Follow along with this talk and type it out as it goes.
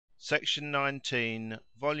Section 19,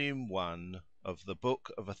 Volume 1 of the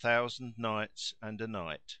Book of 1000 Nights and a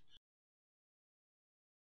Night.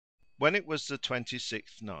 When it was the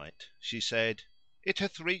 26th Night, she said, It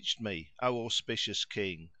hath reached me, O auspicious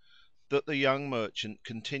King, that the young merchant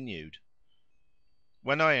continued,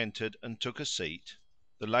 When I entered and took a seat,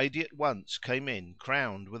 the lady at once came in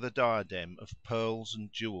crowned with a diadem of pearls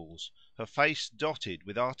and jewels, her face dotted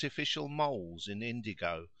with artificial moles in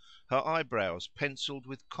indigo, her eyebrows pencilled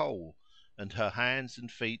with kohl, and her hands and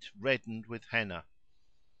feet reddened with henna.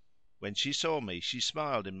 When she saw me she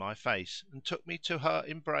smiled in my face and took me to her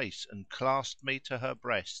embrace and clasped me to her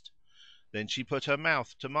breast. Then she put her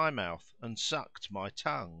mouth to my mouth and sucked my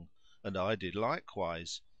tongue, and I did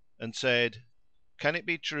likewise, and said, Can it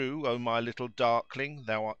be true, O my little darkling,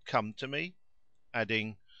 thou art come to me?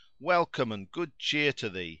 Adding, Welcome and good cheer to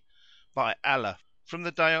thee! By Allah, from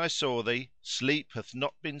the day I saw thee, sleep hath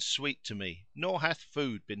not been sweet to me, nor hath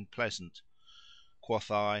food been pleasant. Quoth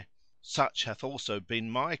I, Such hath also been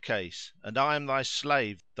my case, and I am thy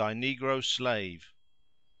slave, thy negro slave.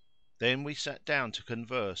 Then we sat down to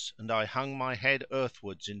converse and I hung my head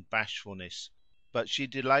earthwards in bashfulness; but she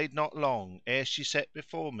delayed not long ere she set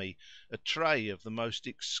before me a tray of the most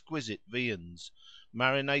exquisite viands,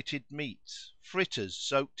 marinated meats, fritters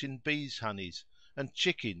soaked in bees' honeys, and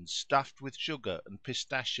chickens stuffed with sugar and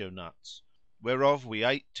pistachio nuts, whereof we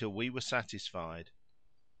ate till we were satisfied.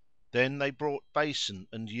 Then they brought basin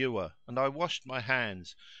and ewer and I washed my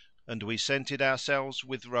hands, and we scented ourselves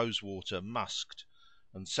with rose water musked,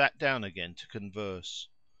 and sat down again to converse.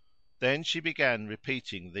 Then she began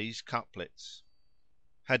repeating these couplets:—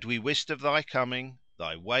 Had we wist of thy coming,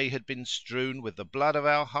 thy way had been strewn with the blood of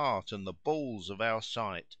our heart and the balls of our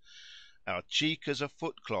sight, our cheek as a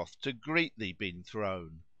footcloth to greet thee been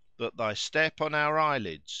thrown, that thy step on our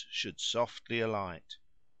eyelids should softly alight.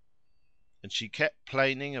 And she kept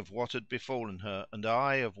plaining of what had befallen her and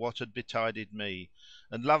I of what had betided me,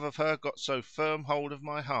 and love of her got so firm hold of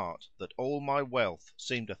my heart that all my wealth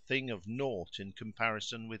seemed a thing of naught in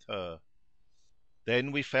comparison with her.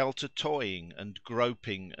 Then we fell to toying and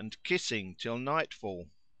groping and kissing till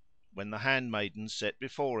nightfall, when the handmaidens set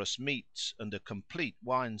before us meats and a complete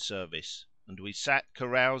wine service, and we sat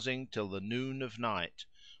carousing till the noon of night,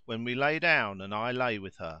 when we lay down and I lay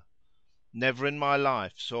with her. Never in my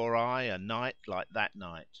life saw I a night like that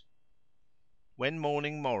night. When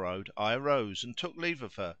morning morrowed I arose and took leave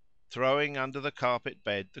of her, throwing under the carpet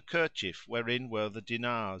bed the kerchief wherein were the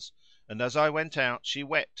dinars; and as I went out she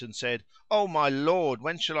wept and said, "O my lord,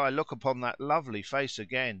 when shall I look upon that lovely face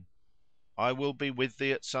again?" "I will be with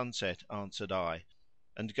thee at sunset," answered I,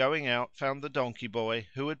 and going out found the donkey boy,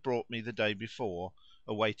 who had brought me the day before,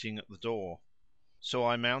 awaiting at the door. So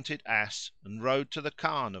I mounted ass and rode to the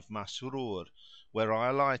Khan of Masrur, where I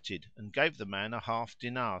alighted and gave the man a half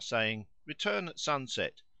dinar, saying, "Return at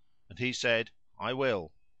sunset;" and he said, "I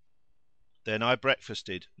will." Then I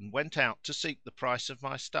breakfasted and went out to seek the price of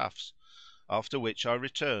my stuffs; after which I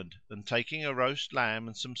returned and, taking a roast lamb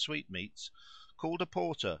and some sweetmeats, called a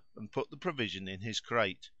porter and put the provision in his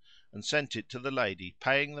crate, and sent it to the lady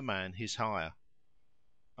paying the man his hire.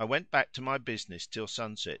 I went back to my business till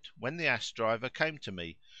sunset, when the ass driver came to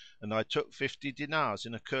me, and I took 50 dinars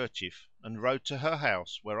in a kerchief and rode to her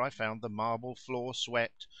house, where I found the marble floor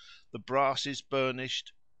swept, the brasses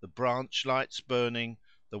burnished, the branch lights burning,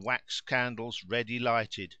 the wax candles ready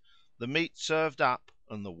lighted, the meat served up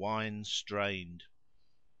and the wine strained.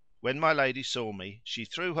 When my lady saw me she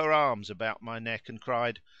threw her arms about my neck and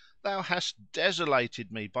cried, "Thou hast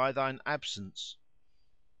desolated me by thine absence."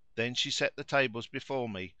 Then she set the tables before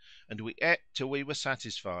me and we ate till we were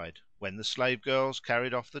satisfied, when the slave girls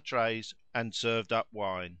carried off the trays and served up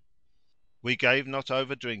wine. We gave not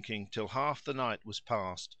over drinking till half the night was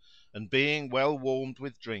past, and being well warmed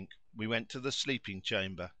with drink we went to the sleeping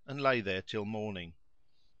chamber and lay there till morning.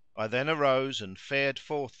 I then arose and fared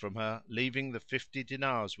forth from her, leaving the 50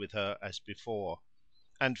 dinars with her as before,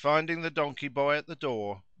 and finding the donkey boy at the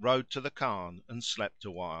door rode to the Khan and slept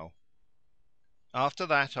awhile. After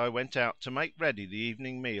that I went out to make ready the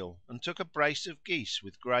evening meal and took a brace of geese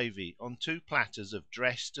with gravy on 2 platters of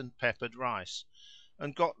dressed and peppered rice,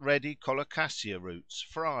 and got ready colocasia roots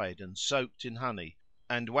fried and soaked in honey,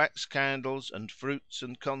 and wax candles and fruits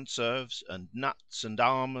and conserves and nuts and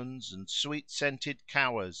almonds and sweet scented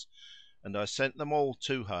cowers, and I sent them all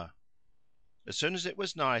to her. As soon as it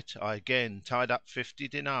was night I again tied up 50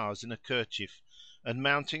 dinars in a kerchief and,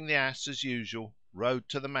 mounting the ass as usual, rode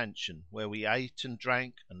to the mansion, where we ate and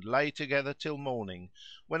drank and lay together till morning,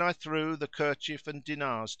 when I threw the kerchief and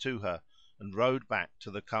dinars to her and rode back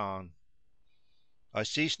to the Khan. I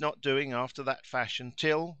ceased not doing after that fashion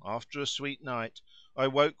till, after a sweet night, I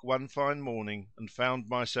woke one fine morning and found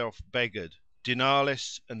myself beggared,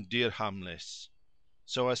 dinarless and dirhamless.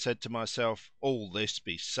 So I said to myself, "All this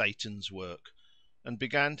be Satan's work," and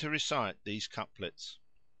began to recite these couplets.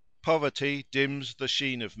 Poverty dims the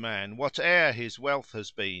sheen of man, whate'er his wealth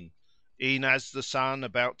has been, e'en as the sun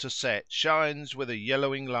about to set shines with a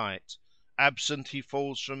yellowing light. Absent he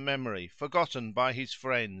falls from memory, forgotten by his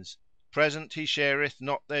friends, present he shareth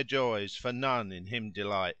not their joys, for none in him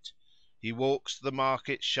delight. He walks the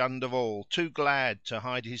market shunned of all, too glad to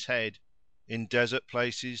hide his head, in desert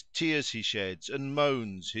places tears he sheds and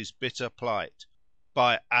moans his bitter plight.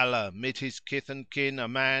 By Allah, mid his kith and kin a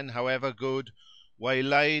man, however good,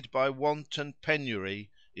 waylaid by want and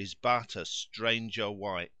penury, is but a stranger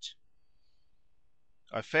wight.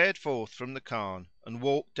 I fared forth from the Khan and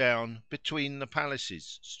walked down "Between the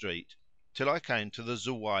Palaces" street till I came to the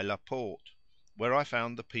Zuwaylah port, where I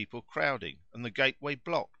found the people crowding and the gateway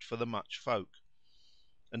blocked for the much folk.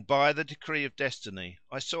 And by the decree of destiny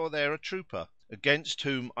I saw there a trooper, against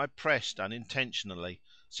whom I pressed unintentionally,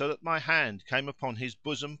 so that my hand came upon his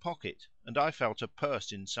bosom pocket and I felt a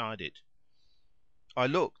purse inside it. I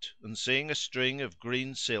looked and seeing a string of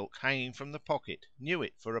green silk hanging from the pocket knew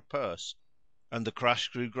it for a purse, and the crush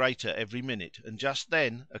grew greater every minute, and just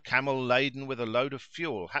then a camel laden with a load of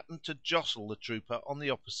fuel happened to jostle the trooper on the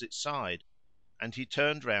opposite side, and he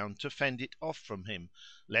turned round to fend it off from him,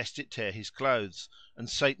 lest it tear his clothes, and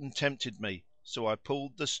Satan tempted me, so I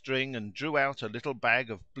pulled the string and drew out a little bag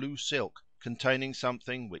of blue silk containing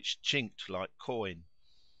something which chinked like coin.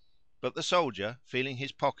 But the soldier, feeling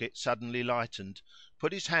his pocket suddenly lightened,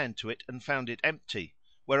 put his hand to it and found it empty,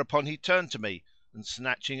 whereupon he turned to me and,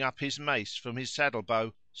 snatching up his mace from his saddle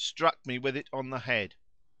bow, struck me with it on the head.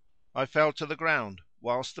 I fell to the ground,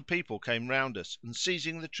 whilst the people came round us and,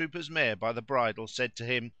 seizing the trooper's mare by the bridle, said to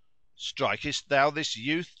him, "Strikest thou this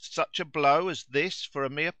youth such a blow as this for a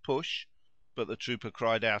mere push?" But the trooper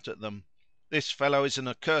cried out at them, "This fellow is an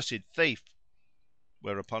accursed thief."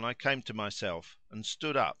 Whereupon I came to myself and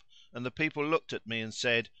stood up, and the people looked at me and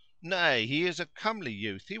said, "Nay, he is a comely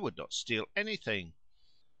youth, he would not steal anything."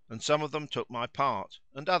 And some of them took my part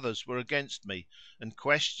and others were against me, and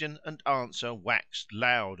question and answer waxed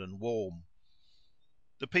loud and warm.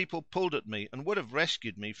 The people pulled at me and would have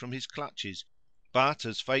rescued me from his clutches, but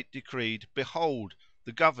as fate decreed, behold,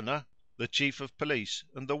 the Governor, the Chief of Police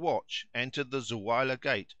and the watch entered the Zuwaylah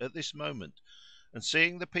gate at this moment, and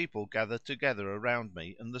seeing the people gathered together around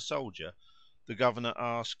me and the soldier, the Governor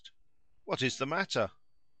asked, "What is the matter?"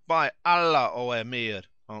 "By Allah, O Emir,"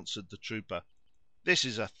 answered the trooper, "this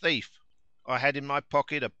is a thief. I had in my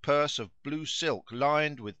pocket a purse of blue silk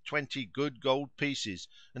lined with 20 good gold pieces,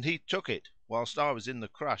 and he took it whilst I was in the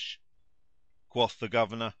crush." Quoth the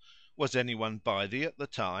Governor, "Was any one by thee at the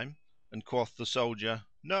time?" And quoth the soldier,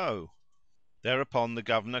 "No." Thereupon the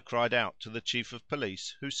Governor cried out to the Chief of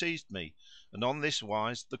Police who seized me, and on this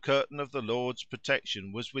wise the curtain of the Lord's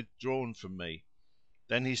protection was withdrawn from me.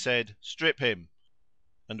 Then he said, "Strip him,"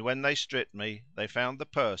 and when they stripped me they found the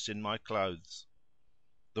purse in my clothes.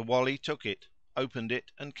 The Wali took it, opened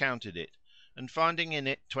it and counted it, and finding in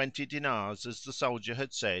it 20 dinars as the soldier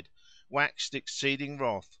had said, waxed exceeding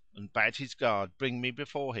wroth and bade his guard bring me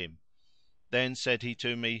before him. Then said he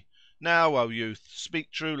to me, "Now, O youth,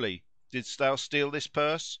 speak truly, didst thou steal this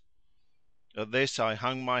purse?" At this I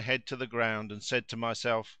hung my head to the ground and said to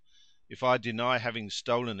myself, "If I deny having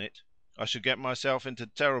stolen it, I shall get myself into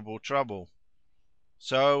terrible trouble."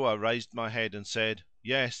 So I raised my head and said,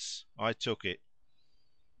 "Yes, I took it."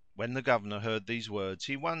 When the Governor heard these words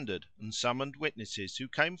he wondered and summoned witnesses who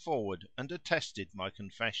came forward and attested my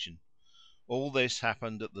confession. All this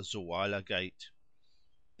happened at the Zuwaylah gate.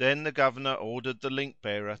 Then the Governor ordered the link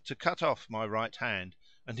bearer to cut off my right hand,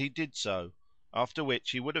 and he did so, after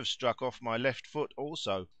which he would have struck off my left foot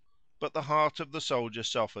also, but the heart of the soldier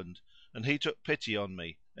softened and he took pity on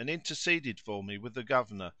me and interceded for me with the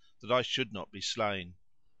Governor that I should not be slain.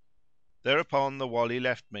 Thereupon the Wali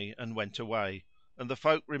left me and went away, and the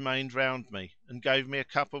folk remained round me and gave me a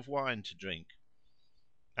cup of wine to drink.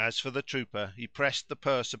 As for the trooper he pressed the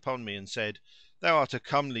purse upon me and said, "Thou art a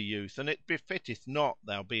comely youth and it befitteth not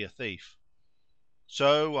thou be a thief."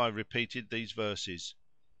 So I repeated these verses: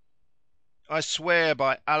 I swear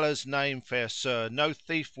by Allah's name, fair sir, no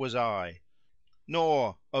thief was I,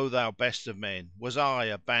 nor, O thou best of men, was I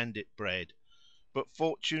a bandit bred; but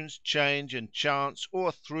Fortune's change and chance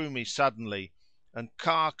o'erthrew me suddenly, and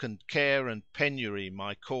cark and care and penury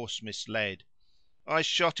my course misled. I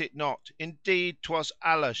shot it not, indeed 'twas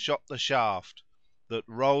Allah shot the shaft that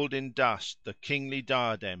rolled in dust the kingly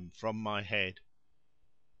diadem from my head.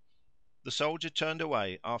 The soldier turned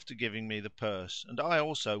away after giving me the purse, and I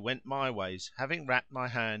also went my ways, having wrapped my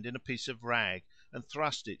hand in a piece of rag and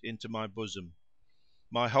thrust it into my bosom.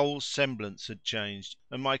 My whole semblance had changed,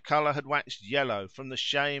 and my colour had waxed yellow from the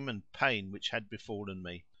shame and pain which had befallen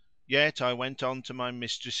me. Yet I went on to my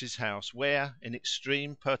mistress's house where, in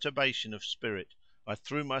extreme perturbation of spirit, I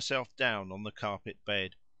threw myself down on the carpet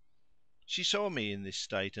bed. She saw me in this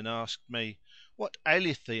state and asked me, "What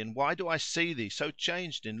aileth thee and why do I see thee so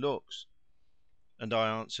changed in looks?" And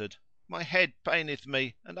I answered, "My head paineth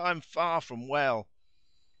me and I am far from well."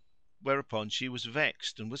 Whereupon she was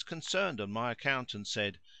vexed and was concerned on my account and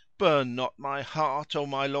said, "Burn not my heart, O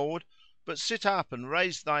my lord, but sit up and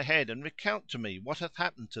raise thy head and recount to me what hath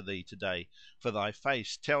happened to thee to day, for thy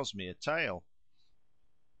face tells me a tale."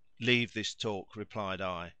 "Leave this talk," replied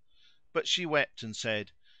I; but she wept and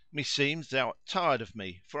said, "Meseems thou art tired of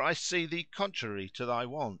me, for I see thee contrary to thy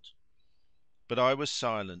wont." But I was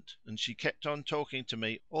silent and she kept on talking to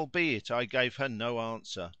me albeit I gave her no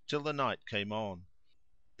answer, till the night came on.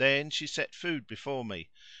 Then she set food before me,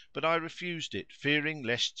 but I refused it, fearing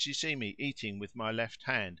lest she see me eating with my left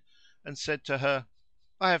hand, and said to her,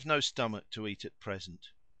 "I have no stomach to eat at present."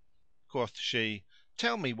 Quoth she,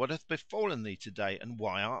 "Tell me what hath befallen thee to day and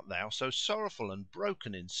why art thou so sorrowful and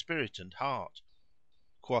broken in spirit and heart?"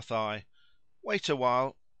 Quoth I, "Wait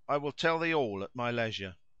awhile, I will tell thee all at my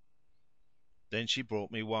leisure." Then she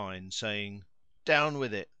brought me wine, saying, "Down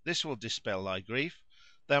with it; this will dispel thy grief.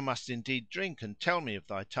 Thou must indeed drink and tell me of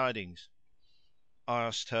thy tidings." I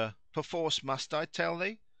asked her, "Perforce must I tell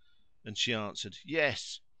thee?" and she answered,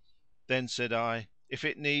 "Yes." Then said I, "If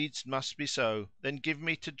it needs must be so, then give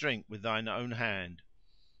me to drink with thine own hand."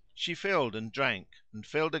 She filled and drank and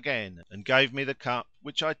filled again and gave me the cup,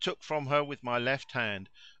 which I took from her with my left hand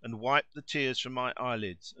and wiped the tears from my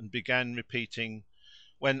eyelids and began repeating,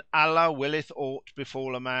 "When Allah willeth aught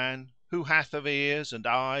befall a man, who hath of ears and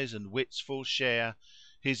eyes and wits full share,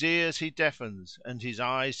 his ears he deafens and his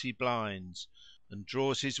eyes he blinds, and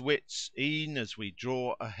draws his wits e'en as we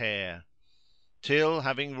draw a hair, till,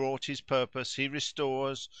 having wrought his purpose, he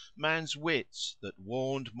restores man's wits, that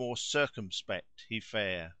warned more circumspect he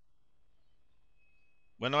fare."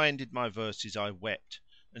 When I ended my verses I wept,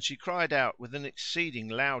 and she cried out with an exceeding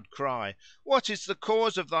loud cry, "What is the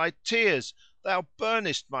cause of thy tears? Thou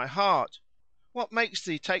burnest my heart. What makes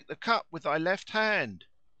thee take the cup with thy left hand?"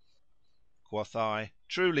 Quoth I,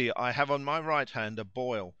 "Truly I have on my right hand a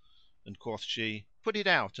boil;" and quoth she, "Put it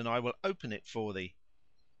out and I will open it for thee."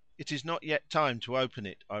 "It is not yet time to open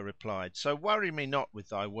it," I replied, "so worry me not with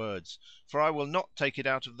thy words, for I will not take it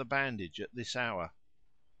out of the bandage at this hour."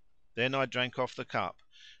 Then I drank off the cup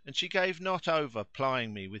and she gave not over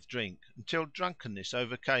plying me with drink until drunkenness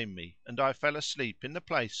overcame me and I fell asleep in the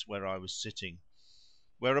place where I was sitting.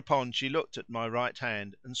 Whereupon she looked at my right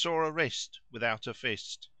hand and saw a wrist without a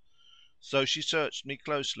fist. So she searched me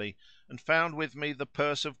closely and found with me the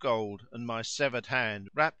purse of gold and my severed hand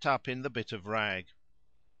wrapped up in the bit of rag.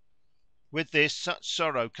 With this such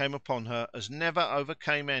sorrow came upon her as never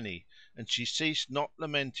overcame any, and she ceased not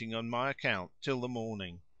lamenting on my account till the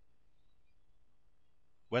morning.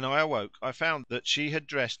 When I awoke I found that she had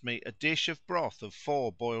dressed me a dish of broth of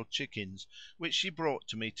 4 boiled chickens, which she brought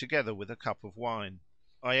to me together with a cup of wine.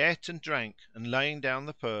 I ate and drank and laying down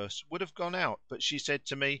the purse would have gone out, but she said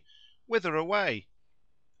to me, "Whither away?"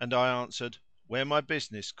 and I answered, "Where my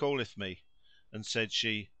business calleth me;" and said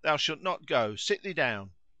she, "Thou shalt not go; sit thee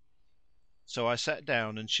down." So I sat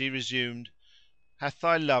down and she resumed, "Hath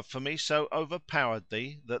thy love for me so overpowered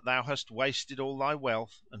thee that thou hast wasted all thy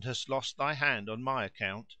wealth and hast lost thy hand on my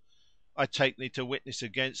account? I take thee to witness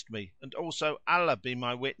against me, and also Allah be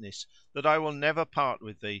my witness, that I will never part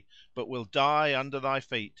with thee, but will die under thy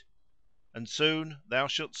feet; and soon thou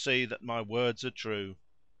shalt see that my words are true."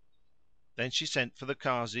 Then she sent for the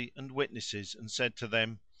Kazi and witnesses and said to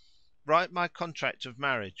them, "Write my contract of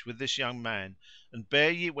marriage with this young man and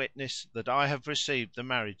bear ye witness that I have received the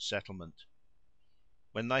marriage settlement."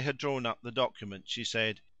 When they had drawn up the document she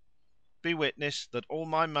said, "Be witness that all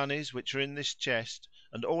my monies which are in this chest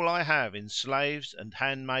and all I have in slaves and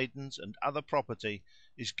handmaidens and other property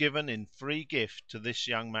is given in free gift to this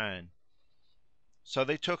young man." So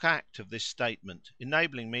they took act of this statement,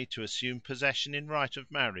 enabling me to assume possession in right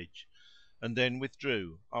of marriage, and then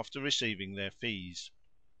withdrew, after receiving their fees.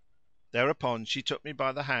 Thereupon she took me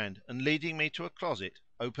by the hand and leading me to a closet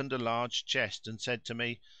opened a large chest and said to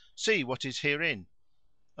me, "See what is herein."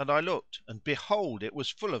 And I looked and behold, it was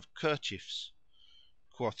full of kerchiefs.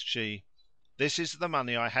 Quoth she, "This is the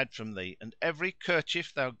money I had from thee, and every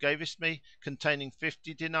kerchief thou gavest me containing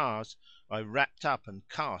 50 dinars I wrapped up and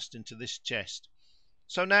cast into this chest.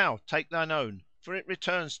 So now take thine own for it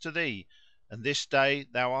returns to thee, and this day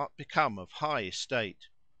thou art become of high estate.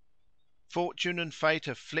 Fortune and Fate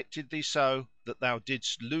afflicted thee so that thou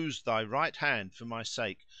didst lose thy right hand for my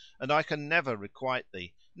sake, and I can never requite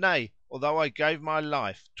thee; nay, although I gave my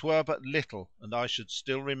life 'twere but little and I should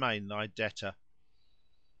still remain thy debtor."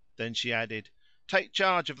 Then she added, "Take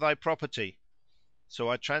charge of thy property." So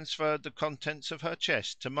I transferred the contents of her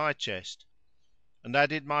chest to my chest, and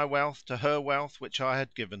added my wealth to her wealth which I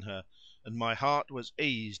had given her, and my heart was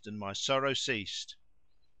eased and my sorrow ceased.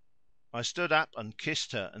 I stood up and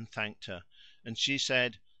kissed her and thanked her, and she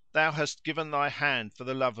said, "Thou hast given thy hand for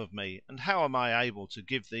the love of me, and how am I able to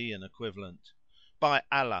give thee an equivalent? By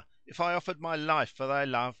Allah, if I offered my life for thy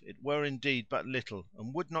love it were indeed but little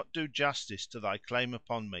and would not do justice to thy claim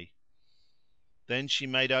upon me." Then she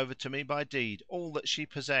made over to me by deed all that she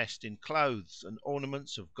possessed in clothes and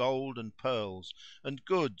ornaments of gold and pearls and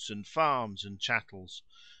goods and farms and chattels,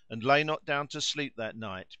 and lay not down to sleep that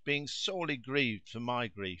night, being sorely grieved for my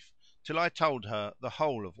grief, till I told her the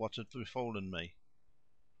whole of what had befallen me.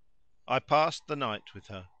 I passed the night with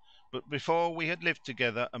her, but before we had lived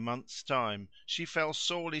together a month's time she fell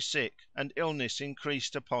sorely sick and illness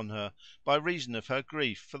increased upon her by reason of her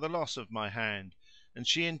grief for the loss of my hand, and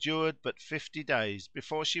she endured but 50 days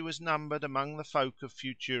before she was numbered among the folk of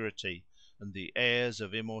futurity and the heirs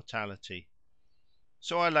of immortality.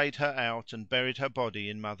 So I laid her out and buried her body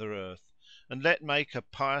in Mother Earth, and let make a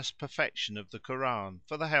pious perfection of the Koran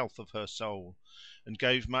for the health of her soul, and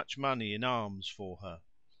gave much money in alms for her.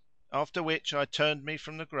 After which I turned me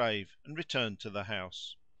from the grave and returned to the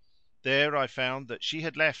house. There I found that she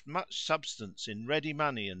had left much substance in ready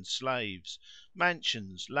money and slaves,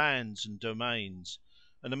 mansions, lands and domains;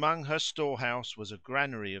 and among her storehouse was a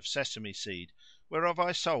granary of sesame seed whereof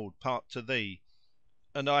I sold part to thee,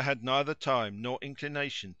 and I had neither time nor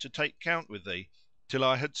inclination to take count with thee till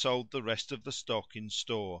I had sold the rest of the stock in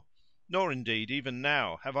store; nor indeed even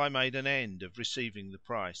now have I made an end of receiving the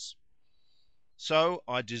price. So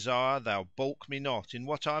I desire thou baulk me not in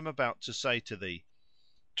what I am about to say to thee.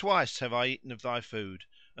 Twice have I eaten of thy food,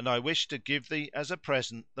 and I wish to give thee as a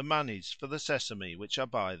present the monies for the sesame which are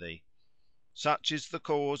by thee. Such is the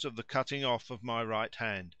cause of the cutting off of my right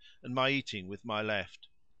hand and my eating with my left."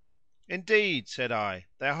 "Indeed," said I,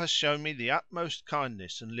 "thou hast shown me the utmost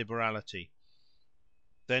kindness and liberality."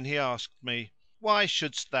 Then he asked me, "Why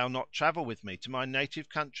shouldst thou not travel with me to my native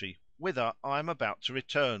country, whither I am about to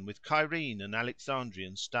return with Cairene and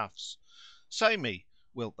Alexandrian stuffs? Say me,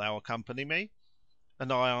 wilt thou accompany me?"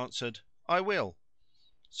 And I answered, "I will."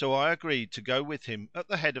 So I agreed to go with him at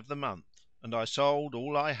the head of the month, and I sold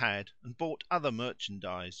all I had and bought other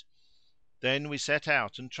merchandise. Then we set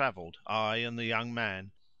out and travelled, I and the young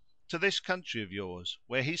man, to this country of yours,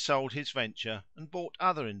 where he sold his venture and bought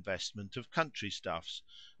other investment of country stuffs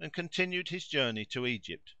and continued his journey to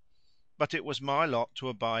Egypt. But it was my lot to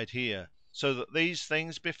abide here, so that these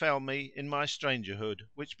things befell me in my strangerhood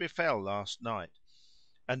which befell last night.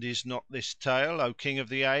 And is not this tale, O King of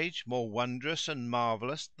the Age, more wondrous and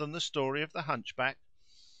marvellous than the story of the Hunchback?"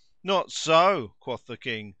 "Not so," quoth the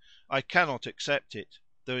King, "I cannot accept it.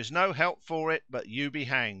 There is no help for it but you be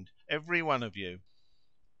hanged, every one of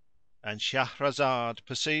you."—And Shahrazad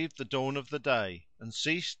perceived the dawn of day and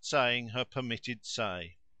ceased saying her permitted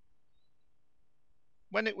say.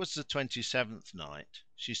 When it was the 27th Night,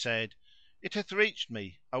 She said, It hath reached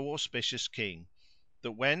me, O auspicious King,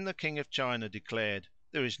 that when the King of China declared,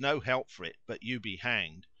 "There is no help for it but you be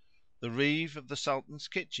hanged," the Reeve of the Sultan's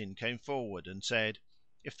kitchen came forward and said,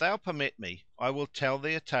 "If thou permit me, I will tell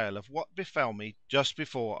thee a tale of what befell me just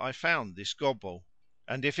before I found this Gobbo;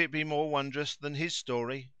 and if it be more wondrous than his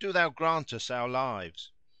story, do thou grant us our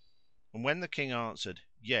lives." And when the King answered,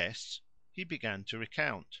 "Yes," he began to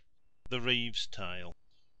recount the Reeve's tale.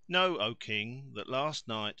 "Know, O King, that last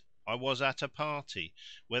night I was at a party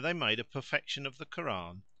where they made a perfection of the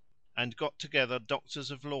Koran and got together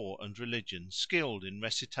doctors of law and religion skilled in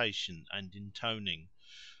recitation and intoning;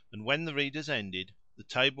 and when the readers ended, the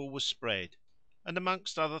table was spread, and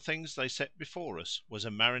amongst other things they set before us was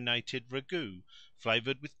a marinated ragout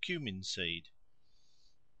flavoured with cumin seed.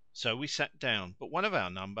 So we sat down, but one of our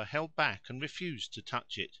number held back and refused to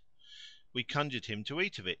touch it. We conjured him to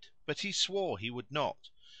eat of it, but he swore he would not;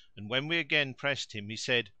 and when we again pressed him he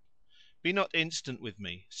said, "Be not instant with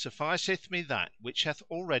me; sufficeth me that which hath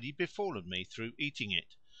already befallen me through eating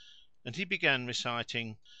it." And he began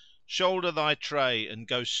reciting, "Shoulder thy tray and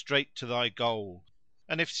go straight to thy goal;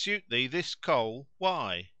 and if suit thee this coal,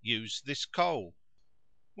 why, use this coal."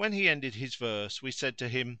 When he ended his verse we said to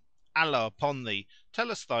him, "Allah upon thee,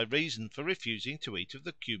 tell us thy reason for refusing to eat of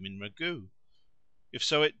the cumin ragout." "If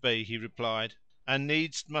so it be," he replied, and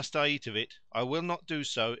needs must I eat of it, I will not do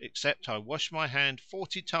so except I wash my hand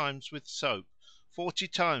 40 times with soap, 40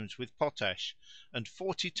 times with potash, and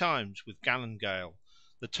 40 times with galangale,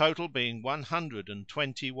 the total being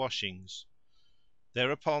 120 washings."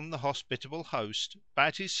 Thereupon the hospitable host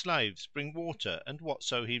bade his slaves bring water and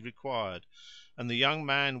whatso he required, and the young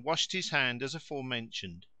man washed his hand as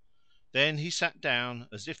aforementioned. Then he sat down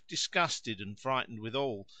as if disgusted and frightened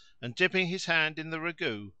withal, and dipping his hand in the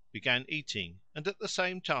ragout began eating and at the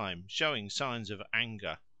same time showing signs of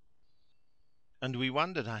anger; and we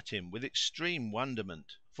wondered at him with extreme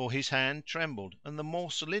wonderment, for his hand trembled and the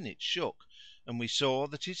morsel in it shook, and we saw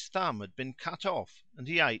that his thumb had been cut off and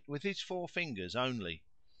he ate with his four fingers only.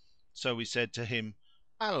 So we said to him,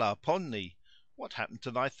 "Allah upon thee, what happened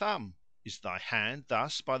to thy thumb? Is thy hand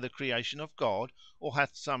thus by the creation of God or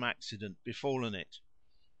hath some accident befallen it?"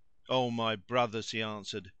 "O my brothers," he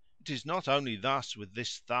answered, "it is not only thus with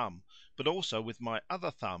this thumb, but also with my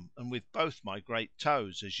other thumb and with both my great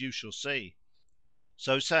toes, as you shall see."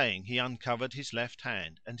 So saying he uncovered his left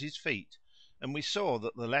hand and his feet, and we saw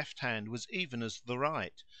that the left hand was even as the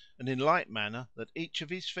right, and in like manner that each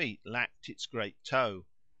of his feet lacked its great toe.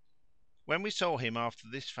 When we saw him after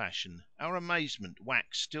this fashion our amazement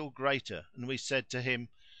waxed still greater and we said to him,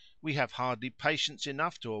 "We have hardly patience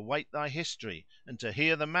enough to await thy history and to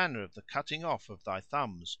hear the manner of the cutting off of thy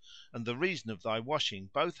thumbs and the reason of thy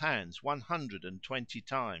washing both hands 120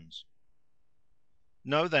 times."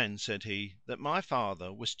 "Know then," said he, "that my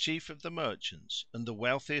father was chief of the merchants and the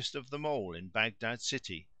wealthiest of them all in Baghdad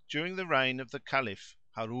city during the reign of the Caliph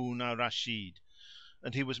Harun al Rashid,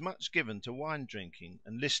 and he was much given to wine drinking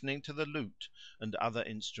and listening to the lute and other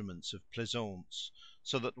instruments of pleasaunce,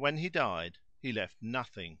 so that when he died he left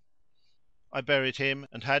nothing. I buried him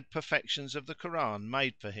and had perlections of the Koran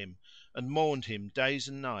made for him and mourned him days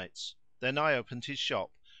and nights. Then I opened his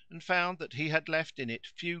shop and found that he had left in it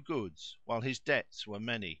few goods while his debts were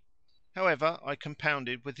many. However, I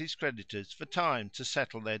compounded with his creditors for time to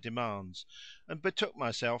settle their demands, and betook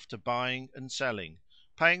myself to buying and selling,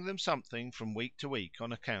 paying them something from week to week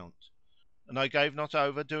on account; and I gave not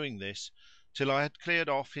over doing this till I had cleared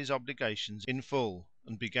off his obligations in full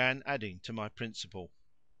and began adding to my principal.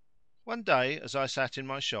 One day as I sat in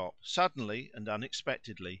my shop, suddenly and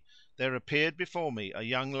unexpectedly there appeared before me a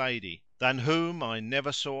young lady, than whom I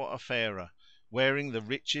never saw a fairer, wearing the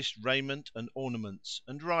richest raiment and ornaments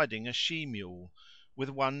and riding a she mule, with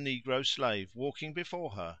one negro slave walking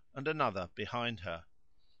before her and another behind her.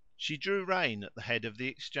 She drew rein at the head of the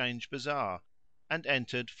Exchange bazar and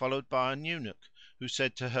entered followed by an eunuch, who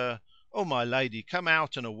said to her, "O my lady, come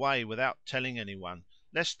out and away without telling any one,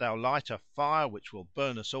 lest thou light a fire which will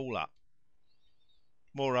burn us all up."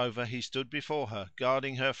 Moreover he stood before her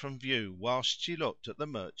guarding her from view whilst she looked at the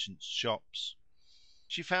merchants' shops.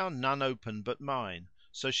 She found none open but mine,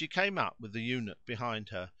 so she came up with the eunuch behind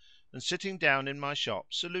her and sitting down in my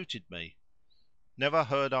shop saluted me. Never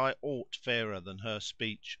heard I aught fairer than her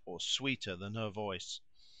speech or sweeter than her voice.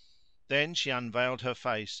 Then she unveiled her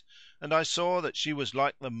face and I saw that she was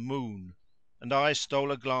like the moon, and I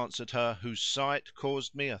stole a glance at her whose sight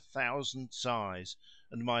caused me 1,000 sighs,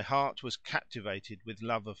 and my heart was captivated with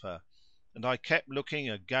love of her, and I kept looking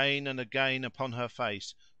again and again upon her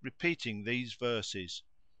face, repeating these verses:—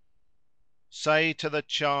 Say to the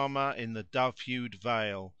charmer in the dove hued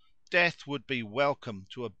veil, Death would be welcome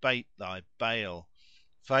to abate thy bale.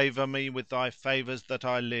 Favour me with thy favours that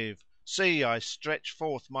I live; See, I stretch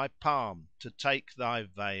forth my palm to take thy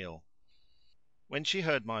veil. When she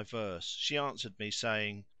heard my verse she answered me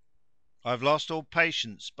saying, I've lost all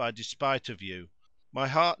patience by despite of you; My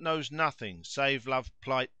heart knows nothing save love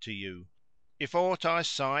plight to you. If aught I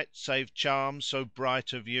sight save charms so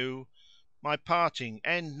bright of you, My parting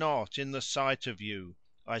end not in the sight of you.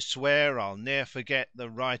 I swear I'll ne'er forget the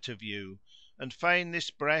right of you, And fain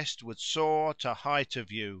this breast would soar to height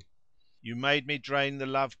of you. You made me drain the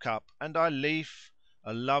love cup and I lief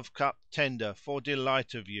a love cup tender for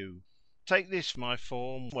delight of you. Take this my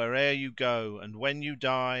form where'er you go, and when you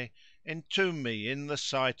die entomb me in the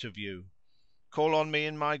sight of you. Call on me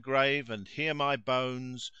in my grave and hear my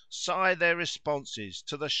bones sigh their responses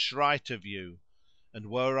to the shright of you.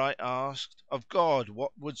 And were I asked, of God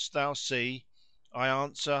what wouldst thou see? I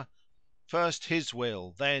answer, first His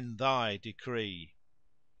will, then thy decree.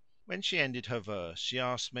 When she ended her verse she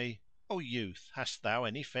asked me, O youth, hast thou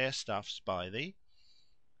any fair stuffs by thee?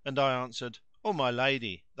 And I answered, O my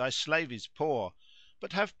lady, thy slave is poor,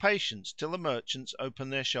 but have patience till the merchants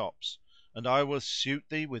open their shops, and I will suit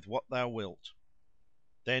thee with what thou wilt.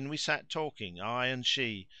 Then we sat talking, I and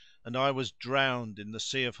she, and I was drowned in the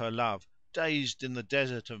sea of her love, dazed in the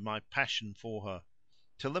desert of my passion for her,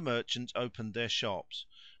 till the merchants opened their shops,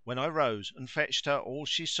 when I rose and fetched her all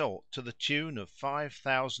she sought to the tune of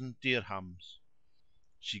 5000 dirhams.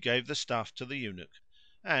 She gave the stuff to the eunuch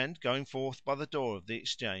and, going forth by the door of the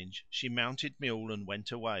exchange, she mounted mule and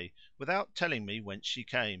went away, without telling me whence she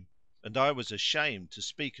came, and I was ashamed to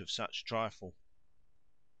speak of such trifle.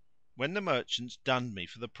 When the merchants dunned me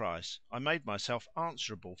for the price, I made myself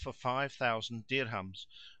answerable for 5000 dirhams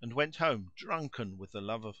and went home drunken with the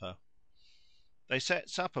love of her. They set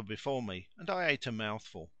supper before me and I ate a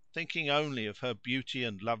mouthful, thinking only of her beauty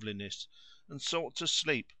and loveliness, and sought to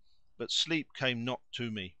sleep, but sleep came not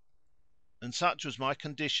to me. And such was my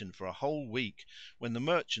condition for a whole week, when the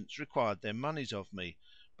merchants required their monies of me;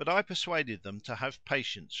 but I persuaded them to have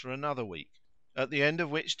patience for another week, at the end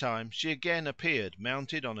of which time she again appeared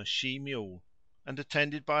mounted on a she mule and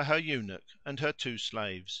attended by her eunuch and her 2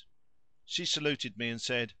 slaves. She saluted me and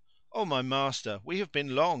said, "O my master, we have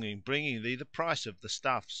been long in bringing thee the price of the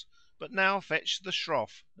stuffs, but now fetch the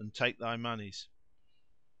Shroff and take thy monies."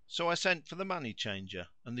 So I sent for the money changer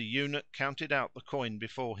and the eunuch counted out the coin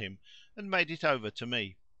before him and made it over to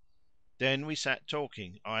me. Then we sat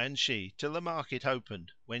talking, I and she, till the market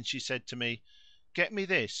opened, when she said to me, "Get me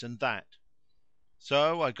this and that."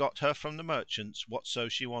 So I got her from the merchants whatso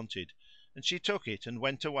she wanted, and she took it and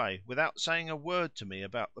went away without saying a word to me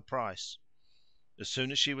about the price. As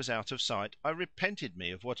soon as she was out of sight I repented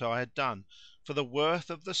me of what I had done, for the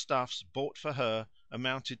worth of the stuffs bought for her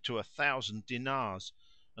amounted to 1000 dinars,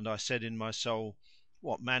 and I said in my soul,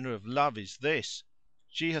 "What manner of love is this?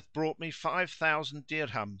 She hath brought me 5000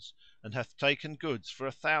 dirhams and hath taken goods for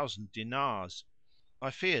 1000 dinars."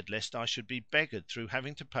 I feared lest I should be beggared through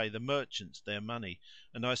having to pay the merchants their money,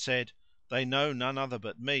 and I said, "They know none other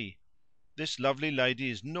but me. This lovely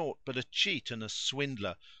lady is naught but a cheat and a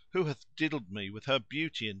swindler, who hath diddled me with her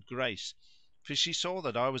beauty and grace, for she saw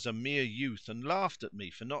that I was a mere youth and laughed at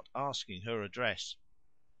me for not asking her address."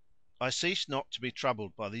 I ceased not to be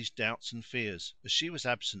troubled by these doubts and fears, as she was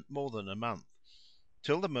absent more than a month,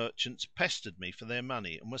 till the merchants pestered me for their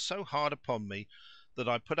money and were so hard upon me that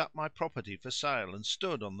I put up my property for sale and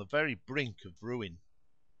stood on the very brink of ruin.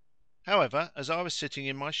 However, as I was sitting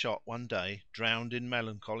in my shop one day, drowned in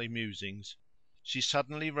melancholy musings, she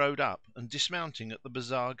suddenly rode up and, dismounting at the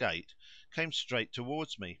bazar gate, came straight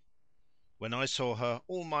towards me. When I saw her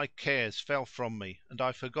all my cares fell from me and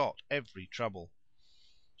I forgot every trouble.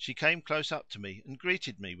 She came close up to me and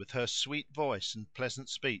greeted me with her sweet voice and pleasant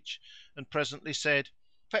speech, and presently said,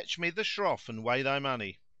 "Fetch me the Shroff and weigh thy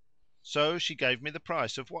money." So she gave me the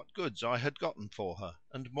price of what goods I had gotten for her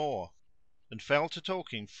and more, and fell to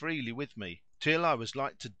talking freely with me, till I was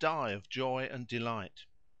like to die of joy and delight.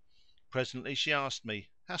 Presently she asked me,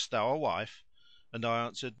 "Hast thou a wife?" and I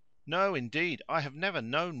answered, "No, indeed, I have never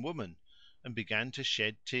known woman," and began to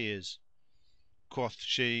shed tears. Quoth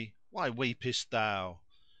she, "Why weepest thou?"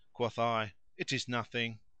 Quoth I, "It is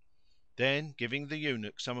nothing." Then, giving the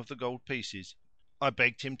eunuch some of the gold pieces, I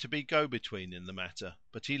begged him to be go between in the matter,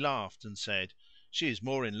 but he laughed and said, "She is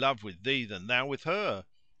more in love with thee than thou with her.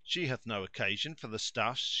 She hath no occasion for the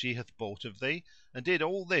stuffs she hath bought of thee, and did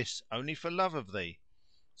all this only for love of thee.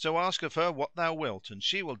 So ask of her what thou wilt and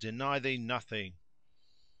she will deny thee nothing."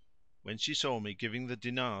 When she saw me giving the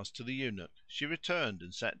dinars to the eunuch she returned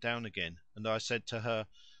and sat down again, and I said to her,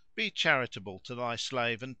 "Be charitable to thy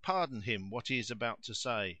slave and pardon him what he is about to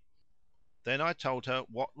say." Then I told her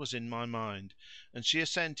what was in my mind, and she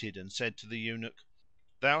assented and said to the eunuch,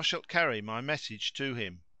 "Thou shalt carry my message to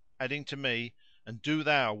him," adding to me, "And do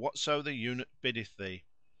thou whatso the eunuch biddeth thee."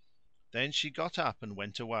 Then she got up and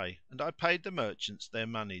went away, and I paid the merchants their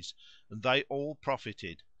monies and they all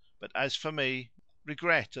profited; but as for me,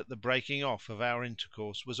 regret at the breaking off of our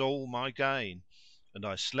intercourse was all my gain, and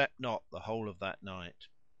I slept not the whole of that night.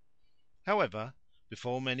 However,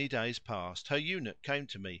 before many days passed her eunuch came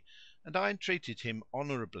to me, and I entreated him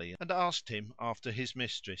honourably and asked him after his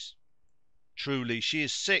mistress. "Truly she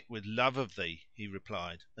is sick with love of thee," he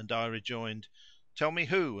replied, and I rejoined, "Tell me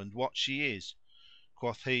who and what she is."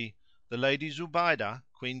 Quoth he, "The Lady Zubaydah,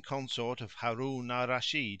 Queen Consort of Harun al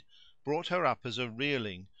Rashid, brought her up as a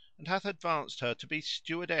rearling and hath advanced her to be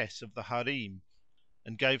stewardess of the Harim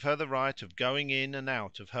and gave her the right of going in and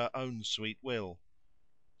out of her own sweet will.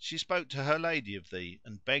 She spoke to her lady of thee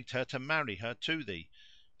and begged her to marry her to thee;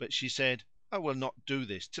 but she said, 'I will not do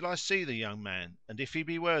this till I see the young man, and if he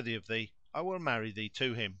be worthy of thee I will marry thee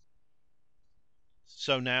to him.'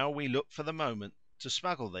 So now we look for the moment to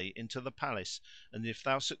smuggle thee into the palace, and if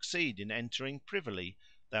thou succeed in entering privily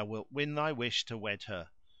thou wilt win thy wish to wed her;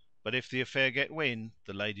 but if the affair get wind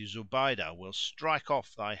the Lady Zubaydah will strike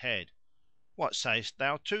off thy head. What sayest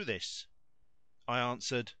thou to this?" I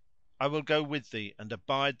answered, I will go with thee and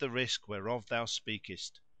abide the risk whereof thou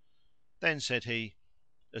speakest." Then said he,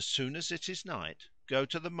 "As soon as it is night, go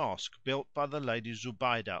to the mosque built by the Lady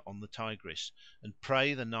Zubaydah on the Tigris and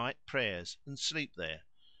pray the night prayers and sleep there."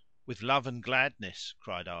 "With love and gladness,"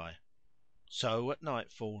 cried I. So at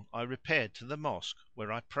nightfall I repaired to the mosque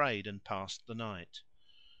where I prayed and passed the night.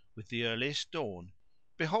 With the earliest dawn,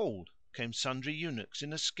 behold, came sundry eunuchs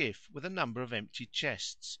in a skiff with a number of empty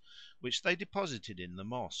chests, which they deposited in the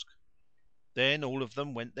mosque. Then all of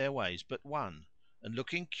them went their ways but one, and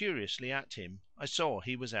looking curiously at him I saw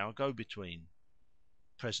he was our go between.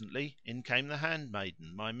 Presently in came the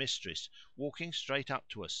handmaiden, my mistress, walking straight up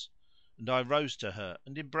to us, and I rose to her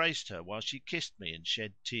and embraced her while she kissed me and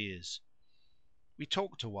shed tears. We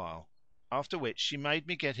talked awhile, after which she made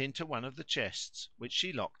me get into one of the chests which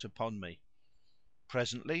she locked upon me.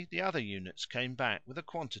 Presently the other eunuchs came back with a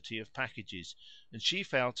quantity of packages, and she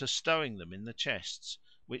fell to stowing them in the chests,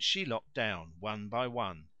 which she locked down one by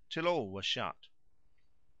one, till all were shut.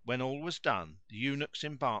 When all was done the eunuchs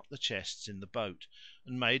embarked the chests in the boat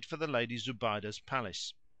and made for the Lady Zubaydah's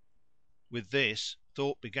palace. With this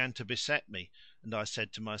thought began to beset me and I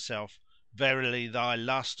said to myself, "Verily thy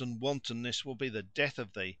lust and wantonness will be the death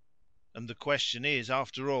of thee, and the question is,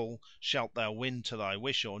 after all, shalt thou win to thy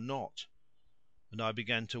wish or not?" And I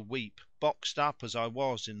began to weep, boxed up as I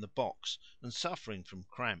was in the box and suffering from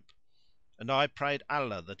cramp; and I prayed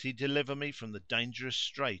Allah that He deliver me from the dangerous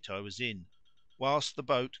strait I was in, whilst the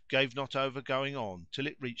boat gave not over going on till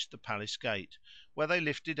it reached the palace gate, where they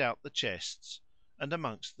lifted out the chests, and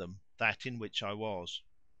amongst them that in which I was.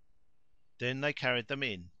 Then they carried them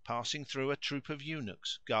in, passing through a troop of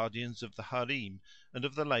eunuchs, guardians of the Harim and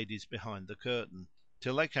of the ladies behind the curtain,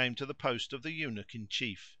 till they came to the post of the eunuch in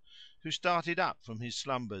chief, who started up from his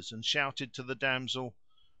slumbers and shouted to the damsel,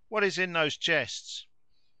 "What is in those chests?"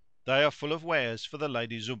 "They are full of wares for the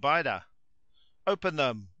Lady Zubaydah." "Open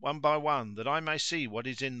them one by one that I may see what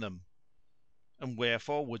is in them." "And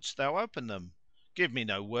wherefore wouldst thou open them? Give me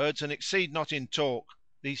no words and exceed not in talk.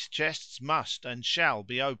 These chests must and shall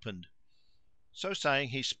be opened." So saying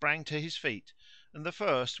he sprang to his feet, and the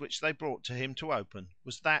first which they brought to him to open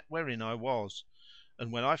was that wherein I was;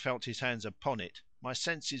 and when I felt his hands upon it my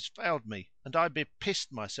senses failed me and I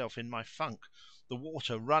bepissed myself in my funk, the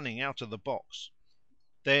water running out of the box.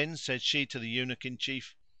 Then said she to the eunuch in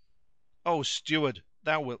chief, "O steward,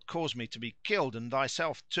 thou wilt cause me to be killed and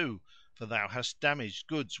thyself too, for thou hast damaged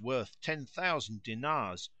goods worth 10,000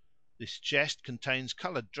 dinars. This chest contains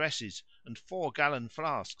coloured dresses and 4 gallon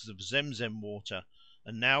flasks of Zemzem water,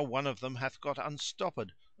 and now one of them hath got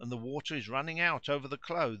unstoppered and the water is running out over the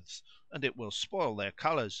clothes and it will spoil their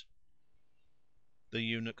colours." The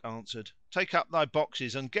eunuch answered, "Take up thy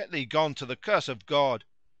boxes and get thee gone to the curse of God."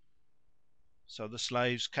 So the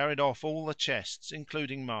slaves carried off all the chests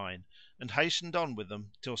including mine, and hastened on with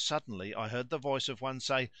them till suddenly I heard the voice of one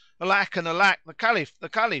say, "Alack and alack, the Caliph! the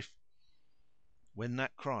Caliph!" When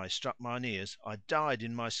that cry struck mine ears I died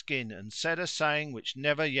in my skin and said a saying which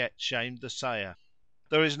never yet shamed the sayer,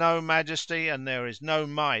 "There is no Majesty and there is no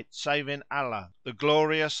Might save in Allah, the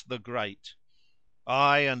Glorious, the Great!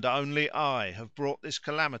 I, and only I, have brought this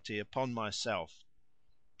calamity upon myself."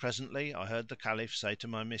 Presently I heard the Caliph say to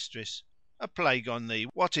my mistress, "A plague on thee!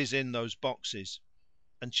 what is in those boxes?"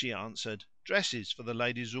 And she answered, "Dresses for the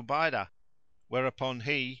Lady Zubaydah." Whereupon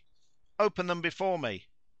he, "Open them before me."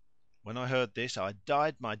 When I heard this I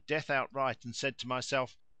died my death outright and said to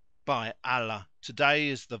myself, "By Allah, to day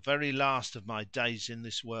is the very last of my days in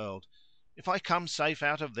this world. If I come safe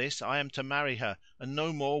out of this I am to marry her and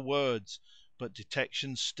no more words; but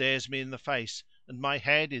detection stares me in the face and my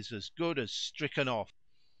head is as good as stricken off."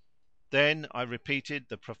 Then I repeated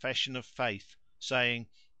the profession of Faith, saying,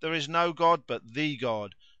 "There is no God but the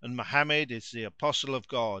God, and Mohammed is the Apostle of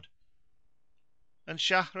God."—And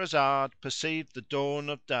Shahrazad perceived the dawn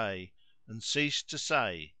of day and ceased to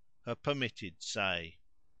say her permitted say.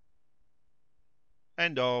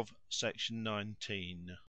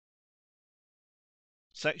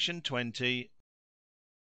 Section 20.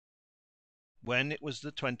 When it was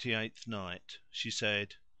the 28th Night, She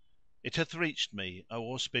said, It hath reached me,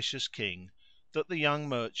 O auspicious King, that the young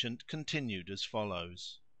merchant continued as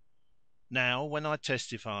follows: Now when I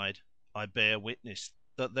testified, I bear witness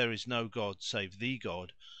that there is no God save the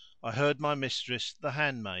God, I heard my mistress the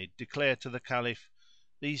handmaid declare to the Caliph,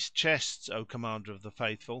 "These chests, O Commander of the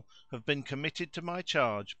Faithful, have been committed to my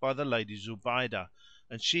charge by the Lady Zubaydah,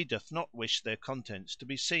 and she doth not wish their contents to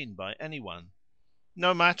be seen by any one."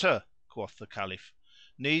 "No matter," quoth the Caliph,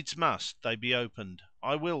 "needs must they be opened.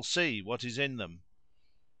 I will see what is in them."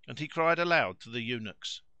 And he cried aloud to the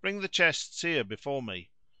eunuchs, "Bring the chests here before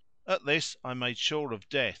me." At this I made sure of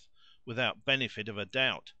death, without benefit of a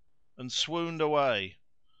doubt, and swooned away.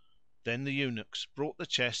 Then the eunuchs brought the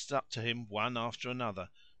chests up to him one after another,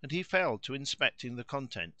 and he fell to inspecting the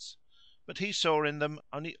contents; but he saw in them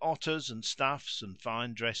only ottars and stuffs and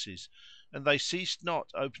fine dresses, and they ceased not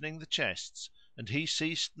opening the chests and he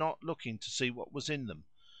ceased not looking to see what was in them,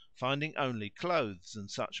 finding only clothes and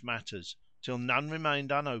such matters, till none remained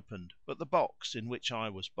unopened but the box in which I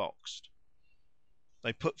was boxed.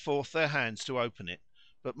 They put forth their hands to open it,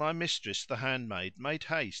 but my mistress the handmaid made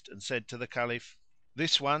haste and said to the Caliph,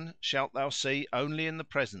 "This one shalt thou see only in the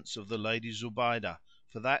presence of the Lady Zubaydah,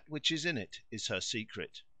 for that which is in it is her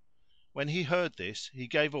secret." When he heard this he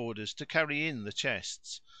gave orders to carry in the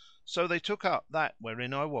chests; so they took up that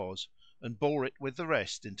wherein I was and bore it with the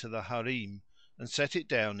rest into the Harim and set it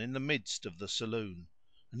down in the midst of the saloon;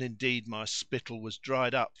 and indeed my spittle was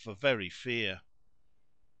dried up for very fear.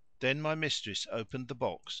 Then my mistress opened the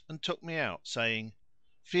box and took me out, saying,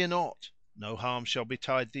 "Fear not; no harm shall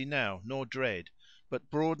betide thee now nor dread;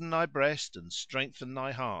 but broaden thy breast and strengthen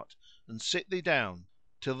thy heart and sit thee down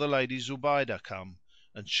till the Lady Zubaydah come,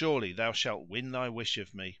 and surely thou shalt win thy wish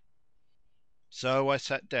of me." So I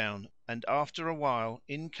sat down and after a while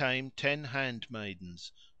in came 10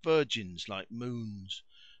 handmaidens, virgins like moons,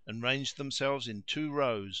 and ranged themselves in 2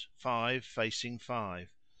 rows, 5 facing 5;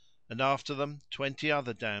 and after them 20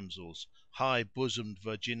 other damsels, high bosomed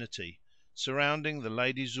virginity, surrounding the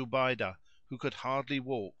Lady Zubaydah who could hardly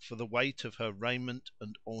walk for the weight of her raiment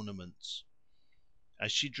and ornaments.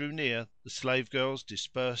 As she drew near the slave girls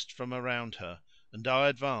dispersed from around her and I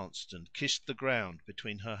advanced and kissed the ground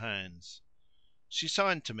between her hands. She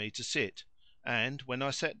signed to me to sit and, when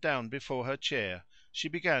I sat down before her chair, she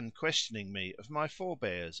began questioning me of my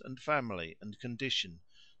forbears and family and condition,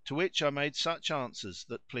 to which I made such answers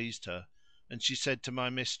that pleased her, and she said to my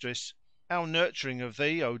mistress, "Our nurturing of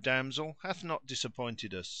thee, O damsel, hath not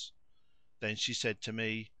disappointed us." Then she said to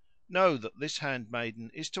me, "Know that this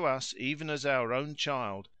handmaiden is to us even as our own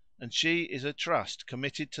child, and she is a trust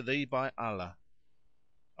committed to thee by Allah."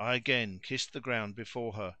 I again kissed the ground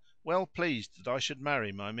before her, well pleased that I should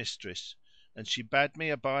marry my mistress, and she bade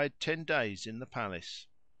me abide 10 days in the palace.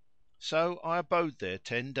 So I abode there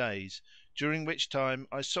 10 days, during which time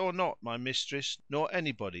I saw not my mistress nor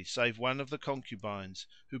anybody save one of the concubines,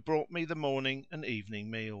 who brought me the morning and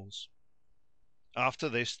evening meals. After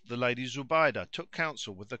this the Lady Zubaydah took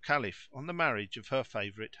counsel with the Caliph on the marriage of her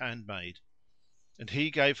favourite handmaid, and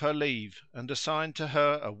he gave her leave and assigned to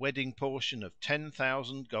her a wedding portion of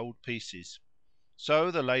 10,000 gold pieces.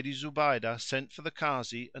 So the Lady Zubaydah sent for the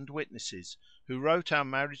Kazi and witnesses, who wrote our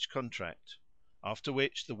marriage contract; after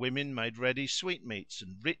which the women made ready sweetmeats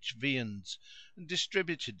and rich viands and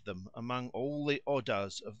distributed them among all the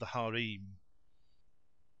Odahs of the Harim.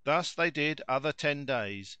 Thus they did other 10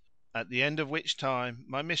 days, at the end of which time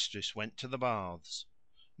my mistress went to the baths.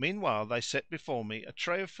 Meanwhile they set before me a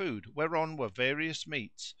tray of food whereon were various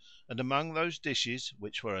meats, and among those dishes,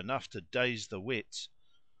 which were enough to daze the wits,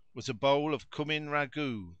 was a bowl of cumin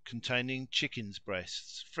ragout containing chickens'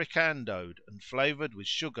 breasts, fricandoed and flavoured with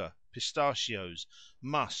sugar, pistachios,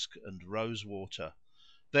 musk and rose water.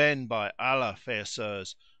 Then, by Allah, fair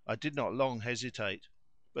sirs, I did not long hesitate,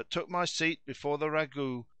 but took my seat before the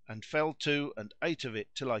ragout and fell to and ate of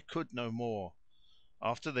it till I could no more.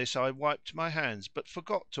 After this I wiped my hands but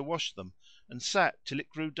forgot to wash them, and sat till it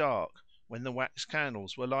grew dark, when the wax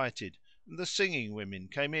candles were lighted and the singing women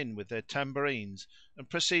came in with their tambourines and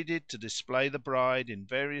proceeded to display the bride in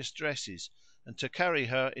various dresses and to carry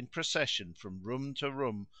her in procession from room to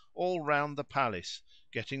room all round the palace,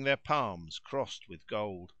 getting their palms crossed with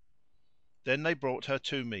gold. Then they brought her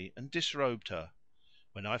to me and disrobed her.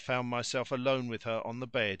 When I found myself alone with her on the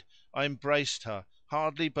bed I embraced her,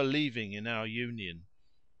 hardly believing in our union.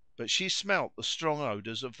 But she smelt the strong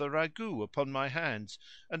odours of the ragout upon my hands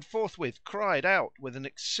and forthwith cried out with an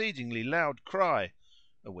exceedingly loud cry,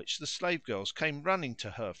 at which the slave girls came running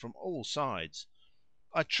to her from all sides.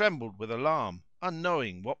 I trembled with alarm,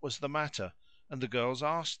 unknowing what was the matter, and the girls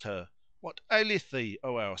asked her, "What aileth thee,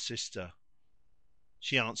 O our sister?"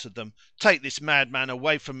 She answered them, "Take this madman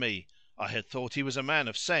away from me; I had thought he was a man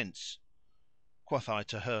of sense." Quoth I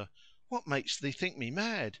to her, "What makes thee think me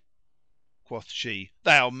mad?" Quoth she,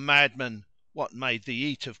 "Thou madman! what made thee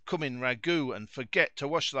eat of cumin ragout and forget to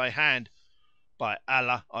wash thy hand? By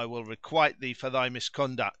Allah, I will requite thee for thy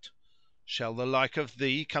misconduct! Shall the like of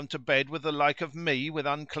thee come to bed with the like of me with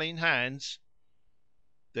unclean hands?"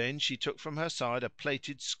 Then she took from her side a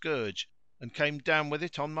plated scourge and came down with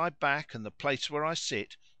it on my back and the place where I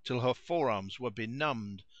sit, till her forearms were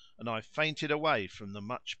benumbed and I fainted away from the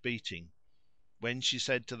much beating; when she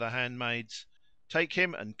said to the handmaids, "Take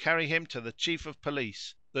him and carry him to the Chief of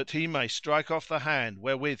Police." that he may strike off the hand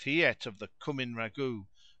wherewith he ate of the cumin ragout,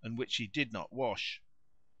 and which he did not wash."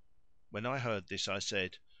 When I heard this I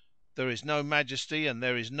said, "There is no Majesty and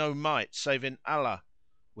there is no Might save in Allah!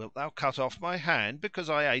 Wilt thou cut off my hand because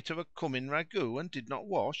I ate of a cumin ragout and did not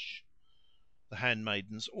wash?" The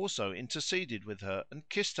handmaidens also interceded with her and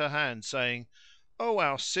kissed her hand, saying, "O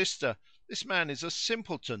our sister, this man is a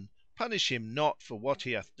simpleton; punish him not for what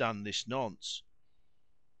he hath done this nonce."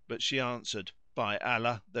 But she answered, "By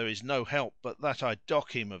Allah, there is no help but that I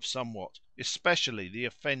dock him of somewhat, especially the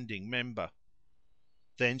offending member."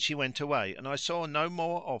 Then she went away and I saw no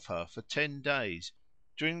more of her for 10 days,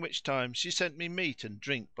 during which time she sent me meat and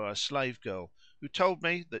drink by a slave girl, who told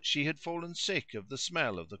me that she had fallen sick of the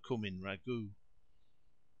smell of the cumin ragout.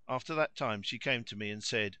 After that time she came to me and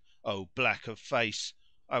said, "O black of face,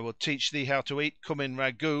 I will teach thee how to eat cumin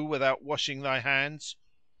ragout without washing thy hands."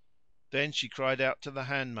 Then she cried out to the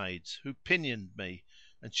handmaids, who pinioned me,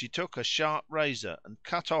 and she took a sharp razor and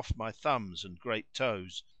cut off my thumbs and great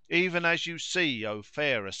toes, even as you see, O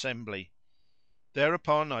fair assembly.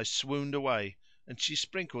 Thereupon I swooned away, and she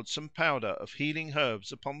sprinkled some powder of healing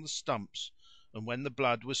herbs upon the stumps, and when the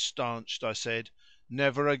blood was stanched I said,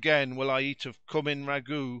 "Never again will I eat of cumin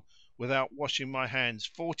ragout without washing my hands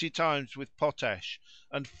 40 times with potash,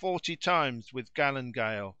 and 40 times with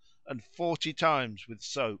galangale, and 40 times with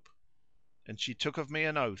soap." And she took of me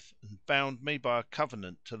an oath and bound me by a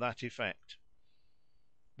covenant to that effect.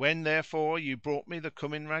 When therefore you brought me the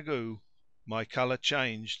cumin ragout, my colour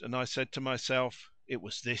changed and I said to myself, "It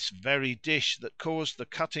was this very dish that caused the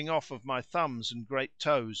cutting off of my thumbs and great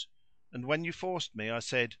toes;" and when you forced me I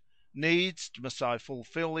said, "Needs must I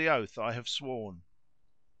fulfil the oath I have sworn."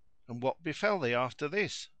 "And what befell thee after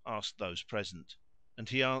this?" asked those present; and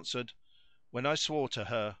he answered, "When I swore to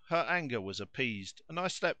her, her anger was appeased and I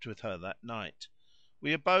slept with her that night.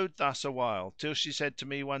 We abode thus awhile till she said to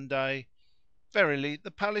me one day, 'Verily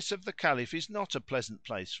the palace of the Caliph is not a pleasant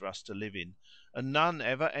place for us to live in, and none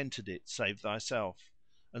ever entered it save thyself,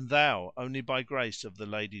 and thou only by grace of the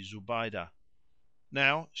Lady Zubaydah.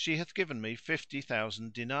 Now she hath given me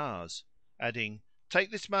 50,000 dinars," adding, "Take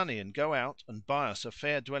this money and go out and buy us a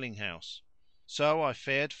fair dwelling house." So I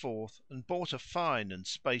fared forth and bought a fine and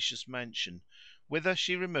spacious mansion, whither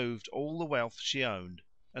she removed all the wealth she owned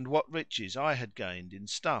and what riches I had gained in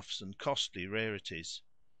stuffs and costly rarities.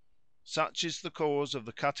 Such is the cause of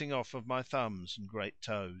the cutting off of my thumbs and great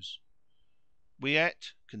toes. We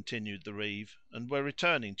ate (continued the Reeve) and were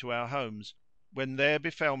returning to our homes, when there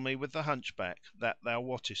befell me with the Hunchback that thou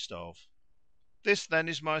wottest of. This then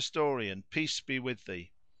is my story and peace be with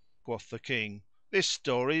thee." Quoth the King, "This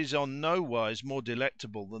story is on no wise more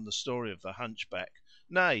delectable than the story of the Hunchback;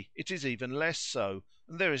 nay, it is even less so,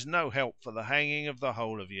 and there is no help for the hanging of the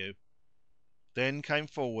whole of you." Then came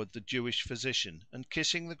forward the Jewish physician and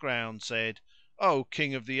kissing the ground said, "O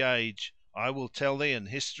King of the age, I will tell thee an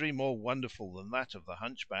history more wonderful than that of the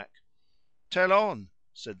Hunchback." "Tell on,"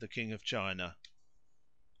 said the King of China.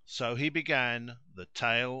 So he began the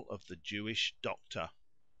Tale of the Jewish Doctor.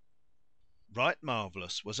 Right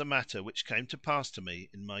marvellous was a matter which came to pass to me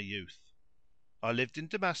in my youth. I lived in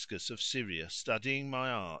Damascus of Syria studying my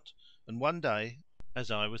art, and one day,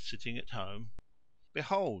 as I was sitting at home,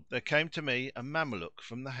 behold, there came to me a Mameluke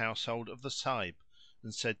from the household of the Sahib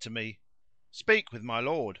and said to me, "Speak with my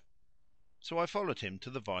lord." So I followed him to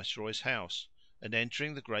the Viceroy's house and,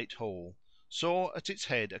 entering the great hall, saw at its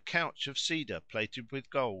head a couch of cedar plated with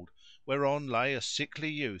gold, whereon lay a sickly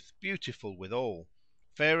youth beautiful withal,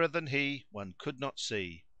 fairer than he one could not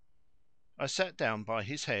see. I sat down by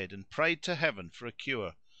his head and prayed to Heaven for a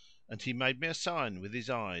cure, and he made me a sign with his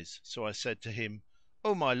eyes; so I said to him,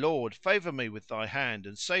 "O my lord, favour me with thy hand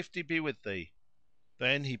and safety be with thee."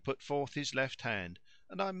 Then he put forth his left hand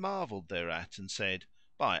and I marvelled thereat and said,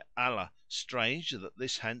 "By Allah, strange that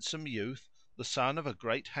this handsome youth, the son of a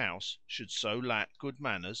great house, should so lack good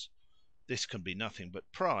manners! This can be nothing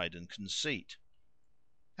but pride and conceit."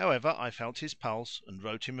 However, I felt his pulse and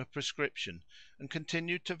wrote him a prescription and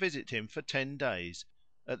continued to visit him for 10 days,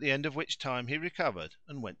 at the end of which time he recovered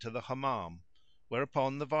and went to the Hammam;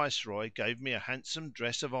 whereupon the Viceroy gave me a handsome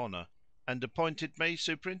dress of honour and appointed me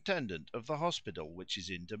superintendent of the hospital which is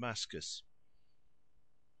in Damascus.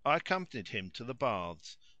 I accompanied him to the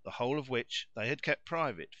baths, the whole of which they had kept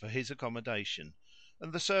private for his accommodation,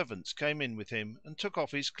 and the servants came in with him and took off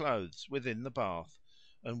his clothes within the bath,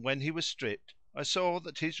 and when he was stripped I saw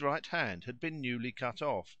that his right hand had been newly cut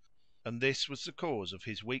off, and this was the cause of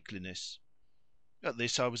his weakliness. At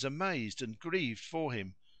this I was amazed and grieved for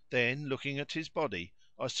him; then, looking at his body,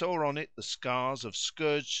 I saw on it the scars of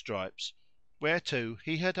scourge stripes whereto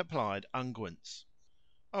he had applied unguents.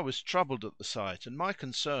 I was troubled at the sight and my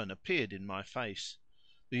concern appeared in my face.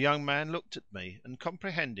 The young man looked at me and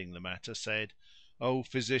comprehending the matter said, "O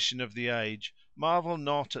physician of the age, marvel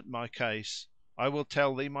not at my case. I will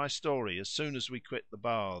tell thee my story as soon as we quit the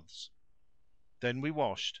baths." Then we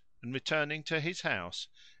washed and, returning to his house,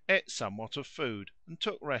 ate somewhat of food and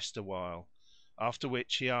took rest awhile; after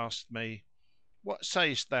which he asked me, "What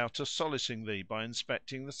sayest thou to solacing thee by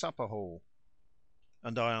inspecting the supper hall?"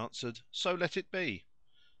 And I answered, "So let it be."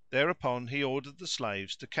 Thereupon he ordered the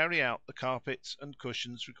slaves to carry out the carpets and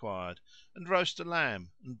cushions required and roast a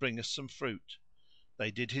lamb and bring us some fruit.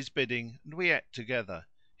 They did his bidding and we ate together,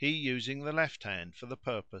 he using the left hand for the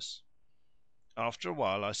purpose. After a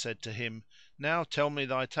while I said to him, "Now tell me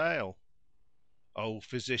thy tale." "O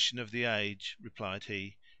physician of the age," replied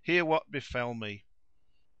he, "hear what befell me.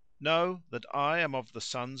 Know that I am of the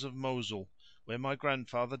sons of Mosul, where my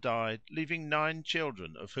grandfather died leaving 9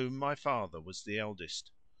 children of whom my father was the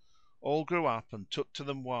eldest. All grew up and took to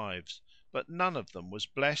them wives, but none of them was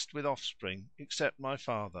blessed with offspring except my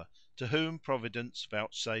father, to whom Providence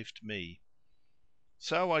vouchsafed me.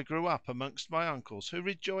 So I grew up amongst my uncles who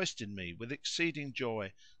rejoiced in me with exceeding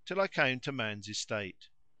joy till I came to man's estate.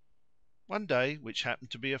 One day, which happened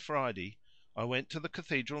to be a Friday, I went to the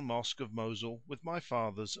Cathedral Mosque of Mosul with my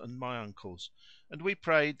fathers and my uncles, and we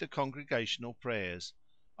prayed the congregational prayers;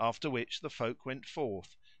 after which the folk went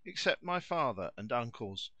forth except my father and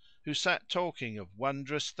uncles, who sat talking of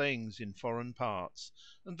wondrous things in foreign parts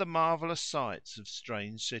and the marvellous sights of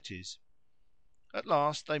strange cities. At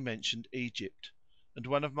last they mentioned Egypt, and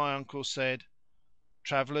one of my uncles said,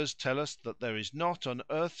 "Travellers tell us that there is not on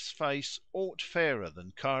earth's face aught fairer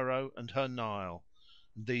than Cairo and her Nile;"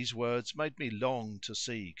 and these words made me long to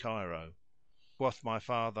see Cairo. Quoth my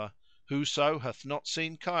father, "Whoso hath not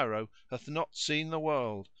seen Cairo hath not seen the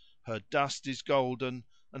world: her dust is golden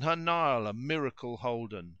and her Nile a miracle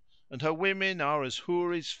holden, and her women are as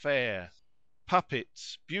Houris fair,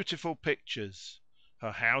 puppets, beautiful pictures;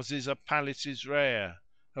 her houses are palaces rare,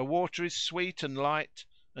 her water is sweet and light,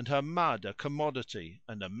 and her mud a commodity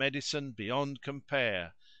and a medicine beyond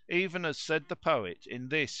compare, even as said the poet in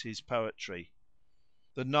this his poetry: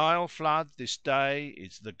 The Nile flood this day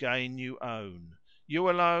is the gain you own; you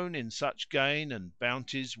alone in such gain and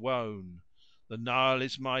bounties wone. The Nile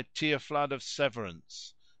is my tear flood of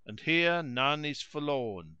severance, and here none is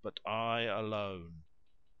forlorn but I alone.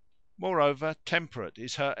 Moreover temperate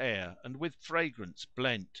is her air and with fragrance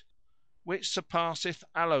blent, which surpasseth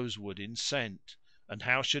aloes wood in scent; and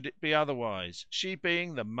how should it be otherwise, she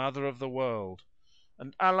being the mother of the world?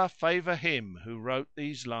 And Allah favour him who wrote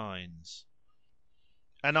these lines: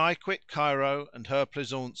 An I quit Cairo and her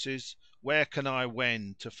pleasaunces, where can I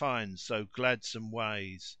wend to find so gladsome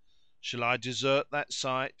ways? Shall I desert that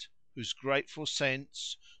sight whose grateful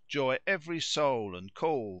sense joy every soul and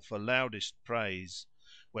call for loudest praise?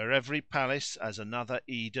 Where every palace as another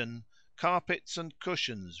Eden carpets and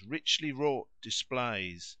cushions richly wrought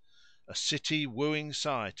displays; a city wooing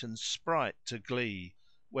sight and sprite to glee,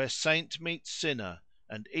 where saint meets sinner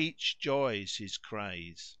and each joys his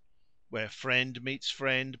craze; Where friend meets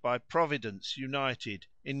friend by Providence united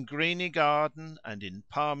in greeny garden and in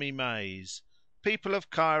palmy maze; People of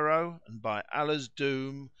Cairo, and by Allah's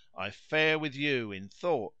doom I fare with you in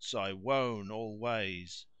thoughts I wone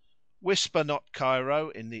always. Whisper not Cairo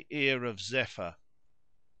in the ear of Zephyr,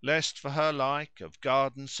 lest for her like of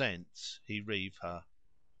garden scents he reave her.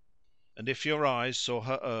 And if your eyes saw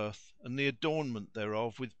her earth and the adornment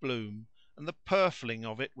thereof with bloom, and the purfling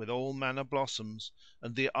of it with all manner blossoms,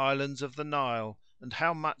 and the islands of the Nile and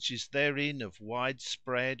how much is therein of wide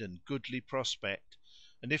spread and goodly prospect,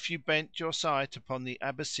 and if you bent your sight upon the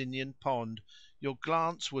Abyssinian pond, your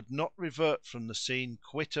glance would not revert from the scene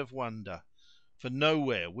quit of wonder; for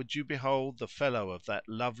nowhere would you behold the fellow of that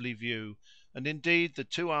lovely view, and indeed the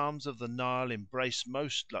 2 arms of the Nile embrace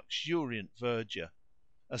most luxuriant verdure,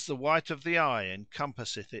 as the white of the eye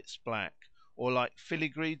encompasseth its black, or like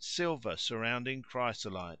filigreed silver surrounding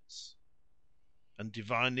chrysolites. And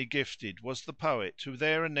divinely gifted was the poet who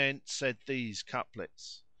there anent said these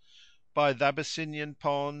couplets:— By th' Abyssinian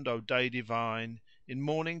pond, O day divine, in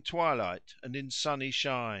morning twilight and in sunny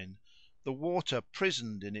shine, the water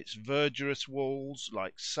prisoned in its verdurous walls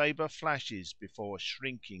like sabre flashes before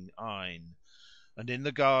shrinking eyne; and in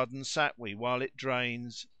the garden sat we while it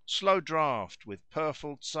drains, slow draught with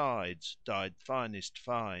purfled sides dyed finest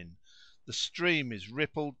fine. The stream is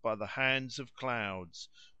rippled by the hands of clouds,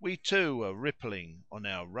 we two a rippling on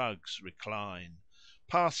our rugs recline,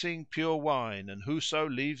 Passing pure wine, and whoso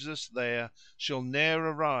leaves us there shall ne'er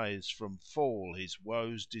arise from fall his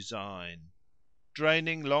woes design.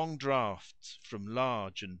 draining long draughts from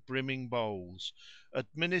large and brimming bowls,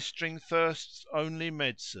 administering thirst's only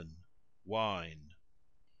medicine, wine.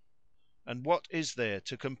 And what is there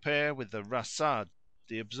to compare with the Rasad,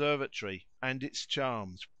 the observatory, and its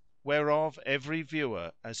charms, whereof every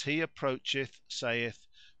viewer as he approacheth saith,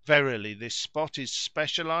 "Verily this spot is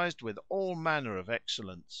specialised with all manner of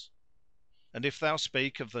excellence." And if thou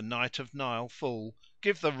speak of the night of Nile full,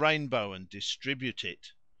 give the rainbow and distribute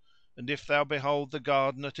it. And if thou behold the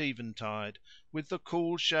garden at eventide, with the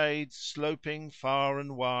cool shades sloping far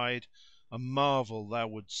and wide, a marvel thou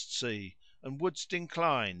wouldst see, and wouldst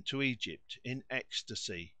incline to Egypt in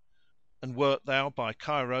ecstasy. And wert thou by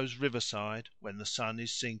Cairo's river side, when the sun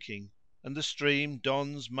is sinking, and the stream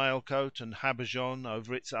dons mailcoat and habergeon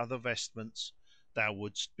over its other vestments, thou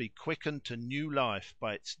wouldst be quickened to new life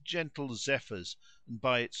by its gentle zephyrs and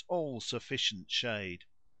by its all sufficient shade.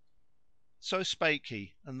 So spake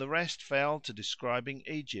he, and the rest fell to describing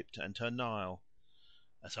Egypt and her Nile.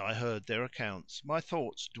 As I heard their accounts my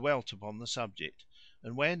thoughts dwelt upon the subject,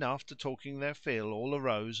 and when after talking their fill all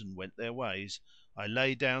arose and went their ways, I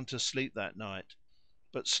lay down to sleep that night;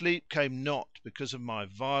 but sleep came not because of my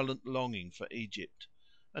violent longing for Egypt,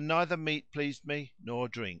 and neither meat pleased me nor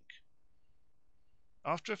drink.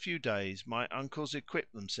 After a few days my uncles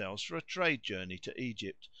equipped themselves for a trade journey to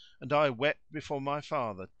Egypt, and I wept before my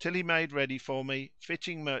father till he made ready for me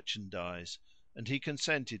fitting merchandise, and he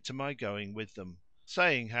consented to my going with them,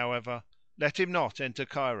 saying, however, let him not enter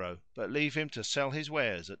Cairo, but leave him to sell his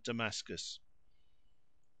wares at Damascus.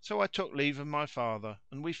 So I took leave of my father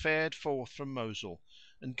and we fared forth from Mosul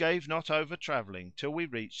and gave not over travelling till we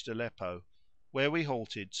reached Aleppo, where we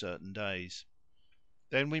halted certain days.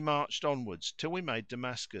 Then we marched onwards till we made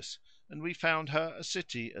Damascus, and we found her a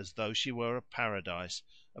city as though she were a paradise,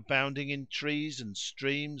 abounding in trees and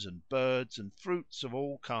streams and birds and fruits of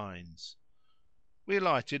all kinds. We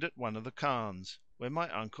alighted at one of the Khans, where my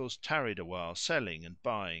uncles tarried awhile selling and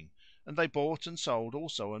buying, and they bought and sold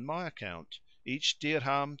also on my account, each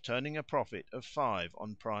dirham turning a profit of 5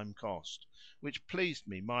 on prime cost, which pleased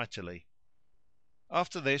me mightily.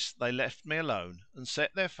 After this they left me alone and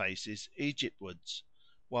set their faces Egyptwards,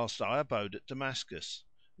 whilst I abode at Damascus,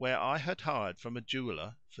 where I had hired from a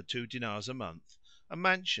jeweller, for 2 dinars a month, a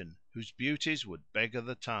mansion whose beauties would beggar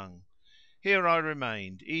the tongue. Here I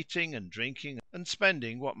remained, eating and drinking and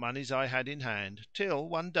spending what monies I had in hand, till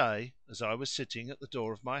one day, as I was sitting at the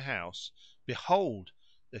door of my house, behold,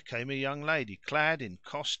 there came a young lady clad in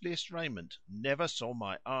costliest raiment, never saw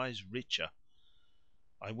my eyes richer.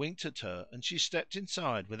 I winked at her and she stepped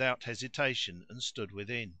inside without hesitation and stood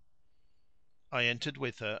within. I entered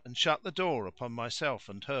with her and shut the door upon myself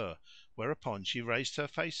and her, whereupon she raised her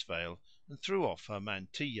face veil and threw off her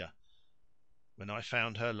mantilla, when I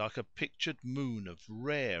found her like a pictured moon of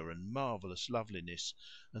rare and marvellous loveliness,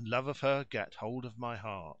 and love of her gat hold of my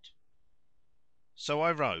heart. So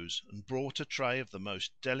I rose and brought a tray of the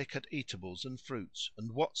most delicate eatables and fruits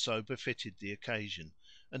and whatso befitted the occasion,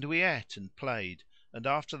 and we ate and played, and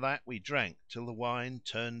after that we drank till the wine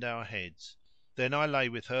turned our heads. Then I lay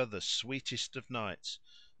with her the sweetest of nights,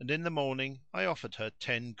 and in the morning I offered her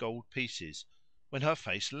 10 gold pieces, when her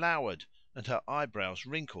face lowered and her eyebrows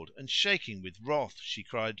wrinkled and shaking with wrath she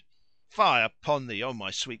cried, "Fie upon thee, O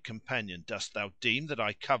my sweet companion! Dost thou deem that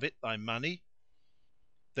I covet thy money?"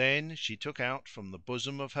 Then she took out from the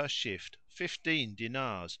bosom of her shift 15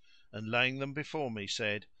 dinars and, laying them before me,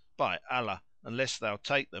 said, "By Allah, unless thou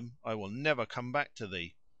take them I will never come back to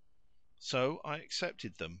thee." So I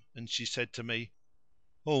accepted them and she said to me,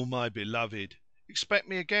 "O my beloved, expect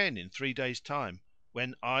me again in 3 days' time,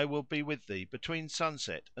 when I will be with thee between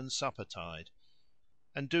sunset and supper tide;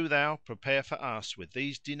 and do thou prepare for us with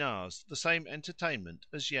these dinars the same entertainment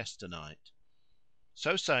as yesternight."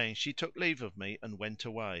 So saying she took leave of me and went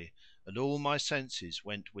away, and all my senses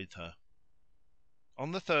went with her.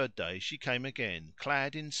 On the 3rd day she came again,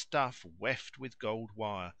 clad in stuff weft with gold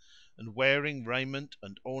wire, and wearing raiment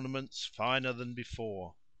and ornaments finer than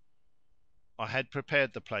before. I had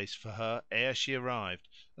prepared the place for her ere she arrived,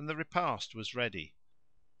 and the repast was ready.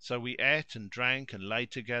 So we ate and drank and lay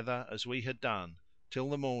together as we had done, till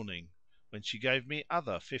the morning, when she gave me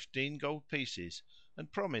other 15 gold pieces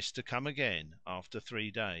and promised to come again after 3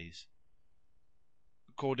 days.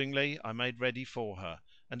 Accordingly I made ready for her,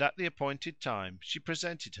 and at the appointed time she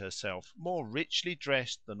presented herself more richly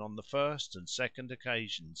dressed than on the first and second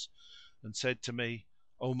occasions, and said to me,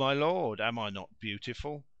 "O my lord, am I not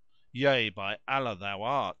beautiful?" "Yea, by Allah thou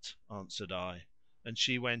art," answered I; and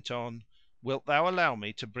she went on, "Wilt thou allow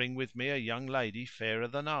me to bring with me a young lady fairer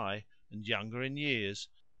than I and younger in years,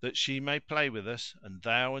 that she may play with us and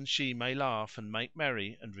thou and she may laugh and make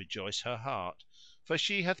merry and rejoice her heart? for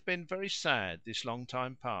she hath been very sad this long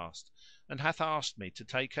time past, and hath asked me to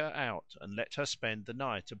take her out and let her spend the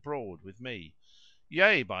night abroad with me."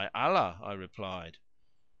 "Yea, by Allah!" I replied,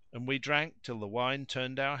 and we drank till the wine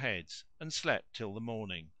turned our heads and slept till the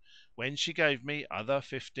morning, when she gave me other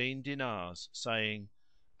 15 dinars, saying,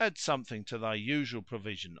 "Add something to thy usual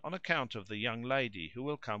provision on account of the young lady who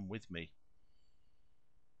will come with me."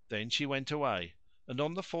 Then she went away, and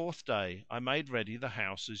on the 4th day I made ready the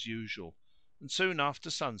house as usual, and soon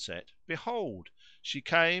after sunset, behold, she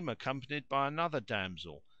came accompanied by another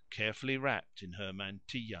damsel carefully wrapped in her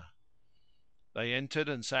mantilla. They entered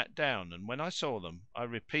and sat down, and when I saw them I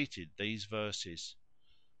repeated these verses: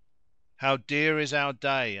 "How dear is our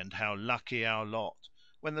day and how lucky our lot,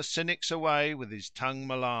 when the cynic's away with his tongue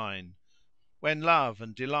malign; when love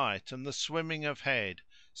and delight and the swimming of head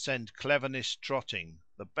send cleverness trotting,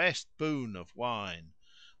 the best boon of wine;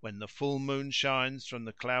 when the full moon shines from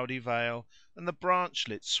the cloudy veil and the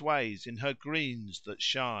branchlet sways in her greens that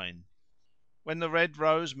shine; when the red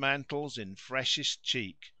rose mantles in freshest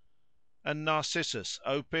cheek and Narcissus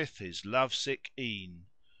opeth his love sick eyne;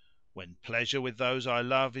 when pleasure with those I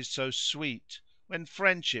love is so sweet, when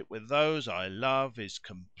friendship with those I love is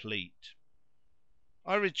complete."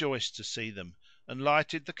 I rejoiced to see them and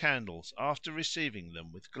lighted the candles after receiving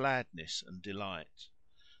them with gladness and delight.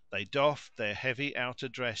 They doffed their heavy outer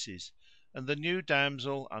dresses and the new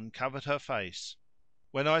damsel uncovered her face,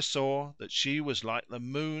 when I saw that she was like the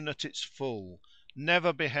moon at its full,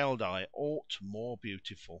 never beheld I aught more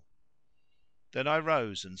beautiful. Then I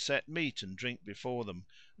rose and set meat and drink before them,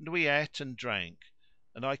 and we ate and drank,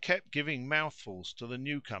 and I kept giving mouthfuls to the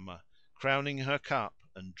new comer, crowning her cup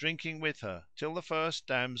and drinking with her till the first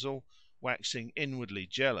damsel, waxing inwardly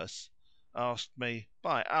jealous, asked me,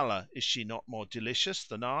 "By Allah, is she not more delicious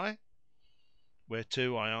than I?"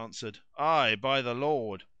 Whereto I answered, "Ay, by the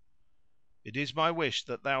Lord! It is my wish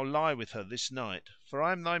that thou lie with her this night, for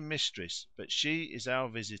I am thy mistress, but she is our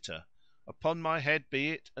visitor. Upon my head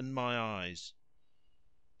be it and my eyes."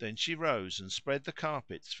 Then she rose and spread the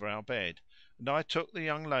carpets for our bed, and I took the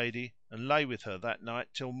young lady and lay with her that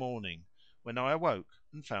night till morning, when I awoke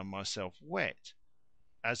and found myself wet,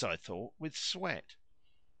 as I thought with sweat.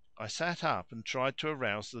 I sat up and tried to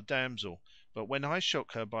arouse the damsel, but when I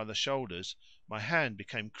shook her by the shoulders my hand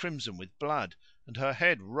became crimson with blood and her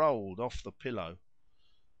head rolled off the pillow.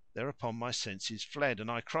 Thereupon my senses fled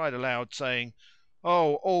and I cried aloud, saying,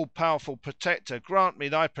 "O all powerful Protector, grant me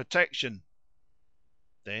thy protection!"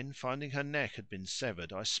 Then finding her neck had been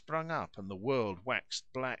severed I sprung up and the world waxed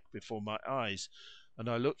black before my eyes and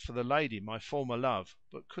I looked for the lady my former love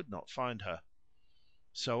but could not find her.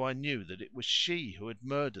 So I knew that it was she who had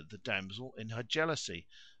murdered the damsel in her jealousy,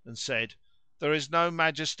 and said, "There is no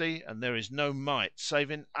Majesty and there is no Might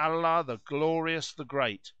save in Allah the Glorious, the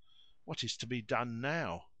Great! What is to be done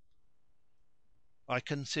now?" I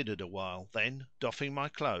considered awhile, then doffing my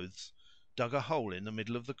clothes, dug a hole in the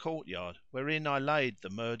middle of the courtyard wherein I laid the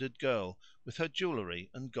murdered girl with her jewellery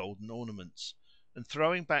and golden ornaments, and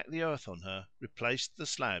throwing back the earth on her, replaced the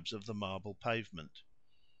slabs of the marble pavement.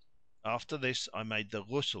 After this I made the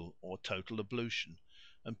Ghusl or total ablution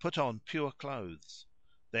and put on pure clothes;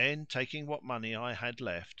 then, taking what money I had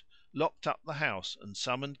left, locked up the house and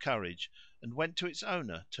summoned courage and went to its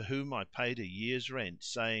owner to whom I paid a year's rent,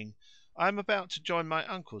 saying, "I am about to join my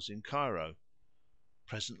uncles in Cairo."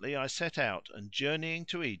 Presently I set out and journeying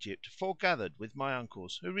to Egypt foregathered with my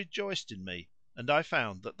uncles who rejoiced in me, and I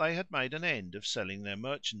found that they had made an end of selling their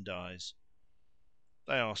merchandise.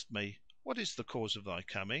 They asked me, "What is the cause of thy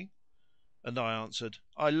coming?" and I answered,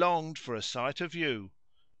 "I longed for a sight of you,"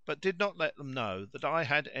 but did not let them know that I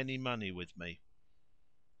had any money with me.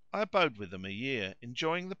 I abode with them a year,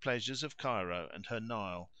 enjoying the pleasures of Cairo and her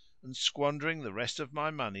Nile, and squandering the rest of my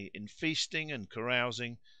money in feasting and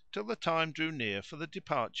carousing till the time drew near for the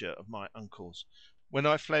departure of my uncles, when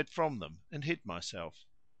I fled from them and hid myself.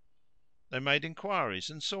 They made enquiries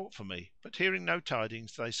and sought for me, but hearing no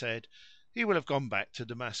tidings they said, "He will have gone back to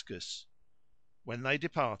Damascus." When they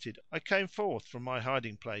departed I came forth from my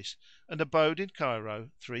hiding place and abode in Cairo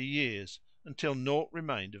 3 years, until naught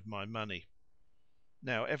remained of my money.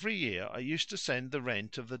 Now every year I used to send the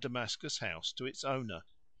rent of the Damascus house to its owner,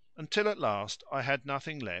 until at last I had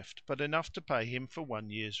nothing left but enough to pay him for 1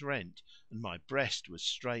 year's rent, and my breast was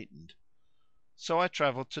straitened. So I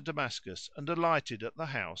travelled to Damascus and alighted at the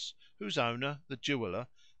house whose owner, the jeweller,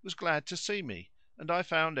 was glad to see me, and I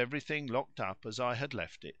found everything locked up as I had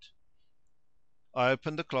left it. I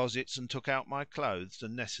opened the closets and took out my clothes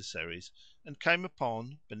and necessaries and came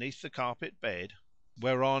upon, beneath the carpet bed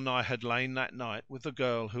whereon I had lain that night with the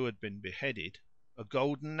girl who had been beheaded, a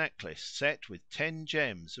golden necklace set with 10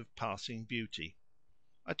 gems of passing beauty.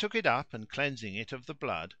 I took it up and cleansing it of the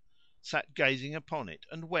blood, sat gazing upon it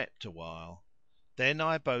and wept awhile. Then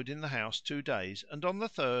I abode in the house 2 days and on the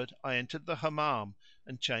third I entered the Hammam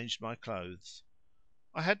and changed my clothes.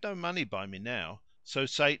 I had no money by me now, so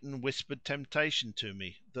Satan whispered temptation to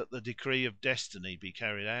me that the decree of destiny be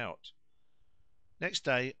carried out. Next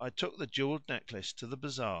day I took the jewelled necklace to the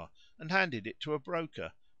bazar and handed it to a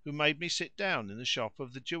broker, who made me sit down in the shop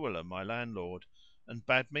of the jeweller my landlord, and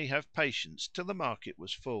bade me have patience till the market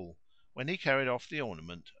was full, when he carried off the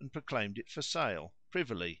ornament and proclaimed it for sale,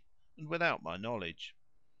 privily, and without my knowledge.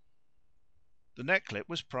 The necklet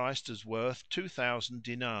was priced as worth 2000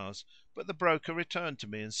 dinars, but the broker returned to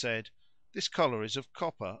me and said, "This collar is of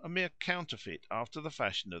copper, a mere counterfeit after the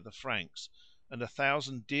fashion of the Franks, and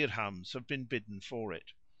 1000 dirhams have been bidden for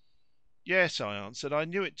it." "Yes," I answered, "I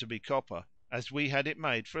knew it to be copper, as we had it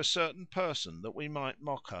made for a certain person that we might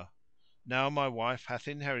mock her. Now my wife hath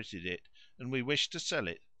inherited it and we wish to sell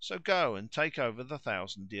it, so go and take over the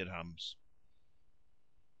 1000 dirhams."—And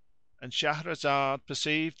Shahrazad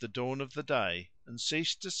perceived the dawn of the day and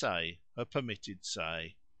ceased to say her permitted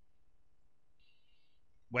say.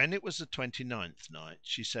 When it was the 29th Night,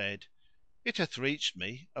 She said, It hath reached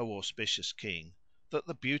me, O auspicious King, that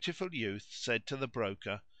the beautiful youth said to the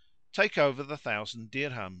broker, "Take over the 1000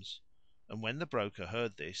 dirhams." And when the broker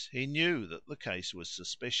heard this he knew that the case was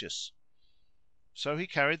suspicious. So he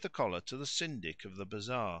carried the collar to the Syndic of the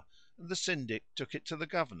bazar, and the Syndic took it to the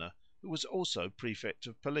Governor, who was also Prefect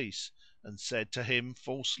of Police, and said to him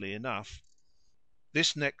falsely enough,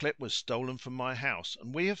 "This necklet was stolen from my house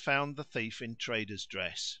and we have found the thief in trader's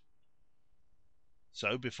dress."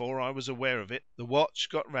 So before I was aware of it the watch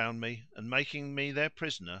got round me and, making me their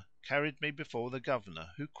prisoner, carried me before the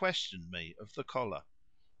Governor, who questioned me of the collar.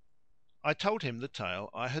 I told him the tale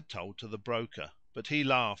I had told to the broker, but he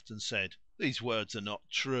laughed and said, "These words are not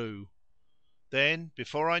true." Then,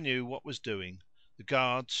 before I knew what was doing, the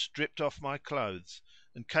guards stripped off my clothes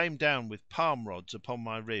and came down with palm rods upon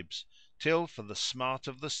my ribs, till for the smart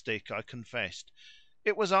of the stick I confessed,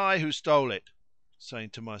 "It was I who stole it," saying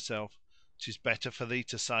to myself, "'Tis better for thee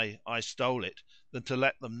to say, I stole it, than to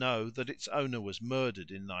let them know that its owner was murdered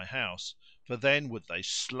in thy house, for then would they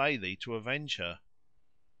slay thee to avenge her."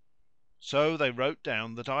 So they wrote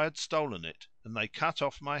down that I had stolen it and they cut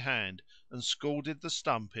off my hand and scalded the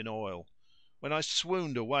stump in oil, when I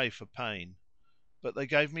swooned away for pain. But they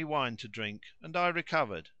gave me wine to drink and I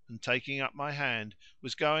recovered and, taking up my hand,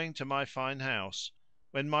 was going to my fine house,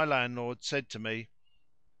 when my landlord said to me,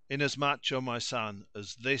 "Inasmuch, O my son,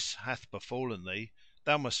 as this hath befallen thee,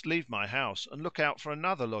 thou must leave my house and look out for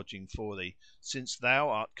another lodging for thee, since thou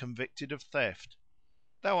art convicted of theft.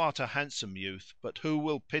 Thou art a handsome youth, but who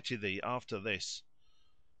will pity thee after this?"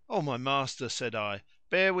 "O my master," said I,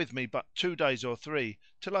 "bear with me but 2 days or 3,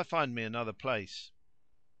 till I find me another place."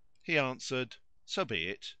 He answered, "So be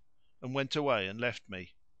it," and went away and left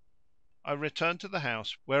me. I returned to the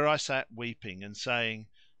house where I sat weeping and saying,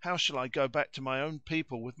 "How shall I go back to my own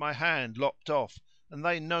people with my hand lopped off and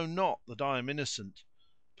they know not that I am innocent?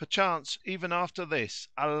 Perchance even after this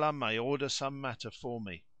Allah may order some matter for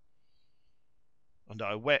me." And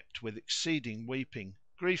I wept with exceeding weeping;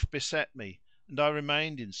 grief beset me and I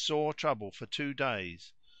remained in sore trouble for 2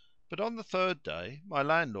 days. But on the 3rd day my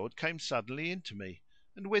landlord came suddenly in to me,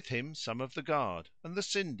 and with him some of the guard and the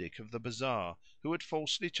Syndic of the bazar, who had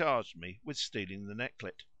falsely charged me with stealing the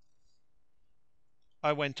necklet.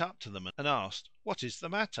 I went up to them and asked, "What is the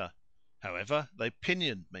matter?" However, they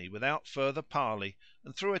pinioned me without further parley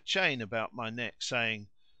and threw a chain about my neck, saying,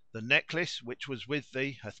 "The necklace which was with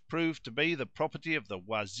thee hath proved to be the property of the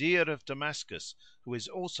Wazir of Damascus, who is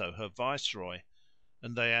also her Viceroy."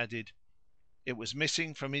 And they added, "It was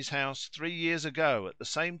missing from his house 3 years ago at the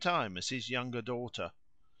same time as his younger daughter."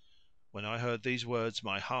 When I heard these words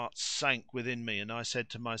my heart sank within me and I said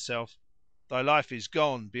to myself, "Thy life is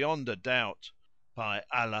gone beyond a doubt. By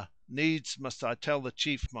Allah, needs must I tell the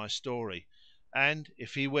Chief my story; and,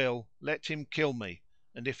 if he will, let him kill me,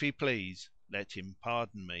 and if he please, let him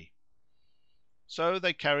pardon me." So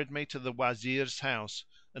they carried me to the Wazir's house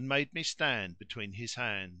and made me stand between his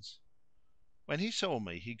hands. When he saw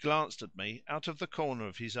me he glanced at me out of the corner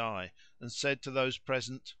of his eye and said to those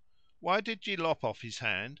present, "Why did ye lop off his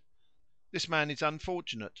hand? This man is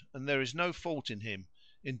unfortunate and there is no fault in him;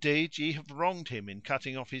 indeed ye have wronged him in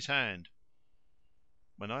cutting off his hand."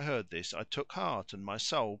 When I heard this I took heart and my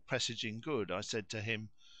soul presaging good, I said to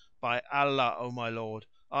him, "By Allah, O my lord,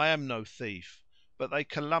 I am no thief; but they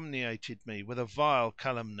calumniated me with a vile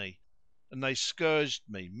calumny and they scourged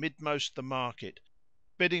me midmost the market,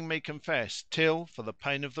 bidding me confess till, for the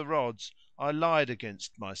pain of the rods, I lied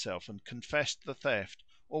against myself and confessed the theft,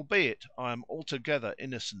 albeit I am altogether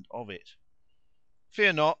innocent of it."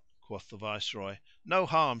 "Fear not," quoth the Viceroy, "no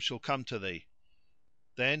harm shall come to thee."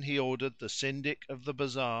 Then he ordered the Syndic of the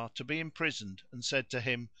bazar to be imprisoned and said to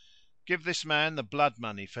him, "Give this man the blood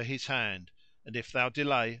money for his hand, and if thou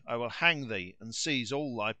delay I will hang thee and seize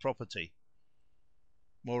all thy property."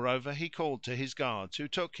 Moreover he called to his guards who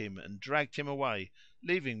took him and dragged him away,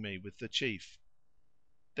 leaving me with the Chief.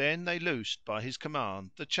 Then they loosed by his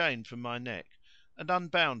command the chain from my neck and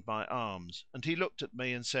unbound my arms, and he looked at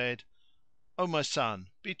me and said, "O my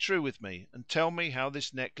son, be true with me and tell me how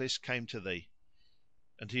this necklace came to thee."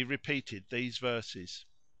 And he repeated these verses: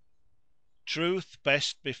 "Truth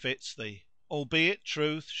best befits thee, albeit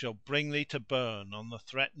truth shall bring thee to burn on the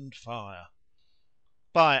threatened fire."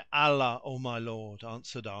 "By Allah, O my lord,"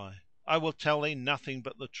 answered I will tell thee nothing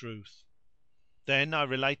but the truth." Then I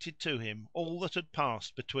related to him all that had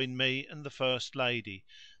passed between me and the first lady,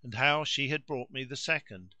 and how she had brought me the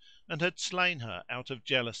second and had slain her out of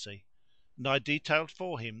jealousy, and I detailed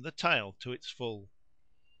for him the tale to its full.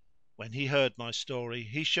 When he heard my story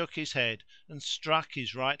he shook his head and struck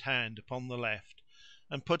his right hand upon the left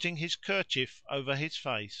and, putting his kerchief over his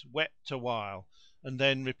face, wept awhile and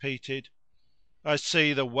then repeated, "I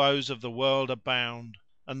see the woes of the world abound,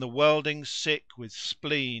 and the worldings sick with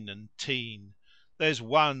spleen and teen. There's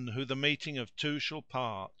one who the meeting of two shall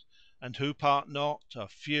part, and who part not are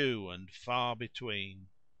few and far between."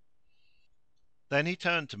 Then he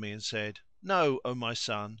turned to me and said, "Know, O my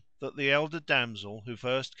son, that the elder damsel who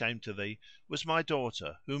first came to thee was my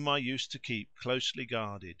daughter whom I used to keep closely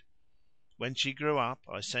guarded. When she grew up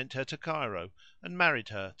I sent her to Cairo and married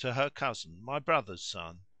her to her cousin, my brother's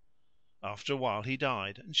son. After a while he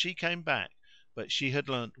died and she came back, but she had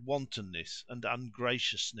learnt wantonness and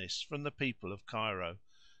ungraciousness from the people of Cairo;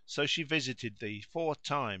 so she visited thee 4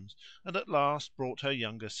 times and at last brought her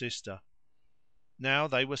younger sister. Now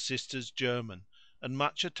they were sisters german and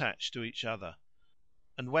much attached to each other;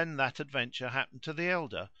 and when that adventure happened to the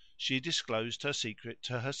elder she disclosed her secret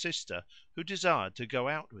to her sister who desired to go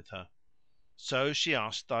out with her. So she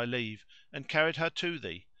asked thy leave and carried her to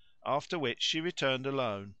thee, after which she returned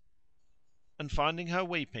alone; and finding her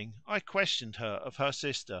weeping I questioned her of her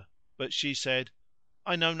sister, but she said,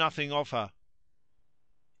 "I know nothing of her."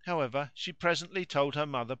 However, she presently told her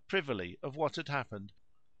mother privily of what had happened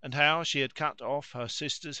and how she had cut off her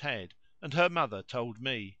sister's head, and her mother told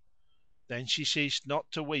me. Then she ceased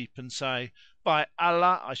not to weep and say, "By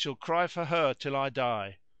Allah, I shall cry for her till I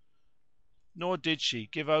die!" Nor did she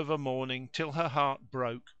give over mourning till her heart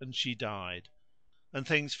broke and she died; and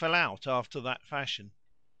things fell out after that fashion.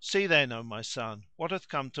 See then, O my son, what hath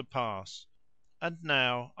come to pass; and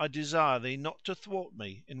now I desire thee not to thwart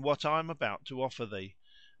me in what I am about to offer thee,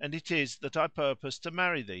 and it is that I purpose to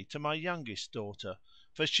marry thee to my youngest daughter,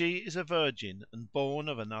 for she is a virgin and born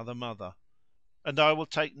of another mother; and I will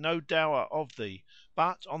take no dower of thee,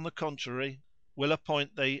 but, on the contrary, will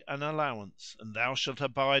appoint thee an allowance, and thou shalt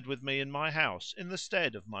abide with me in my house in the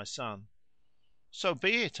stead of my son." "So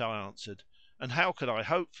be it," I answered, "and how could I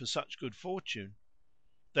hope for such good fortune?"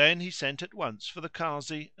 Then he sent at once for the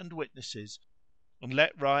Kazi and witnesses and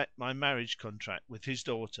let write my marriage contract with his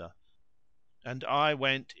daughter, and I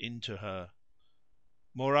went in to her.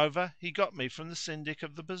 Moreover, he got me from the Syndic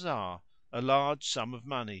of the bazar a large sum of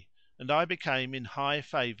money, and I became in high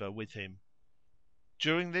favour with him.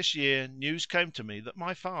 During this year news came to me that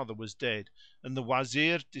my father was dead, and the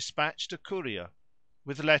Wazir dispatched a courier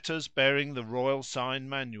with letters bearing the royal sign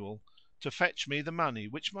manual to fetch me the money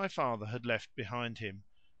which my father had left behind him,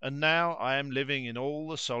 and now I am living in all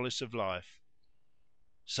the solace of life.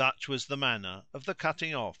 Such was the manner of the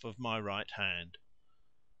cutting off of my right hand.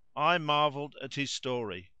 I marvelled at his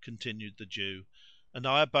story (continued the Jew), and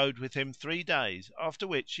I abode with him 3 days, after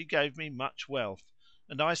which he gave me much wealth,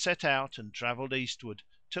 and I set out and travelled eastward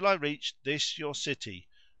till I reached this your city,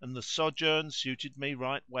 and the sojourn suited me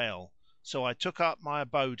right well; so I took up my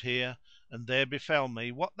abode here, and there befell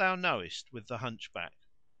me what thou knowest with the Hunchback."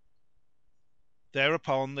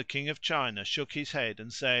 Thereupon the King of China shook his head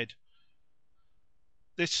and said,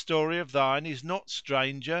 "This story of thine is not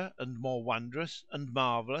stranger and more wondrous and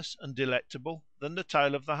marvellous and delectable than the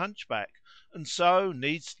tale of the Hunchback, and so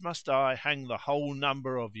needs must I hang the whole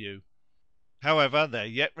number of you. However, there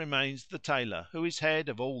yet remains the Tailor who is head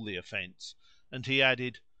of all the offence;" and he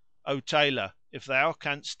added, "O Tailor, if thou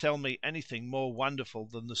canst tell me anything more wonderful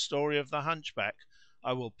than the story of the Hunchback,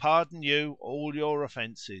 I will pardon you all your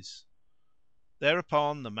offences."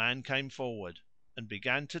 Thereupon the man came forward and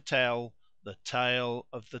began to tell the Tale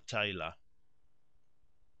of the Tailor.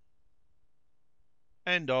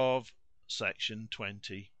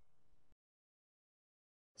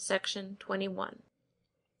 Section 21.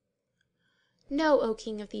 Know, O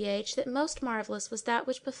King of the age, that most marvellous was that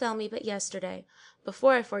which befell me but yesterday,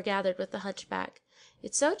 before I foregathered with the hunchback.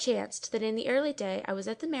 It so chanced that in the early day I was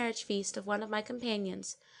at the marriage feast of one of my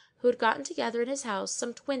companions, who had gotten together in his house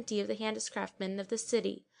some 20 of the handicraftsmen of the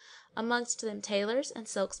city, amongst them tailors and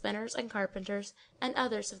silk spinners and carpenters and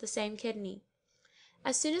others of the same kidney.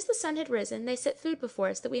 As soon as the sun had risen, they set food before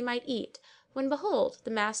us that we might eat, when behold,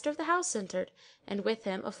 the master of the house entered, and with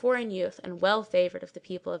him a foreign youth and well favoured of the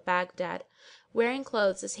people of Baghdad, wearing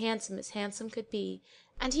clothes as handsome could be,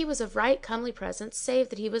 and he was of right comely presence, save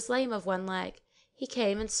that he was lame of one leg. He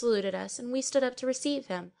came and saluted us, and we stood up to receive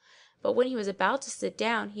him. But when he was about to sit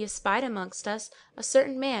down, he espied amongst us a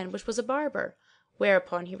certain man which was a barber,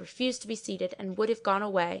 whereupon he refused to be seated and would have gone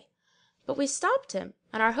away. But we stopped him,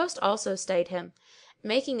 and our host also stayed him,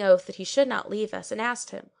 making oath that he should not leave us, and asked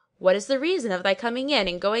him, "What is the reason of thy coming in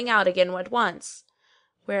and going out again at once?"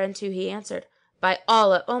 Whereunto he answered, "By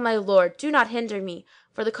Allah, O my lord, do not hinder me,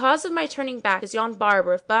 for the cause of my turning back is yon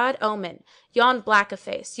barber of bad omen, yon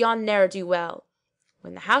black-a-face, yon ne'er-do-well."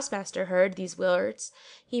 When the housemaster heard these words,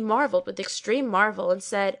 he marvelled with extreme marvel and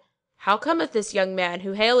said, "How cometh this young man,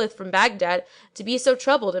 who haileth from Baghdad, to be so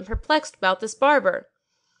troubled and perplexed about this barber?"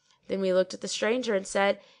 Then we looked at the stranger and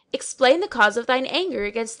said, "Explain the cause of thine anger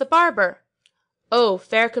against the barber." "O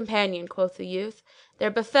fair companion," quoth the youth, "there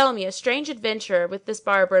befell me a strange adventure with this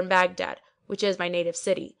barber in Baghdad, which is my native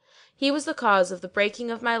city. He was the cause of the breaking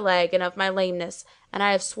of my leg and of my lameness, and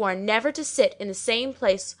I have sworn never to sit in the same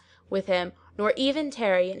place with him, nor even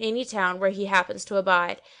tarry in any town where he happens to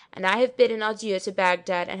abide, and I have bidden adieu to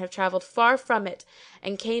Baghdad and have travelled far from it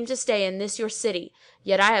and came to stay in this your city,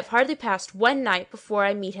 yet I have hardly passed one night before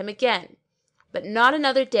I meet him again. But not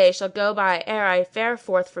another day shall go by ere I fare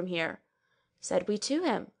forth from here." Said we to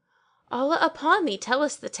him, "Allah upon thee, tell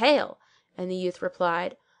us the tale," and the youth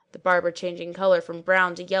replied, the barber changing colour from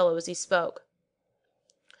brown to yellow as he spoke,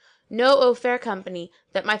 "Know, O fair company,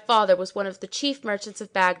 that my father was one of the chief merchants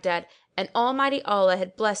of Baghdad, and Almighty Allah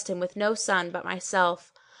had blessed him with no son but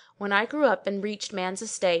myself. When I grew up and reached man's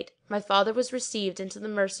estate, my father was received into the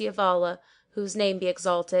mercy of Allah, whose name be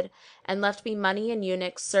exalted, and left me money and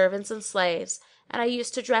eunuchs, servants and slaves, and I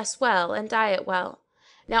used to dress well and diet well.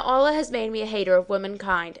 Now Allah has made me a hater of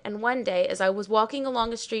womankind, and one day, as I was walking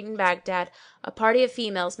along a street in Baghdad, a party of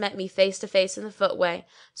females met me face to face in the footway,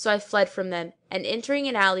 so I fled from them, and entering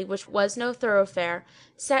an alley which was no thoroughfare,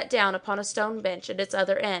 sat down upon a stone bench at its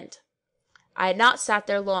other end. I had not sat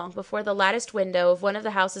there long before the latticed window of one of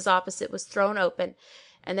the houses opposite was thrown open,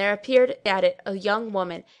 and there appeared at it a young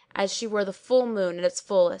woman, as she were the full moon at its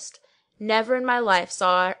fullest. Never in my life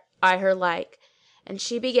saw I her like, and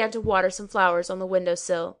she began to water some flowers on the window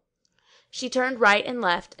sill. She turned right and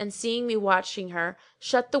left, and seeing me watching her,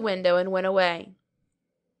 shut the window and went away.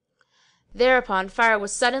 Thereupon fire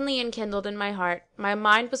was suddenly enkindled in my heart, my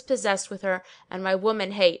mind was possessed with her, and my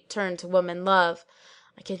woman hate turned to woman love.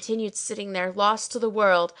 I continued sitting there, lost to the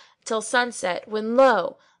world, till sunset, when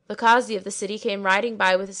lo! the Kazi of the city came riding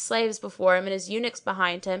by with his slaves before him and his eunuchs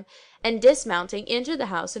behind him, and dismounting, entered the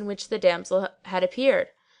house in which the damsel had appeared.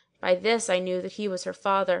 By this I knew that he was her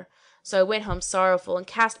father, so I went home sorrowful and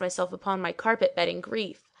cast myself upon my carpet bed in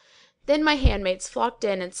grief. Then my handmaids flocked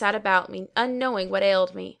in and sat about me, unknowing what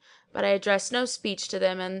ailed me, but I addressed no speech to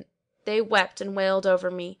them, and they wept and wailed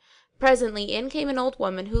over me. Presently in came an old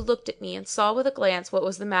woman who looked at me and saw with a glance what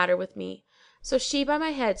was the matter with me. So she by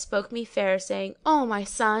my head spoke me fair, saying, "O my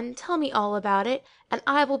son, tell me all about it, and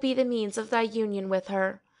I will be the means of thy union with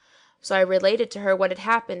her." So I related to her what had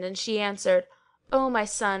happened, and she answered, "O my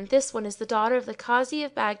son, this one is the daughter of the Kazi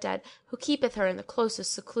of Baghdad, who keepeth her in the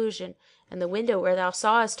closest seclusion, and the window where thou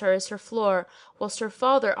sawest her is her floor, whilst her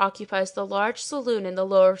father occupies the large saloon in the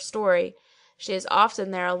lower story. She is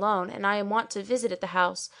often there alone, and I am wont to visit at the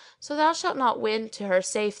house, so thou shalt not win to her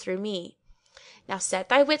save through me. Now set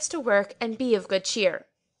thy wits to work and be of good cheer."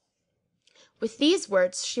 With these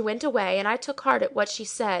words she went away, and I took heart at what she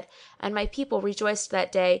said, and my people rejoiced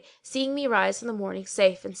that day, seeing me rise in the morning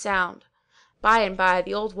safe and sound. By and by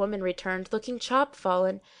the old woman returned, looking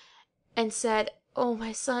chopfallen, and said, "O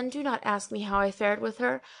my son, do not ask me how I fared with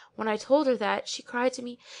her." When I told her that, she cried to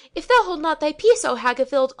me, "If thou hold not thy peace, O hag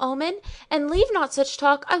of ill omen, and leave not such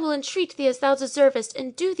talk, I will entreat thee as thou deservest,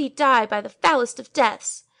 and do thee die by the foulest of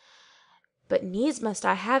deaths." But needs must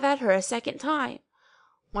I have at her a second time.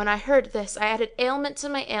 When I heard this, I added ailment to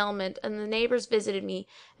my ailment, and the neighbours visited me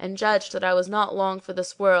and judged that I was not long for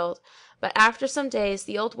this world. But after some days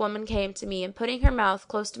the old woman came to me and putting her mouth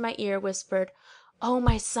close to my ear, whispered, "O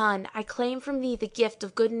my son, I claim from thee the gift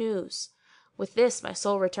of good news." With this my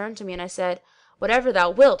soul returned to me, and I said, "Whatever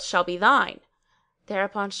thou wilt shall be thine."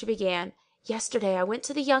 Thereupon she began, Yesterday I went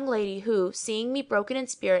to the young lady who, seeing me broken in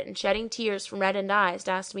spirit and shedding tears from reddened eyes,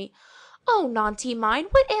 asked me, 'O Nanti mine,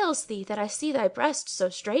 what ails thee, that I see thy breast so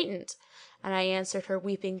straitened?' And I answered her,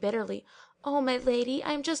 weeping bitterly, 'O my lady,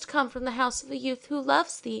 I am just come from the house of a youth who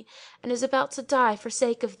loves thee and is about to die for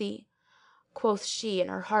sake of thee.' Quoth she, and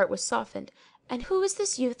her heart was softened, 'And who is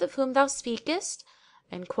this youth of whom thou speakest?'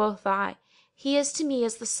 And quoth I, 'He is to me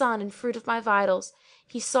as the sun and fruit of my vitals.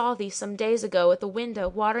 He saw thee some days ago at the window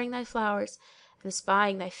watering thy flowers, and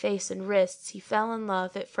espying thy face and wrists, he fell in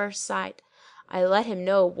love at first sight. I let him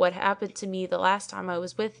know what happened to me the last time I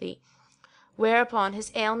was with thee, whereupon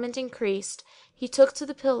his ailment increased. He took to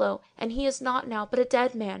the pillow, and he is not now, but a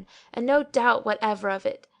dead man, and no doubt whatever of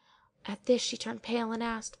it.' At this she turned pale and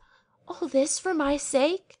asked, 'All this for my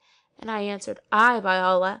sake?' And I answered, 'Aye, by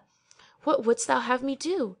Allah.' 'What wouldst thou have me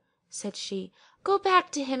do?' Said she, 'Go back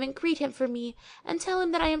to him and greet him for me, and tell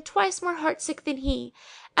him that I am twice more heartsick than he;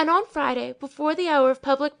 and on Friday, before the hour of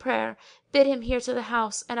public prayer, bid him here to the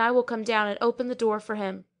house, and I will come down and open the door for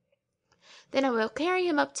him. Then I will carry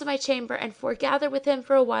him up to my chamber and foregather with him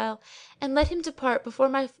for a while, and let him depart before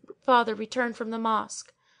my father return from the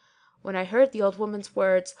mosque.' When I heard the old woman's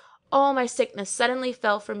words, all my sickness suddenly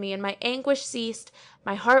fell from me and my anguish ceased.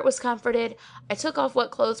 My heart was comforted. I took off what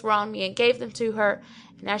clothes were on me and gave them to her,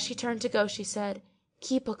 and as she turned to go, she said,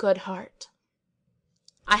 'Keep a good heart.'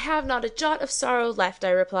 'I have not a jot of sorrow left,'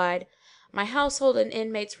 I replied. My household and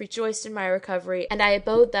inmates rejoiced in my recovery, and I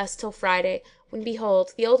abode thus till Friday, when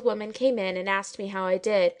behold, the old woman came in and asked me how I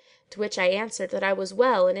did, to which I answered that I was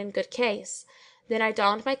well and in good case. Then I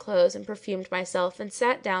donned my clothes and perfumed myself and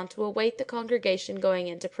sat down to await the congregation going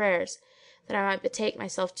in to prayers, that I might betake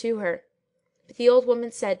myself to her. But the old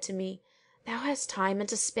woman said to me, 'Thou hast time and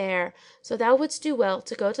to spare, so thou wouldst do well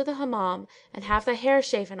to go to the Hammam and have thy hair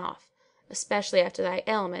shaven off, especially after thy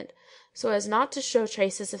ailment, so as not to show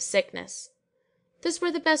traces of sickness.' 'This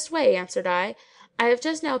were the best way,' answered I. 'I have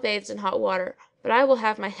just now bathed in hot water, but I will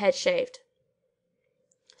have my head shaved.'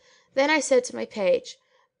 Then I said to my page,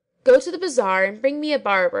 'Go to the bazar and bring me a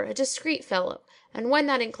barber, a discreet fellow, and one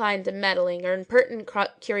not inclined to meddling or impertinent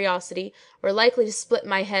curiosity, or likely to split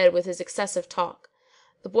my head with his excessive talk.'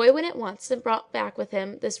 The boy went at once and brought back with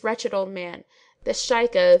him this wretched old man, this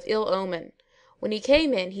Shaykh of ill omen. When he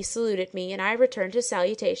came in, he saluted me and I returned his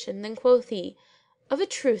salutation. Then quoth he, 'Of a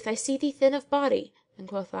truth I see thee thin of body;' and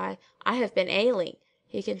quoth I, 'I have been ailing.'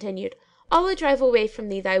 He continued, 'Allah drive away from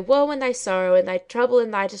thee thy woe and thy sorrow and thy trouble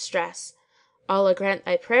and thy distress.' 'Allah grant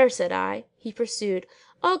thy prayer,' said I. He pursued,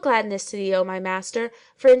 'All gladness to thee, O my master,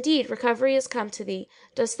 for indeed recovery is come to thee.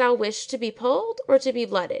 Dost thou wish to be polled or to be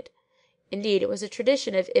blooded?' Indeed, it was a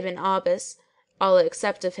tradition of Ibn Abbas (Allah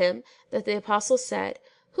accept of him) that the Apostle said,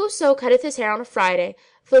 'Whoso cutteth his hair on a Friday,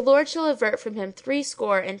 the Lord shall avert from him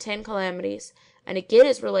 70 calamities.' And again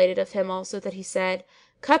is related of him also that he said,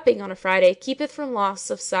 'Cupping on a Friday keepeth from loss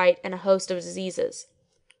of sight and a host of diseases.'"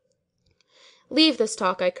 "Leave this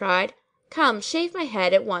talk," I cried. "Come, shave my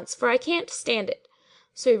head at once, for I can't stand it."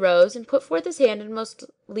 So he rose and put forth his hand in a most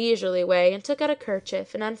leisurely way and took out a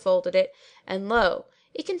kerchief and unfolded it, and lo!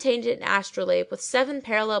 it contained an astrolabe with 7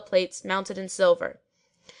 parallel plates mounted in silver.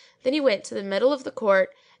 Then he went to the middle of the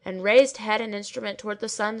court and raised head and instrument towards the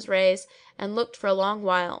sun's rays and looked for a long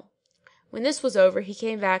while. When this was over he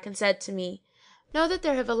came back and said to me, "Know that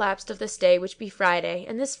there have elapsed of this day, which be Friday,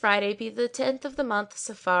 and this Friday be the 10th of the month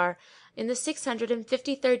Safar, in the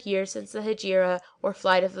 653rd year since the Hijrah or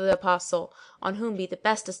flight of the Apostle, on whom be the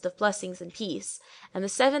bestest of blessings and peace, and the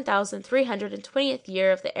 7320th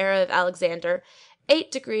year of the era of Alexander,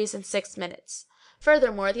 8 degrees and 6 minutes.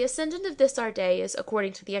 Furthermore, the ascendant of this our day is,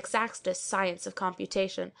 according to the exactest science of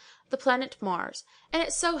computation, the planet Mars, and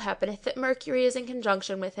it so happeneth that Mercury is in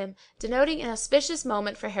conjunction with him, denoting an auspicious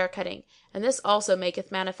moment for hair cutting, and this also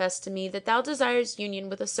maketh manifest to me that thou desirest union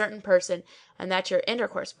with a certain person, and that your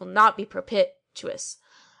intercourse will not be propitious.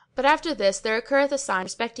 But after this there occurreth a sign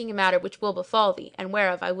respecting a matter which will befall thee, and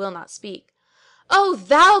whereof I will not speak." "O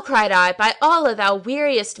thou," cried I, "by Allah thou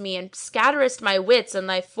weariest me and scatterest my wits and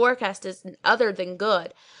thy forecast is other than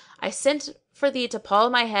good. I sent for thee to poll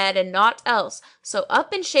my head and naught else; so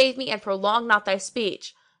up and shave me and prolong not thy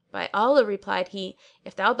speech." "By Allah," replied he,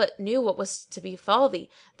 "if thou but knew what was to befall thee,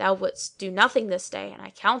 thou wouldst do nothing this day, and I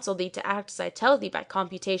counsel thee to act as I tell thee by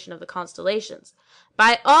computation of the constellations."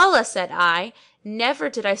 "By Allah," said I, "never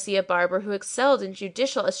did I see a barber who excelled in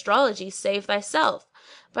judicial astrology save thyself.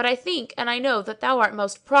 But I think and I know that thou art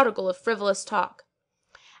most prodigal of frivolous talk.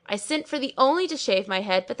 I sent for thee only to shave my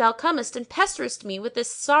head, but thou comest and pesterest me with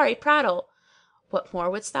this sorry prattle." "What more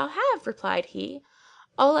wouldst thou have?" replied he.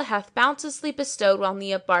 "Allah hath bounteously bestowed on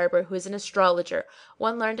thee a barber who is an astrologer,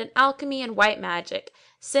 one learned in alchemy and white magic.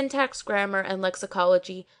 syntax, grammar, and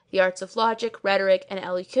lexicology, the arts of logic, rhetoric, and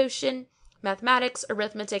elocution, mathematics,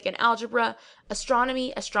 arithmetic, and algebra,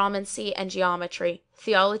 astronomy, astromancy, and geometry,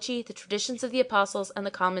 theology, the traditions of the apostles, and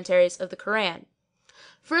the commentaries of the Koran.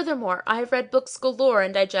 Furthermore, I have read books galore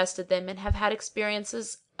and digested them, and have had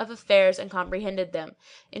experiences of affairs and comprehended them.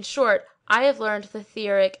 In short, I have learned the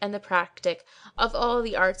theoric and the practic of all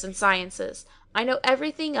the arts and sciences. I know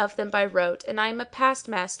everything of them by rote, and I am a past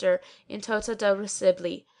master in tota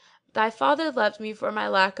deducibili. Thy father loved me for my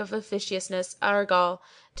lack of officiousness, argal.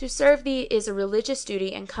 To serve thee is a religious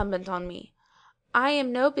duty incumbent on me. I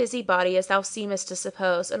am no busybody, as thou seemest to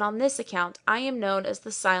suppose, and on this account I am known as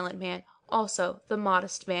the silent man, also the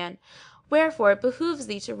modest man. Wherefore it behooves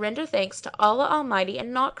thee to render thanks to Allah Almighty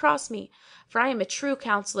and not cross me, for I am a true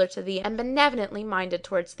counsellor to thee and benevolently minded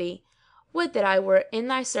towards thee. Would that I were in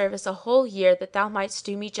thy service a whole year, that thou mightst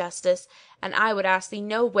do me justice, and I would ask thee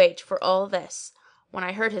no wage for all this. When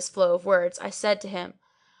I heard his flow of words, I said to him,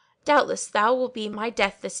 Doubtless thou wilt be my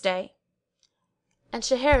death this day.—And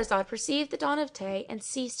Shahrazad perceived the dawn of day and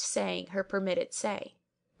ceased saying her permitted say.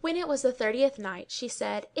 When it was the 30th Night, she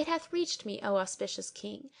said, It hath reached me, O auspicious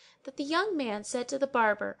King, that the young man said to the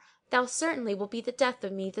barber, Thou certainly wilt be the death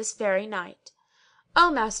of me this very night. O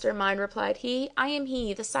master mine, replied he, I am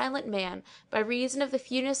he, the silent man, by reason of the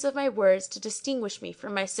fewness of my words to distinguish me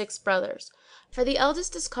from my 6 brothers. For the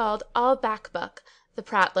eldest is called Al-Bakbuk, the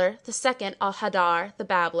prattler, the second Al-Hadar, the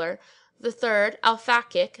babbler, the third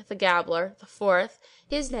Al-Fakik, the gabbler, the fourth,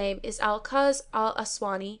 his name is Al-Kuz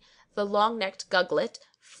Al-Aswani, the long-necked gugglet,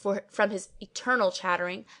 from his eternal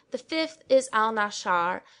chattering, the fifth is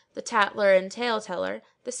Al-Nashar, the tattler and tale-teller,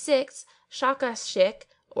 the sixth Shakashik,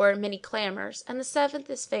 or many clamours, and the 7th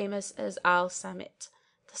is famous as Al-Samit,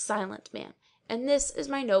 the silent man, and this is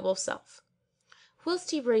my noble self.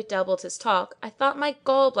 Whilst he redoubled his talk, I thought my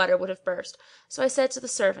gall-bladder would have burst, so I said to the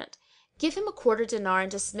servant, Give him a quarter dinar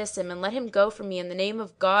and dismiss him, and let him go from me in the name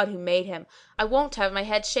of God who made him. I won't have my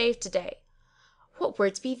head shaved today. What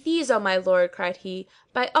words be these, O my lord? Cried he.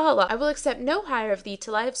 By Allah, I will accept no hire of thee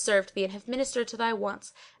till I have served thee and have ministered to thy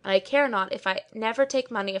wants, and I care not if I never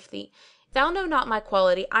take money of thee. Thou know not my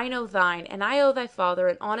quality, I know thine, and I owe thy father,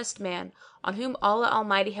 an honest man, on whom Allah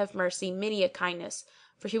Almighty have mercy, many a kindness,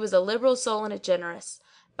 for he was a liberal soul and a generous.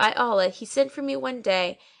 By Allah, he sent for me one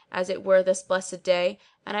day, as it were this blessed day,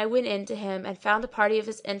 and I went in to him and found a party of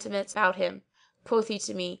his intimates about him. Quoth he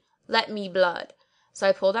to me, Let me blood. So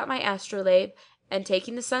I pulled out my astrolabe, and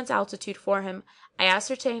taking the sun's altitude for him, I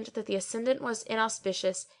ascertained that the ascendant was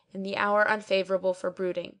inauspicious and the hour unfavourable for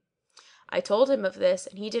brooding. I told him of this,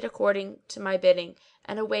 and he did according to my bidding,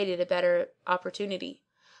 and awaited a better opportunity.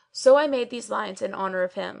 So I made these lines in honour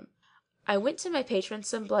of him. I went to my patron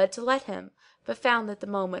some blood to let him, but found that the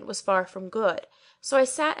moment was far from good. So I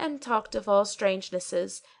sat and talked of all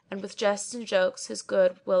strangenesses, and with jests and jokes his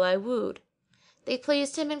good will I wooed. They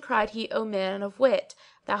pleased him, and cried he, O man of wit,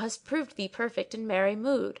 thou hast proved thee perfect in merry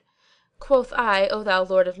mood. Quoth I, O thou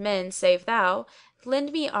lord of men, save thou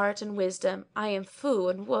lend me art and wisdom, I am fou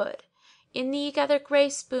and would in thee gather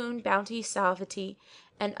grace, boon, bounty, suavity,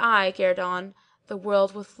 and I guerdon the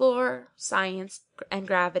world with lore, science, and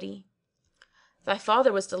gravity. Thy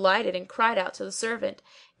father was delighted and cried out to the servant,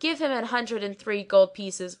 Give him 103 gold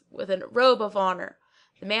pieces with a robe of honour.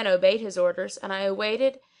 The man obeyed his orders, and I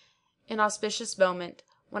awaited an auspicious moment,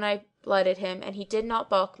 when I blooded him, and he did not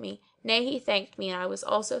balk me. Nay, he thanked me, and I was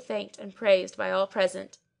also thanked and praised by all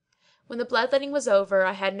present. When the bloodletting was over,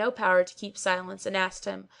 I had no power to keep silence, and asked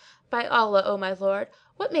him, By Allah, O my lord,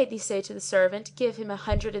 what made thee say to the servant, Give him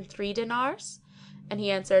 103 dinars? And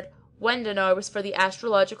he answered, 1 dinar was for the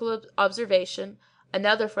astrological observation,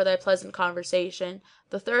 another for thy pleasant conversation,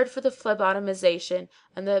 the third for the phlebotomization,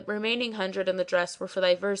 and the remaining 100 and the dress were for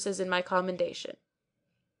thy verses in my commendation.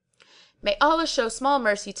 May Allah show small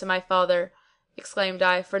mercy to my father, exclaimed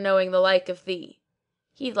I, for knowing the like of thee.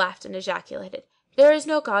 He laughed and ejaculated, There is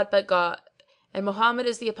no God but God, and Mohammed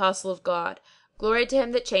is the apostle of God. Glory to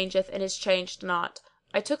him that changeth and is changed not.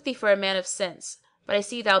 I took thee for a man of sense, but I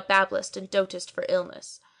see thou babblest and dotest for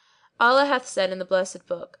illness. Allah hath said in the blessed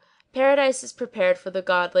book, Paradise is prepared for the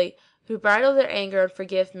godly, who bridle their anger and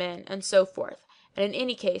forgive men, and so forth, and in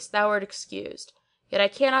any case thou art excused. Yet I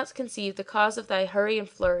cannot conceive the cause of thy hurry and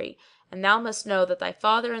flurry, and thou must know that thy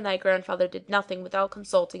father and thy grandfather did nothing without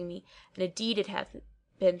consulting me, and indeed it hath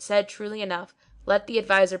been said truly enough, Let the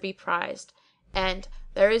adviser be prized, and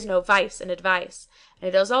there is no vice in advice,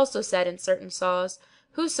 and it is also said in certain saws,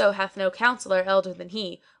 Whoso hath no counsellor elder than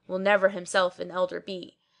he will never himself an elder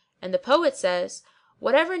be. And the poet says,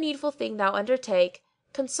 Whatever needful thing thou undertake,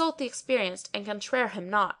 consult the experienced and contraire him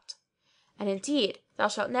not. And indeed thou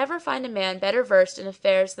shalt never find a man better versed in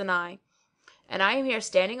affairs than I, and I am here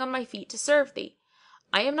standing on my feet to serve thee.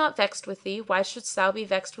 I am not vexed with thee, why shouldst thou be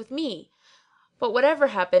vexed with me? But whatever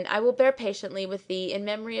happen, I will bear patiently with thee in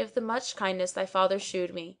memory of the much kindness thy father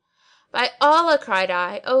shewed me." "By Allah," cried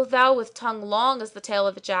I, "O thou with tongue long as the tail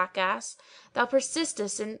of a jackass, thou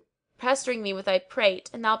persistest in pestering me with thy prate,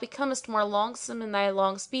 and thou becomest more longsome in thy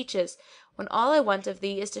long speeches, when all I want of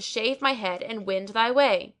thee is to shave my head and wend thy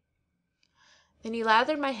way." Then he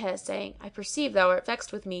lathered my head, saying, "I perceive thou art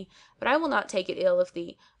vexed with me, but I will not take it ill of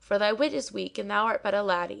thee, for thy wit is weak and thou art but a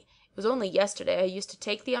laddie. It was only yesterday I used to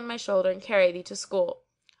take thee on my shoulder and carry thee to school."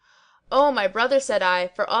 "O my brother," said I,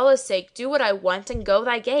 "for Allah's sake do what I want and go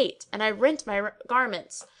thy gait." And I rent my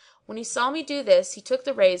garments. When he saw me do this, he took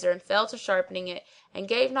the razor and fell to sharpening it and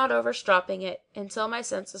gave not over stropping it, until my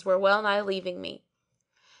senses were well nigh leaving me.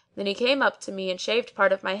 Then he came up to me and shaved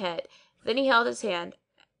part of my head. Then he held his hand,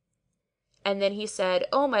 and then he said,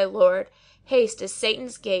 "O my lord, haste is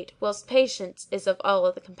Satan's gait, whilst patience is of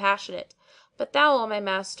Allah the Compassionate. But thou, O my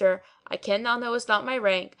master, I ken thou knowest not my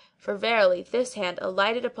rank, for verily this hand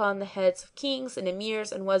alighted upon the heads of kings and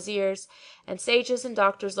emirs and wazirs and sages and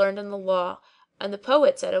doctors learned in the law, and the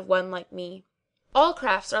poet said of one like me, 'All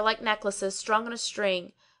crafts are like necklaces strung on a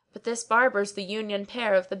string, but this barber's the union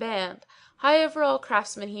pair of the band. High over all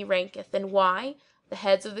craftsmen he ranketh, and why? The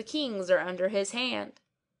heads of the kings are under his hand.'"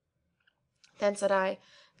 Then said I,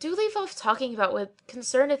 "Do leave off talking about what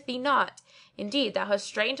concerneth thee not. Indeed, thou hast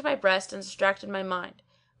strained my breast and distracted my mind."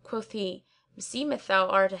 Quoth he, "Meseemeth thou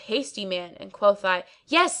art a hasty man," and quoth I,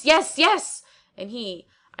 "Yes, yes, yes!" And he,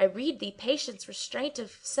 "I rede thee patience, restraint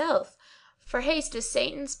of self, for haste is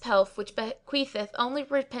Satan's pelf which bequeatheth only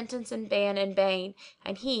repentance and ban and bane,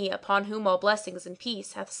 and he, upon whom all blessings and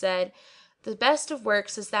peace, hath said, 'The best of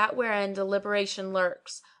works is that wherein deliberation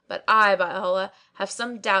lurks.' But I, by Allah, have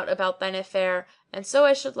some doubt about thine affair, and so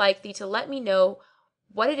I should like thee to let me know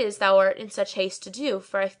what it is thou art in such haste to do,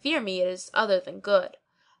 for I fear me it is other than good."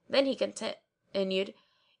 Then he continued,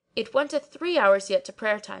 "It wanteth 3 hours yet to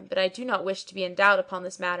prayer time, but I do not wish to be in doubt upon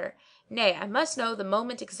this matter. Nay, I must know the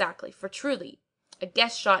moment exactly, for truly a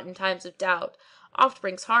guess shot in times of doubt oft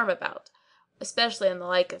brings harm about, especially on the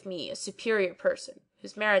like of me, a superior person,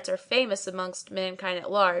 whose merits are famous amongst mankind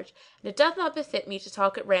at large, and it doth not befit me to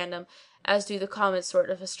talk at random, as do the common sort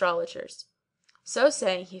of astrologers." So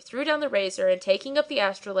saying, he threw down the razor and taking up the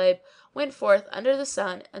astrolabe, went forth under the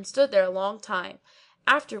sun and stood there a long time,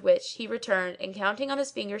 after which he returned and counting on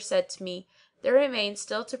his fingers said to me, "There remain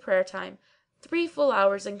still to prayer time 3 full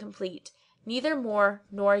hours and complete, neither more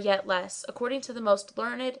nor yet less, according to the most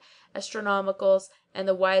learned astronomicals and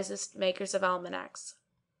the wisest makers of almanacs."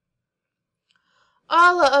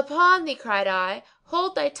 "Allah upon thee," cried I,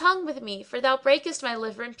 "hold thy tongue with me, for thou breakest my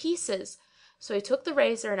liver in pieces." So he took the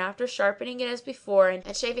razor and after sharpening it as before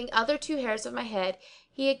and shaving other 2 hairs of my head,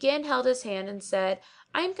 he again held his hand and said,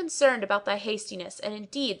 "I am concerned about thy hastiness, and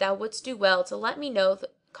indeed thou wouldst do well to let me know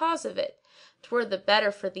the cause of it. 'Twere the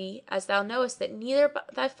better for thee, as thou knowest that neither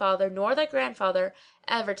thy father nor thy grandfather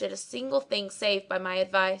ever did a single thing save by my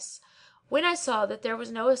advice. When I saw that there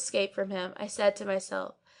was no escape from him, I said to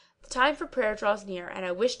myself, the time for prayer draws near, and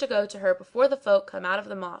I wish to go to her before the folk come out of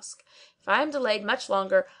the mosque. If I am delayed much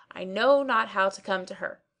longer, I know not how to come to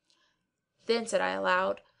her." Then said I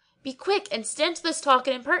aloud, "Be quick and stint this talk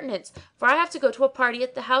and impertinence, for I have to go to a party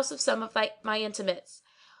at the house of some of my intimates."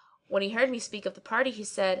 When he heard me speak of the party, he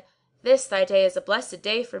said, "This thy day is a blessed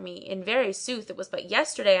day for me. In very sooth it was but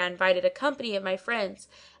yesterday I invited a company of my friends,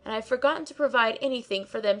 and I have forgotten to provide anything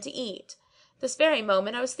for them to eat. This very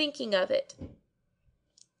moment I was thinking of it.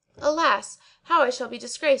 Alas, how I shall be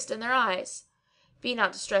disgraced in their eyes!" "Be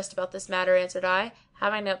not distressed about this matter," answered I.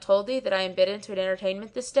 "Have I not told thee that I am bidden to an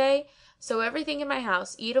entertainment this day? So everything in my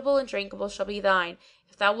house, eatable and drinkable, shall be thine,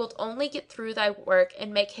 if thou wilt only get through thy work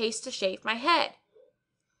and make haste to shave my head."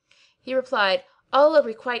 He replied, "Allah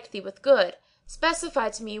requite thee with good! Specify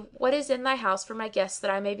to me what is in thy house for my guests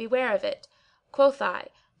that I may beware of it." Quoth I,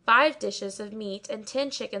 "5 dishes of meat and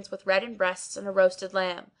 10 chickens with reddened breasts and a roasted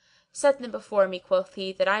lamb." "Set them before me," quoth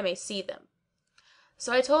he, "that I may see them."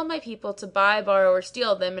 So I told my people to buy, borrow, or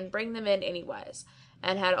steal them and bring them in anywise,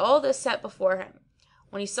 and had all this set before him.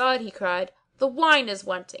 When he saw it, he cried, "The wine is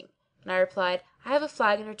wanting." And I replied, "I have a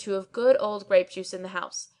flagon or 2 of good old grape juice in the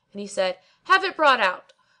house." And he said, "Have it brought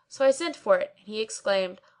out." So I sent for it, and he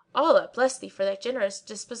exclaimed, "Allah bless thee for thy generous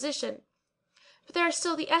disposition! But there are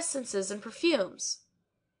still the essences and perfumes."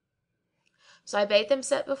 So I bade them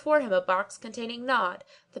set before him a box containing nard,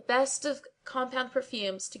 the best of compound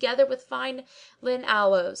perfumes, together with fine lign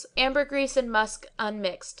aloes, ambergris and musk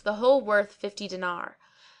unmixed, the whole worth 50 dinars.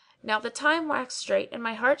 Now the time waxed straight and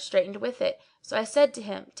my heart straitened with it; so I said to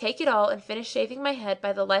him, "Take it all and finish shaving my head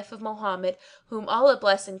by the life of Mohammed, whom Allah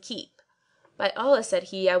bless and keep!" "By Allah," said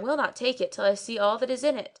he, "I will not take it till I see all that is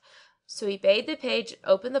in it." So he bade the page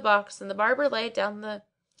open the box and the barber laid down the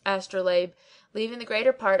astrolabe, leaving the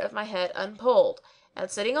greater part of my head unpolled,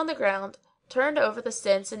 and sitting on the ground, turned over the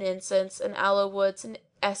scents and incense and aloe woods and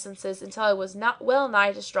essences until I was not well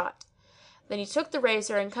nigh distraught. Then he took the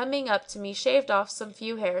razor and coming up to me shaved off some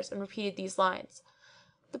few hairs and repeated these lines: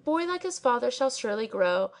 "The boy like his father shall surely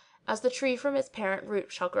grow, as the tree from its parent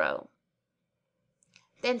root shall grow."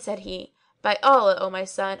 Then said he, "By Allah, O my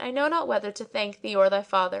son, I know not whether to thank thee or thy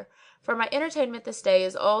father, for my entertainment this day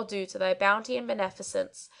is all due to thy bounty and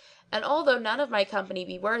beneficence; and although none of my company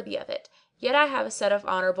be worthy of it, yet I have a set of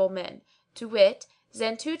honourable men, to wit,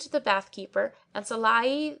 Zantut the bath keeper, and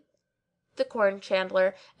Salahi the corn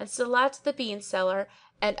chandler, and Salat the bean seller,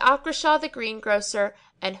 and Akhrashah the greengrocer,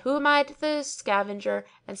 and Humayd the scavenger,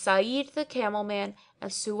 and Sa'id the camel man, and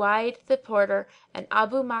Suwayd the porter, and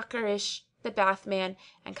Abu Makarish the bathman,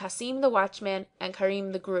 and Kasim the watchman, and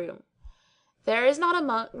Karim the groom. There is not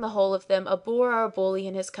among the whole of them a boor or a bully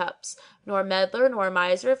in his cups, nor meddler nor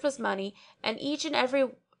miser of his money, and each and every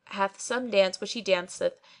hath some dance which he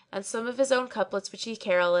danceth, and some of his own couplets which he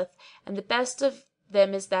caroleth, and the best of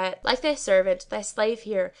them is that, like thy servant, thy slave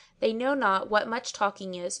here, they know not what much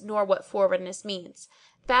talking is, nor what forwardness means.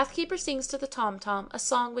 The bath keeper sings to the tom tom a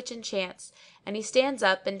song which enchants, and he stands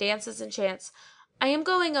up and dances and chants, "I am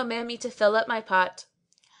going, O mammy, to fill up my pot."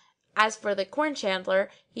 As for the corn chandler,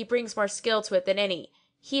 he brings more skill to it than any.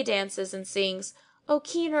 He dances and sings, "O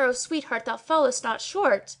Keener, O sweetheart, thou fallest not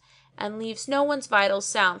short," and leaves no one's vitals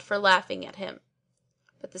sound for laughing at him.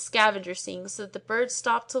 But the scavenger sings so that the birds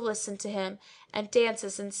stop to listen to him, and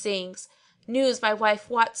dances and sings, "News my wife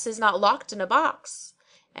wots is not locked in a box,"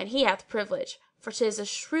 and he hath privilege, for 'tis a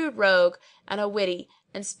shrewd rogue and a witty,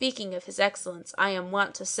 and speaking of his excellence, I am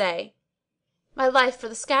wont to say, "My life for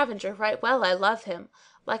the scavenger, right well I love him;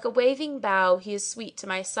 like a waving bough he is sweet to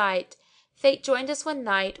my sight. Fate joined us one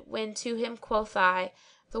night, when to him quoth I,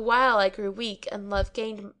 the while I grew weak and love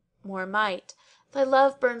gained more might, 'Thy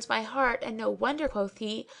love burns my heart, and no wonder,' quoth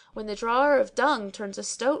he, 'when the drawer of dung turns a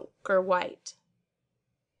stoker wight.'"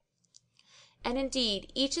 And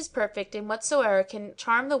indeed each is perfect in whatsoever can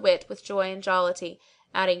charm the wit with joy and jollity,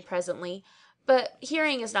 adding presently, "But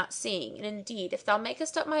hearing is not seeing, and indeed if thou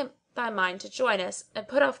makest up thy mind to join us and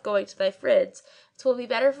put off going to thy friends, 'twill be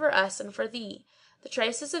better for us and for thee. The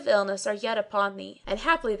traces of illness are yet upon thee, and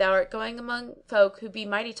haply thou art going among folk who be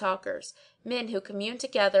mighty talkers, men who commune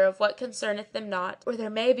together of what concerneth them not, or there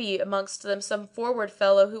may be amongst them some forward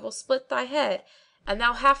fellow who will split thy head, and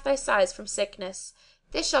thou half thy size from sickness."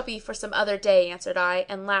 "This shall be for some other day," answered I,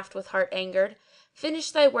 and laughed with heart angered.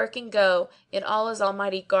 "Finish thy work and go, in Allah's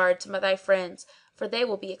almighty guard, to thy friends, for they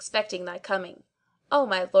will be expecting thy coming." "O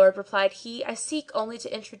my lord," replied he, "I seek only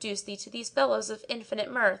to introduce thee to these fellows of infinite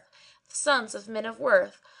mirth, the sons of men of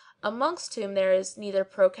worth, amongst whom there is neither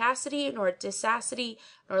precocity nor dicacity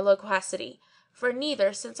nor loquacity; for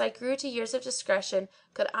neither, since I grew to years of discretion,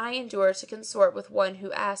 could I endure to consort with one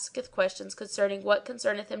who asketh questions concerning what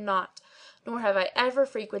concerneth him not, nor have I ever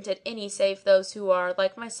frequented any save those who are,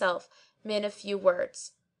 like myself, men of few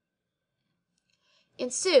words. In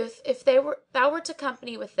sooth, if thou were to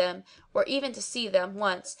company with them, or even to see them,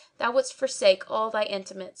 once, thou wouldst forsake all thy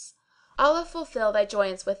intimates." "Allah fulfil thy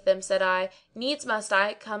joyance with them," said I, "needs must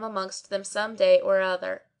I come amongst them some day or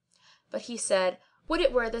other." But he said, "Would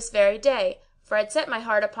it were this very day, for I'd set my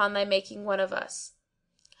heart upon thy making one of us.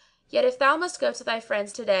 Yet if thou must go to thy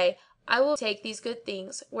friends to day, I will take these good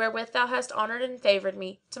things, wherewith thou hast honoured and favoured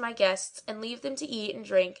me, to my guests and leave them to eat and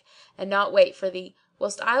drink and not wait for thee,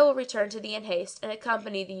 whilst I will return to thee in haste and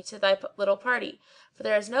accompany thee to thy little party, for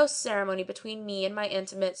there is no ceremony between me and my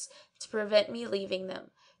intimates to prevent me leaving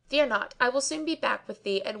them. Fear not, I will soon be back with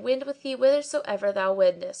thee and wend with thee whithersoever thou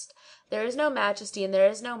wendest. There is no majesty and there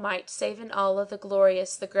is no might save in Allah the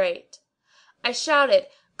Glorious, the Great." I shouted,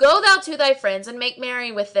 "Go thou to thy friends and make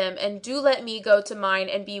merry with them, and do let me go to mine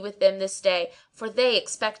and be with them this day, for they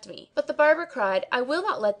expect me." But the Barber cried, "I will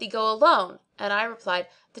not let thee go alone," and I replied,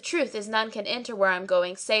 "The truth is none can enter where I am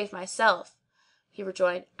going save myself." He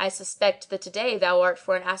rejoined, "I suspect that today thou art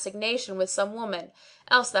for an assignation with some woman,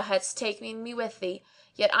 else thou hadst taken me with thee;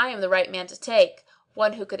 yet I am the right man to take,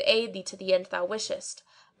 one who could aid thee to the end thou wishest.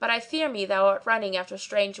 But I fear me thou art running after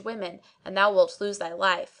strange women and thou wilt lose thy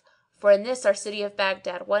life. For in this our city of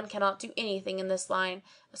Baghdad one cannot do anything in this line,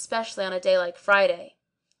 especially on a day like Friday.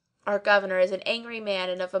 Our governor is an angry man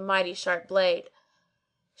and of a mighty sharp blade."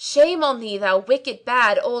 "Shame on thee, thou wicked,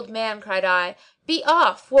 bad old man!" cried I. "Be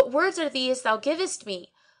off! What words are these thou givest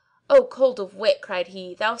me?" "O cold of wit," cried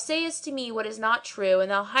he, "thou sayest to me what is not true and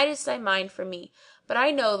thou hidest thy mind from me; but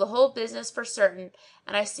I know the whole business for certain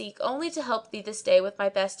and I seek only to help thee this day with my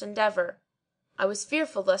best endeavour." I was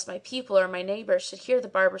fearful lest my people or my neighbours should hear the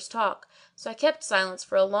Barber's talk, so I kept silence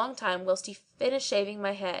for a long time whilst he finished shaving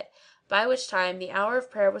my head, by which time the hour of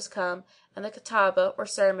prayer was come and the Khutbah or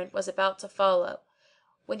sermon was about to follow.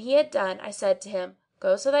 When he had done, I said to him,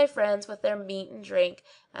 "Go to thy friends with their meat and drink,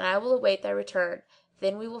 and I will await thy return;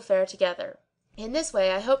 then we will fare together." In this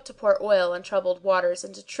way I hoped to pour oil on troubled waters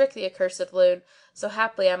and to trick the accursed loon, so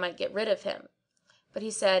haply I might get rid of him. But he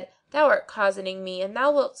said, "Thou art cozening me and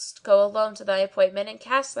thou wilt go alone to thy appointment and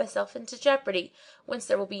cast thyself into jeopardy, whence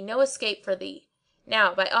there will be no escape for thee.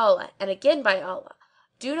 Now, by Allah, and again by Allah,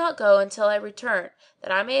 do not go until I return,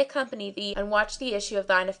 that I may accompany thee and watch the issue of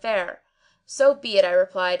thine affair." "So be it," I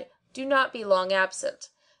replied, "do not be long absent."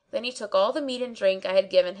 Then he took all the meat and drink I had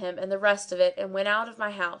given him and the rest of it and went out of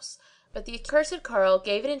my house; but the accursed carle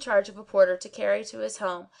gave it in charge of a porter to carry to his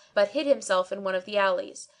home, but hid himself in one of the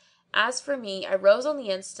alleys. As for me, I rose on the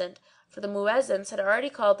instant, for the Muezzins had already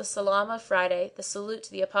called the Salam of Friday, the salute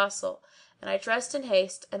to the Apostle, and I dressed in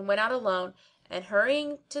haste and went out alone and,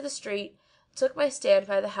 hurrying to the street, took my stand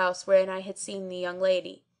by the house wherein I had seen the young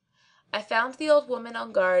lady. I found the old woman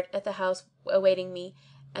on guard at the house awaiting me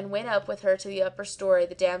and went up with her to the upper story,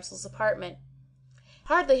 the damsel's apartment.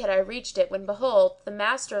 Hardly had I reached it when behold, the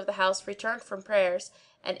master of the house returned from prayers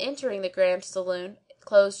and entering the grand saloon,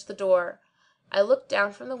 closed the door. I looked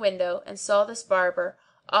down from the window and saw this Barber,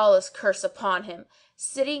 Allah's curse upon him,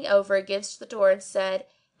 sitting over against the door and said,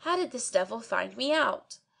 "How did this devil find me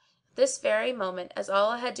out?" At this very moment, as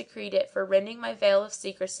Allah had decreed it for rending my veil of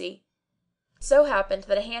secrecy, it so happened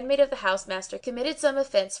that a handmaid of the house master committed some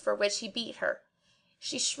offence for which he beat her.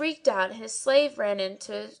 She shrieked out and his slave ran in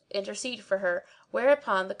to intercede for her,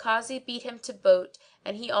 whereupon the Kazi beat him to boot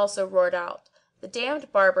and he also roared out. The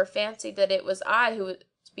damned Barber fancied that it was I who was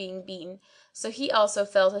being beaten, so he also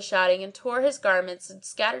fell to shouting and tore his garments and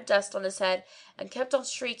scattered dust on his head and kept on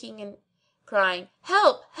shrieking and crying,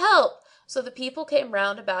 "Help! Help!" So the people came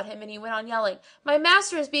round about him and he went on yelling, "My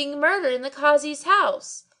master is being murdered in the Kazi's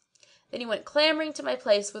house." Then he went clamouring to my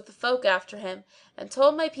place with the folk after him and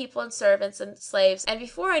told my people and servants and slaves, and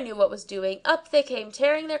before I knew what was doing, up they came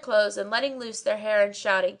tearing their clothes and letting loose their hair and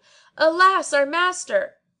shouting, "Alas, our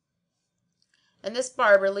master!" And this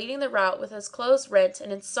Barber leading the rout with his clothes rent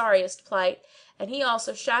and in sorriest plight, and he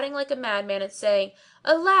also shouting like a madman and saying,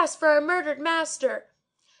 "Alas for our murdered master!"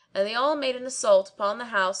 And they all made an assault upon the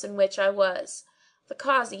house in which I was. The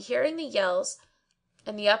Kazi, hearing the yells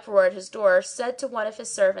and the uproar at his door, said to one of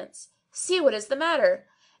his servants, "See what is the matter."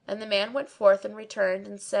 And the man went forth and returned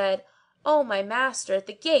and said, "O my master, at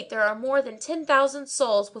the gate there are more than 10,000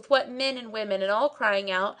 souls with what men and women and all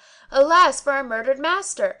crying out, 'Alas for our murdered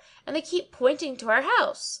master!' and they keep pointing to our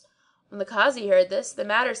house." When the Kazi heard this, the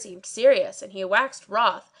matter seemed serious and he waxed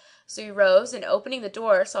wroth; so he rose and opening the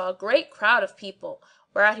door saw a great crowd of people,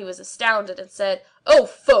 whereat he was astounded and said, "O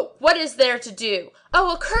folk, what is there to do?"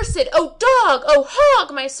 "O accursed! O dog! O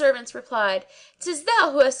hog!" my servants replied, "'tis thou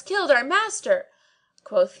who hast killed our master."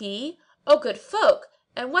 Quoth he, "O good folk,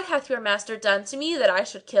 and what hath your master done to me that I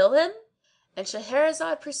should kill him?" And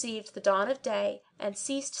Shahrazad perceived the dawn of day and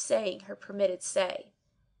ceased saying her permitted say.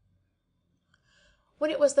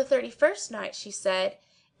 When it was the 31st Night, she said,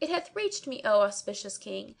 It hath reached me, O auspicious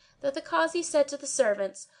King, that the Kazi said to the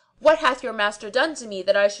servants, "What hath your master done to me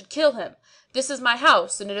that I should kill him? This is my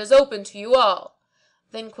house and it is open to you all."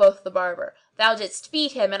 Then quoth the Barber, "Thou didst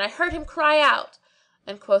beat him and I heard him cry out."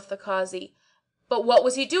 And quoth the Kazi, "But what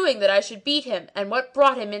was he doing that I should beat him, and what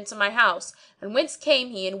brought him into my house, and whence came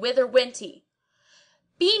he and whither went he?"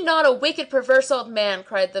 "Be not a wicked perverse old man,"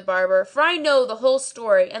 cried the Barber, "for I know the whole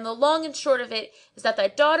story, and the long and short of it is that thy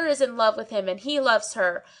daughter is in love with him and he loves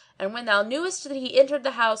her, and when thou knewest that he entered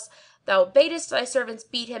the house, thou badest thy servants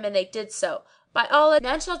beat him and they did so. By Allah,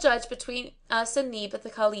 none shall judge between us and thee but the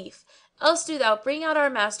Caliph. Else do thou bring out our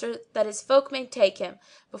master that his folk may take him,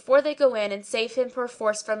 before they go in and save him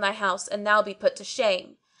perforce from thy house, and thou be put to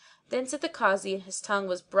shame." Then said the Kazi, and his tongue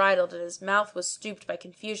was bridled and his mouth was stooped by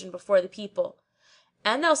confusion before the people,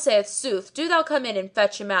 "An thou sayest sooth, do thou come in and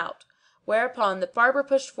fetch him out." Whereupon the Barber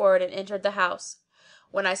pushed forward and entered the house.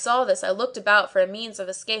 When I saw this, I looked about for a means of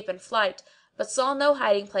escape and flight, but saw no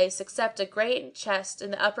hiding place except a great chest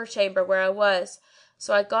in the upper chamber where I was.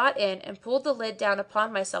 So I got in and pulled the lid down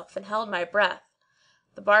upon myself and held my breath.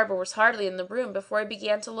 The Barber was hardly in the room before he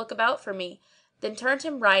began to look about for me, then turned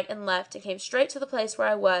him right and left and came straight to the place where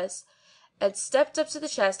I was, and stepped up to the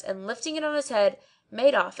chest and lifting it on his head,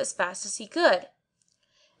 made off as fast as he could.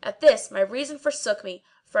 At this my reason forsook me,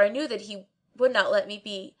 for I knew that he would not let me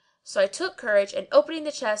be. So I took courage and opening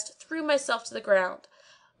the chest, threw myself to the ground.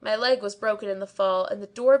 My leg was broken in the fall, and the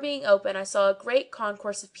door being open I saw a great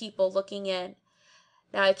concourse of people looking in.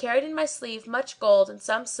 Now I carried in my sleeve much gold and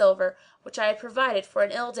some silver, which I had provided for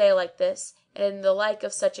an ill day like this, and in the like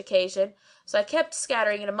of such occasion, so I kept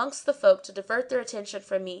scattering it amongst the folk to divert their attention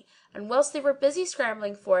from me, and whilst they were busy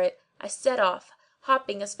scrambling for it, I set off,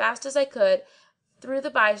 hopping as fast as I could through the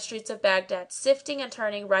by streets of Baghdad, sifting and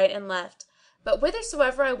turning right and left. But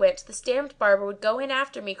whithersoever I went, this damned barber would go in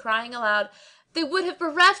after me, crying aloud, "They would have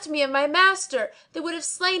bereft me of my master! They would have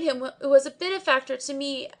slain him who was a benefactor to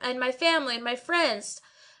me and my family and my friends!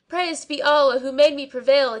 Praised be Allah who made me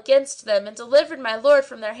prevail against them and delivered my lord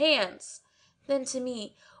from their hands!" Then to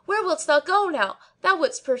me, "Where wilt thou go now? Thou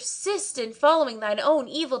wouldst persist in following thine own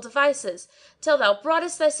evil devices, till thou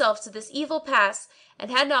broughtest thyself to this evil pass,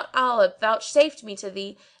 and had not Allah vouchsafed me to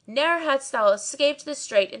thee, ne'er hadst thou escaped this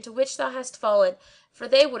strait into which thou hast fallen, for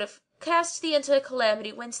they would have cast thee into a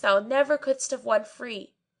calamity whence thou never couldst have won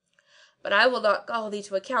free. But I will not call thee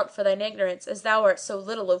to account for thine ignorance, as thou art so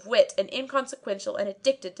little of wit and inconsequential and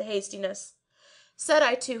addicted to hastiness." Said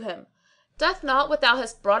I to him, "Doth not what thou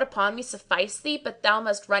hast brought upon me suffice thee, but thou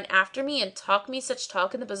must run after me and talk me such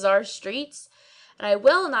talk in the bazaar streets?" And I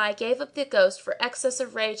well nigh gave up the ghost for excess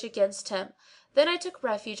of rage against him. Then I took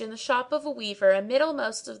refuge in the shop of a weaver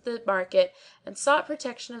amiddlemost of the market and sought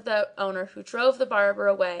protection of the owner who drove the barber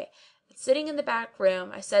away, and sitting in the back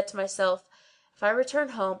room I said to myself, "If I return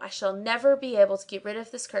home I shall never be able to get rid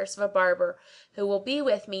of this curse of a barber, who will be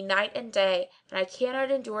with me night and day, and I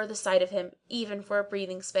cannot endure the sight of him even for a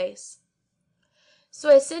breathing space." So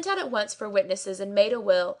I sent out at once for witnesses and made a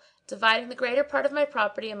will, dividing the greater part of my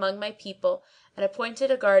property among my people, and appointed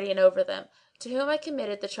a guardian over them, to whom I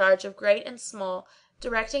committed the charge of great and small,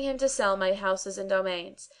 directing him to sell my houses and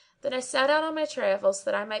domains. Then I set out on my travels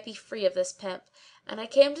that I might be free of this pimp, and I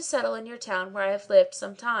came to settle in your town where I have lived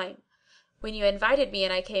some time. When you invited me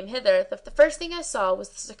and I came hither, the first thing I saw was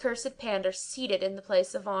this accursed pander seated in the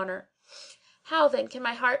place of honour. How then can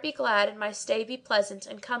my heart be glad and my stay be pleasant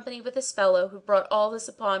in company with this fellow who brought all this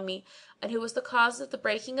upon me, and who was the cause of the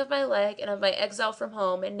breaking of my leg and of my exile from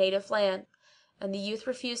home and native land?" And the youth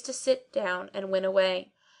refused to sit down and went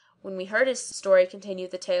away. When we heard his story, continued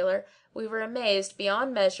the Tailor, we were amazed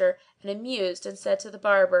beyond measure and amused and said to the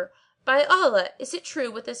Barber, "By Allah, is it true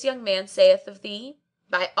what this young man saith of thee?"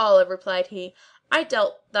 "By Allah," replied he, "I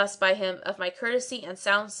dealt thus by him of my courtesy and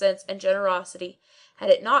sound sense and generosity. Had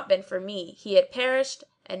it not been for me, he had perished,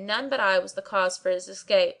 and none but I was the cause for his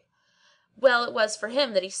escape. Well it was for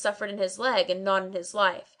him that he suffered in his leg and not in his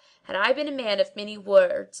life. Had I been a man of many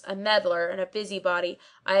words, a meddler, and a busybody,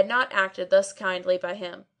 I had not acted thus kindly by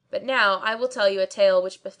him. But now I will tell you a tale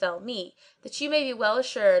which befell me, that you may be well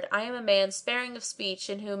assured I am a man sparing of speech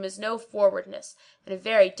in whom is no forwardness, and a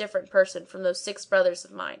very different person from those 6 brothers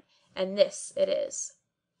of mine, and this it is."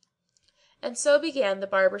 And so began the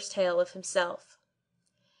Barber's tale of himself.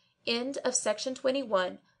 End of section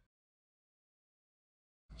 21.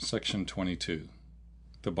 Section 22.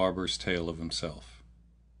 The Barber's Tale of Himself.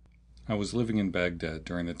 I was living in Baghdad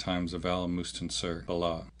during the times of Al-Mustansir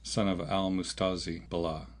Billah, son of Al-Mustazi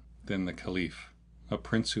Billah, then the Caliph, a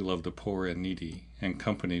prince who loved the poor and needy, and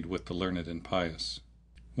companied with the learned and pious.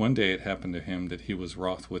 One day it happened to him that he was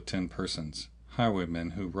wroth with 10 persons,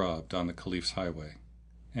 highwaymen who robbed on the Caliph's highway,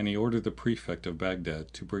 and he ordered the prefect of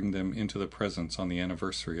Baghdad to bring them into the presence on the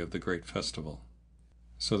anniversary of the great festival.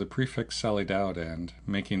 So the prefect sallied out and,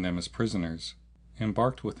 making them his prisoners,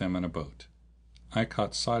 embarked with them in a boat. I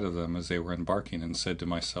caught sight of them as they were embarking and said to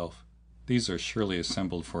myself, "These are surely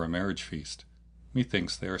assembled for a marriage feast.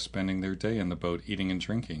 Methinks they are spending their day in the boat eating and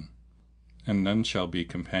drinking, and none shall be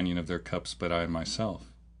companion of their cups but I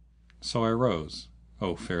myself." So I rose,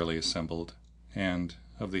 O fairly assembled, and,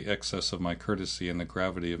 of the excess of my courtesy and the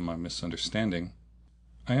gravity of my misunderstanding,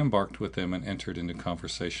 I embarked with them and entered into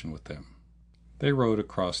conversation with them. They rowed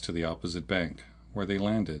across to the opposite bank, where they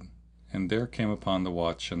landed, and there came upon the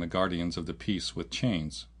watch and the guardians of the peace with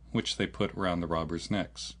chains, which they put round the robbers'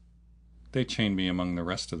 necks. They chained me among the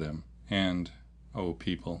rest of them, and, O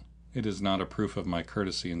people, it is not a proof of my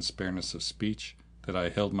courtesy and spareness of speech that I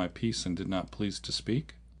held my peace and did not please to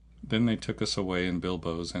speak? Then they took us away in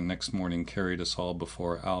bilboes, and next morning carried us all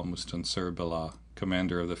before Al-Mustansir Billah,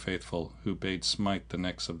 commander of the faithful, who bade smite the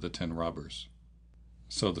necks of the 10 robbers.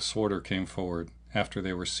 So the sworder came forward, after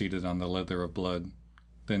they were seated on the leather of blood,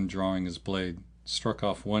 then drawing his blade, struck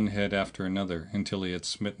off one head after another until he had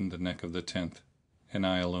smitten the neck of the 10th, and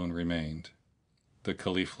I alone remained. The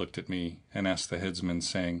Caliph looked at me, and asked the headsman,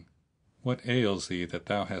 saying, "What ails thee that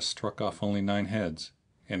thou hast struck off only 9 heads?"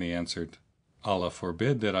 And he answered, Allah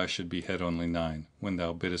forbid that I should behead only 9, when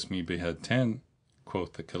thou biddest me behead 10.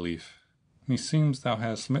 Quoth the Caliph, meseems thou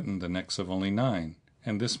hast smitten the necks of only 9,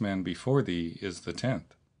 and this man before thee is the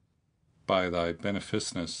 10th. By thy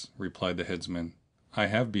beneficence, replied the headsman, I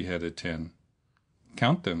have beheaded 10.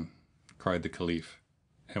 Count them, cried the Caliph,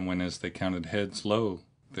 and when as they counted heads, lo,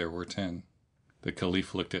 there were 10. The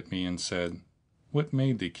Caliph looked at me and said, what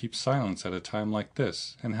made thee keep silence at a time like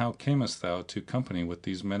this, and how camest thou to company with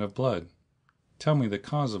these men of blood? Tell me the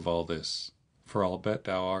cause of all this, for albeit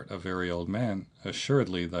thou art a very old man,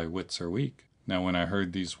 assuredly thy wits are weak. Now when I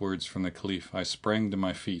heard these words from the Caliph, I sprang to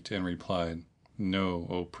my feet and replied, know,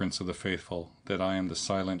 O Prince of the Faithful, that I am the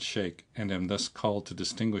silent Shaykh, and am thus called to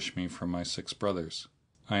distinguish me from my 6 brothers.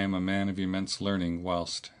 I am a man of immense learning,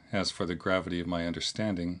 whilst, as for the gravity of my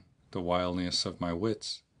understanding, the wildness of my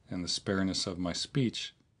wits, and the spareness of my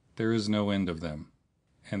speech, there is no end of them,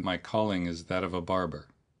 and my calling is that of a barber.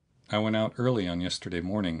 I went out early on yesterday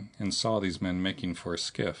morning, and saw these men making for a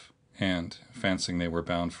skiff, and, fancying they were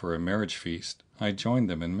bound for a marriage feast, I joined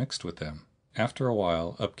them and mixed with them. After a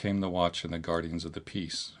while up came the watch and the guardians of the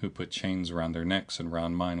peace, who put chains round their necks and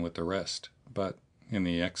round mine with the rest, but, in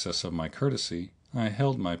the excess of my courtesy, I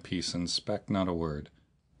held my peace and spake not a word.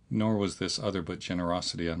 Nor was this other but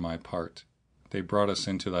generosity on my part. They brought us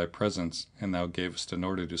into thy presence, and thou gavest an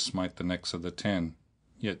order to smite the necks of the 10.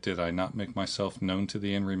 Yet did I not make myself known to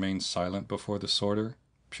thee and remain silent before this order,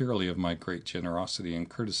 purely of my great generosity and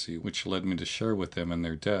courtesy which led me to share with them in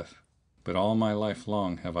their death. But all my life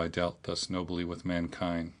long have I dealt thus nobly with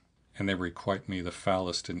mankind, and they requite me the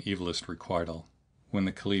foulest and evilest requital. When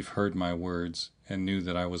the Caliph heard my words, and knew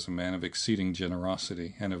that I was a man of exceeding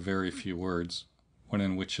generosity and of very few words, one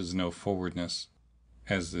in which is no forwardness,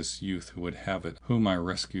 as this youth who would have it, whom I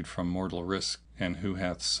rescued from mortal risk, and who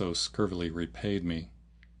hath so scurvily repaid me,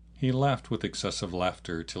 he laughed with excessive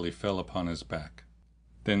laughter till he fell upon his back.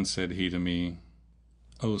 Then said he to me,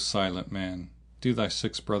 O silent man, do thy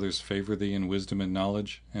 6 brothers favour thee in wisdom and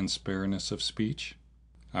knowledge, and spareness of speech?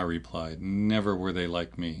 I replied, never were they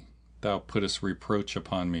like me. Thou puttest reproach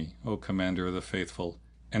upon me, O Commander of the Faithful,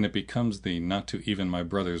 and it becomes thee not to even my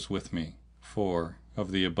brothers with me, for,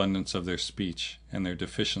 of the abundance of their speech, and their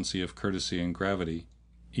deficiency of courtesy and gravity,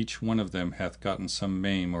 each one of them hath gotten some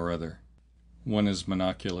maim or other. One is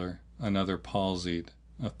monocular, another palsied,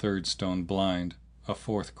 a 3rd stone blind, a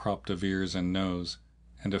 4th cropped of ears and nose,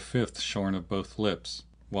 and a 5th shorn of both lips,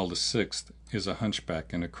 while the 6th is a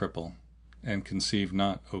hunchback and a cripple. And conceive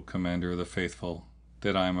not, O Commander of the Faithful,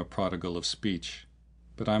 that I am a prodigal of speech,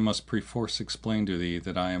 but I must perforce explain to thee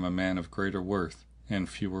that I am a man of greater worth and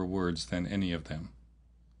fewer words than any of them.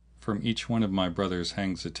 From each one of my brothers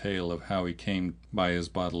hangs a tale of how he came by his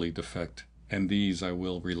bodily defect, and these I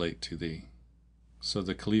will relate to thee. So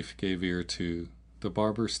the Caliph gave ear to the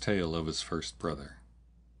barber's tale of his first brother.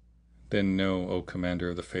 Then know, O Commander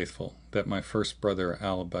of the Faithful, that my first brother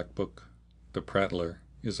Al-Bakbuk, the prattler,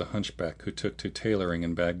 is a hunchback who took to tailoring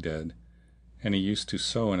in Baghdad, and he used to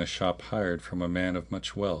sew in a shop hired from a man of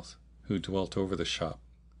much wealth, who dwelt over the shop,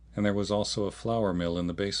 and there was also a flour mill in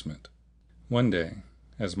the basement. One day,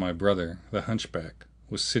 as my brother, the hunchback,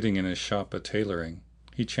 was sitting in his shop a-tailoring,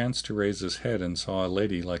 he chanced to raise his head and saw a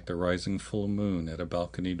lady like the rising full moon at a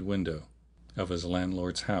balconied window of his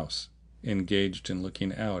landlord's house, engaged in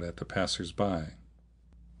looking out at the passers-by.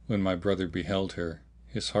 When my brother beheld her,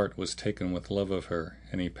 his heart was taken with love of her,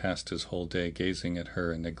 and he passed his whole day gazing at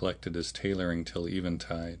her and neglected his tailoring till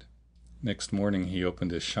eventide. Next morning he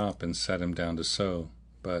opened his shop and sat him down to sew,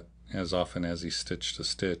 but, as often as he stitched a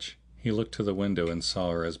stitch, he looked to the window and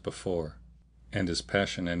saw her as before, and his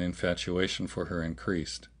passion and infatuation for her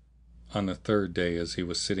increased. On the 3rd day, as he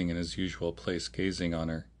was sitting in his usual place gazing on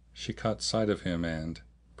her, she caught sight of him and,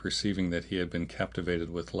 perceiving that he had been captivated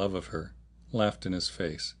with love of her, laughed in his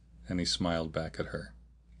face, and he smiled back at her.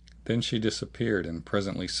 Then she disappeared, and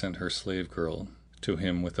presently sent her slave girl to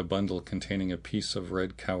him with a bundle containing a piece of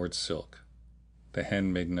red coward silk. The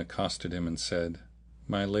handmaiden accosted him and said,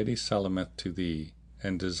 My lady salameth to thee,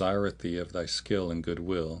 and desireth thee of thy skill and good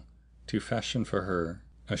will, to fashion for her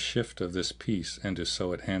a shift of this piece, and to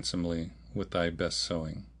sew it handsomely with thy best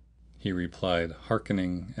sewing. He replied,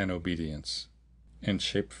 hearkening and obedience, and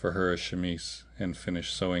shaped for her a chemise, and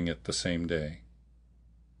finished sewing it the same day.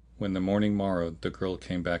 When the morning morrowed, the girl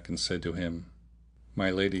came back and said to him,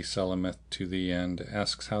 My lady salameth to thee, and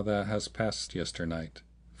asks how thou hast passed yesternight,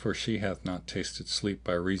 for she hath not tasted sleep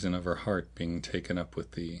by reason of her heart being taken up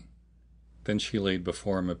with thee. Then she laid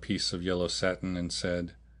before him a piece of yellow satin, and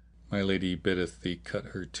said, My lady biddeth thee cut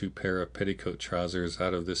her 2 pair of petticoat trousers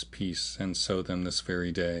out of this piece, and sew them this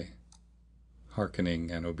very day.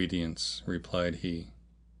 Hearkening and obedience, replied he.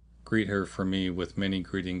 Greet her for me with many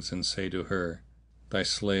greetings and say to her, Thy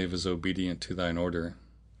slave is obedient to thine order,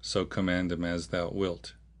 so command him as thou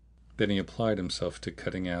wilt." Then he applied himself to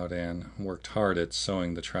cutting out and worked hard at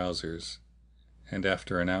sewing the trousers, and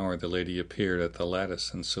after an hour the lady appeared at the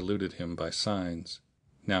lattice and saluted him by signs,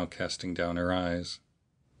 now casting down her eyes,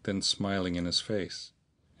 then smiling in his face,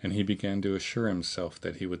 and he began to assure himself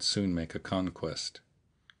that he would soon make a conquest.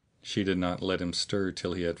 She did not let him stir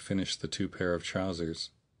till he had finished the 2 pair of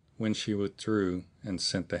trousers, when she withdrew and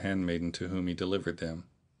sent the handmaiden to whom he delivered them,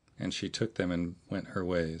 and she took them and went her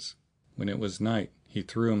ways. When it was night, he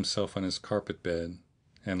threw himself on his carpet bed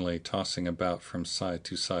and lay tossing about from side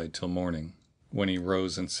to side till morning, when he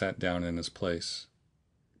rose and sat down in his place.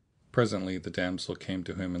 Presently the damsel came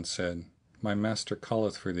to him and said, "My master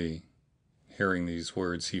calleth for thee." Hearing these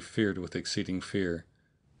words he feared with exceeding fear,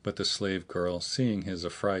 but the slave girl, seeing his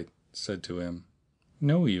affright, said to him,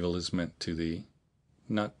 "No evil is meant to thee,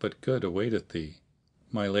 naught but good awaiteth thee.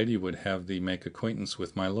 My lady would have thee make acquaintance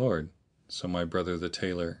with my lord." So my brother the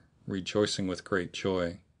tailor, rejoicing with great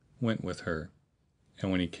joy, went with her,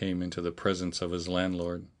 and when he came into the presence of his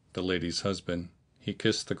landlord, the lady's husband, he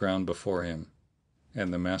kissed the ground before him,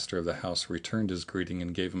 and the master of the house returned his greeting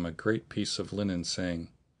and gave him a great piece of linen, saying,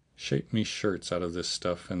 "Shape me shirts out of this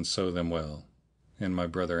stuff and sew them well." And my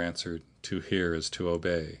brother answered, "To hear is to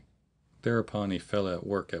obey." Thereupon he fell at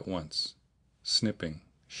work at once, snipping,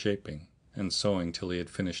 shaping, and sewing till he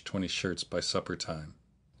had finished 20 shirts by supper time,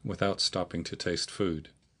 without stopping to taste food.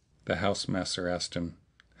 The house master asked him,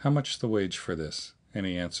 "How much the wage for this?" And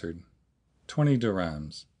he answered, 20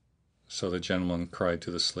 dirhams. So the gentleman cried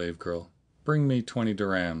to the slave girl, "Bring me 20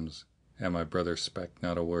 dirhams." And my brother spake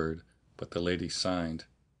not a word, but the lady signed,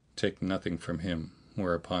 "Take nothing from him."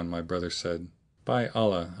 Whereupon my brother said, "By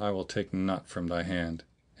Allah, I will take naught from thy hand."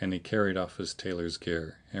 And he carried off his tailor's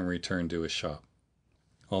gear and returned to his shop,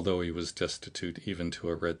 although he was destitute even to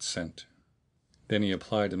a red cent. Then he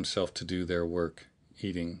applied himself to do their work,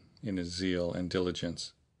 eating, in his zeal and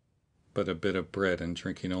diligence, but a bit of bread and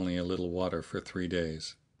drinking only a little water for 3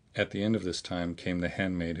 days. At the end of this time came the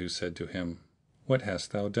handmaid, who said to him, "What hast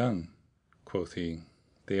thou done?" Quoth he,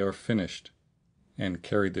 "They are finished," and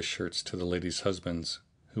carried the shirts to the lady's husbands,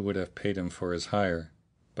 who would have paid him for his hire,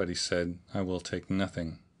 but he said, "I will take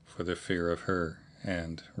nothing," for the fear of her,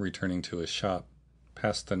 and, returning to his shop,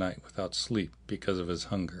 passed the night without sleep because of his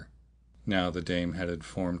hunger. Now the dame had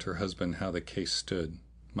informed her husband how the case stood,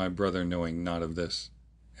 my brother knowing naught of this,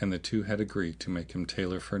 and the two had agreed to make him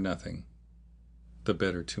tailor for nothing, the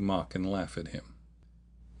better to mock and laugh at him.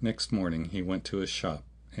 Next morning he went to his shop,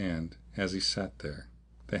 and, as he sat there,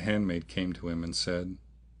 the handmaid came to him and said,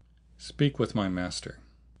 "Speak with my master."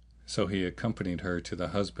 So he accompanied her to the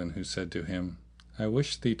husband, who said to him, "I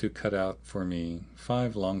wish thee to cut out for me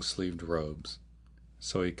 5 long-sleeved robes."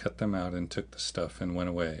 So he cut them out and took the stuff and went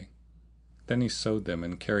away. Then he sewed them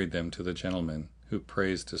and carried them to the gentleman, who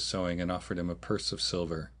praised his sewing and offered him a purse of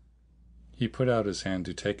silver. He put out his hand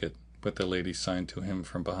to take it, but the lady signed to him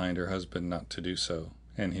from behind her husband not to do so,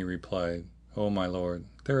 and he replied, "O my lord,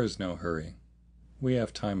 there is no hurry. We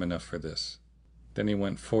have time enough for this." Then he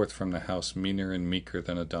went forth from the house meaner and meeker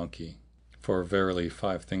than a donkey, for verily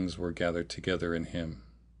 5 things were gathered together in him: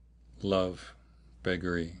 love,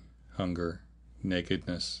 beggary, hunger,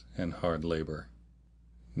 nakedness, and hard labor.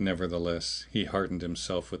 Nevertheless, he heartened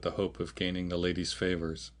himself with the hope of gaining the lady's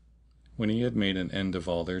favors. When he had made an end of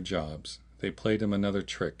all their jobs, they played him another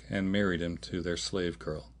trick and married him to their slave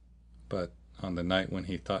girl. But on the night when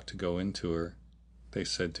he thought to go in to her, they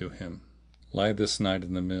said to him, "Lie this night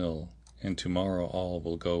in the mill, and tomorrow all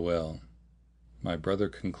will go well." My brother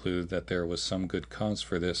concluded that there was some good cause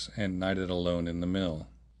for this, and nighted alone in the mill.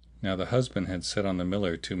 Now the husband had set on the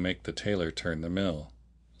miller to make the tailor turn the mill.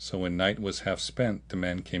 So when night was half spent, the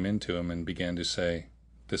man came in to him and began to say,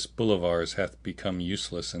 "This bull of ours hath become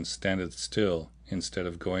useless and standeth still, instead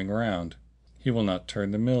of going round. He will not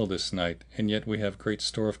turn the mill this night, and yet we have great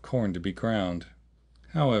store of corn to be ground.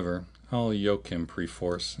 However, I'll yoke him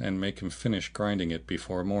perforce and make him finish grinding it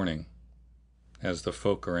before morning, as the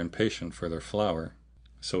folk are impatient for their flour."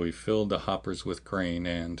 So he filled the hoppers with grain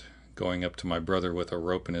and, going up to my brother with a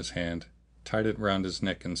rope in his hand, tied it round his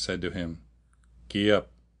neck and said to him, "Gee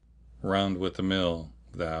up! Round with the mill,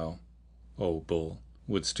 thou, O bull,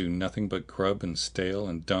 wouldst do nothing but grub and stale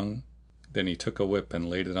and dung." Then he took a whip and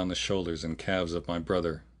laid it on the shoulders and calves of my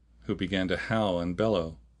brother, who began to howl and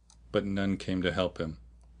bellow, but none came to help him,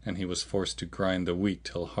 and he was forced to grind the wheat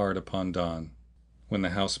till hard upon dawn, when the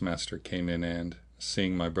housemaster came in and,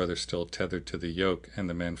 seeing my brother still tethered to the yoke and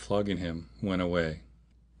the man flogging him, went away.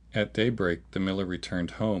 At daybreak the miller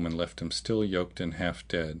returned home and left him still yoked and half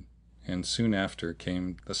dead, And soon after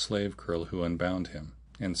came the slave girl who unbound him,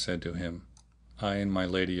 and said to him, I and my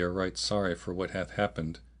lady are right sorry for what hath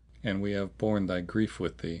happened, and we have borne thy grief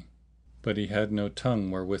with thee. But he had no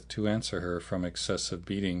tongue wherewith to answer her from excess of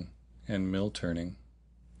beating and mill turning.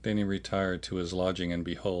 Then he retired to his lodging, and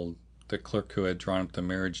behold, the clerk who had drawn up the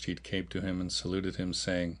marriage deed came to him and saluted him,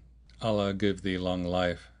 saying, Allah give thee long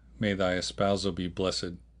life, may thy espousal be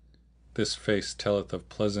blessed. This face telleth of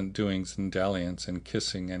pleasant doings and dalliance and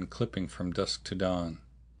kissing and clipping from dusk to dawn.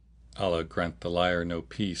 Allah grant the liar no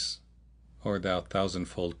peace, or thou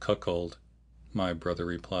thousandfold cuckold. My brother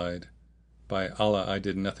replied, By Allah, I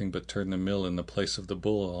did nothing but turn the mill in the place of the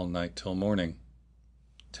bull all night till morning.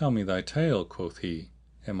 Tell me thy tale, quoth he,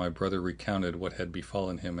 and my brother recounted what had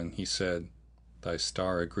befallen him, and he said, Thy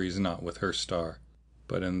star agrees not with her star,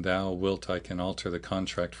 but an thou wilt I can alter the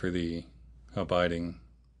contract for thee, abiding,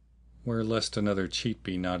 where lest another cheat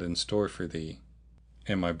be not in store for thee.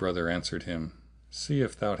 And my brother answered him, See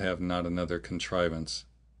if thou have not another contrivance.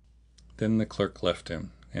 Then the clerk left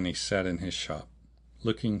him, and he sat in his shop,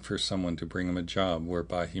 looking for someone to bring him a job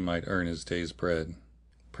whereby he might earn his day's bread.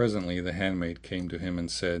 Presently the handmaid came to him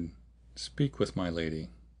and said, Speak with my lady.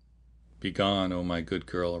 Begone, O my good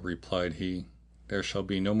girl, replied he, there shall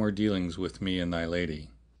be no more dealings with me and thy lady.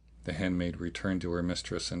 The handmaid returned to her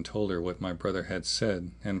mistress and told her what my brother had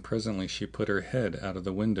said, and presently she put her head out of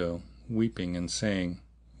the window, weeping and saying,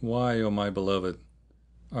 Why, O my beloved,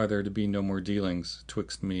 are there to be no more dealings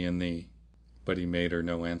twixt me and thee? But he made her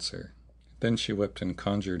no answer. Then she wept and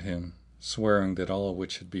conjured him, swearing that all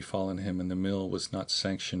which had befallen him in the mill was not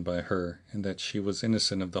sanctioned by her, and that she was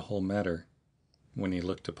innocent of the whole matter. When he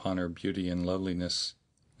looked upon her beauty and loveliness,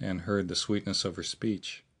 and heard the sweetness of her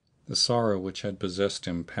speech, the sorrow which had possessed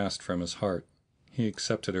him passed from his heart. He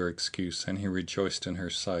accepted her excuse, and he rejoiced in her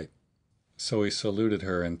sight. So he saluted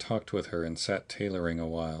her and talked with her and sat tailoring a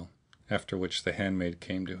while, after which the handmaid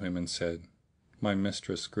came to him and said, My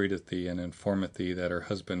mistress greeteth thee and informeth thee that her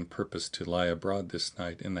husband purposed to lie abroad this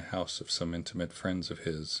night in the house of some intimate friends of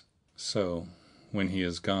his. So, when he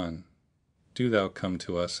is gone, do thou come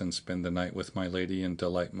to us and spend the night with my lady in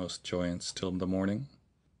delight most joyance till the morning.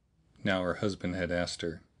 Now her husband had asked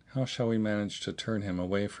her, How shall we manage to turn him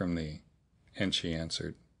away from thee? And she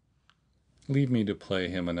answered, Leave me to play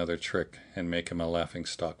him another trick and make him a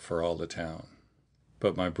laughing-stock for all the town.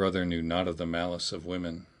 But my brother knew not of the malice of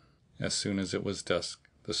women. As soon as it was dusk,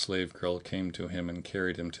 the slave girl came to him and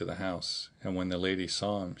carried him to the house, and when the lady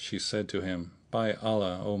saw him, she said to him, By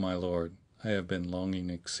Allah, O my lord, I have been longing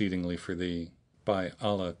exceedingly for thee. By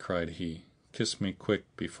Allah, cried he, kiss me quick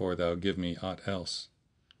before thou give me aught else.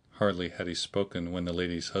 Hardly had he spoken when the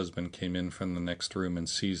lady's husband came in from the next room and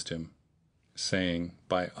seized him, saying,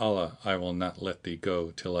 By Allah, I will not let thee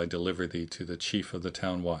go till I deliver thee to the chief of the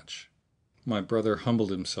town watch. My brother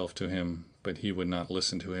humbled himself to him, but he would not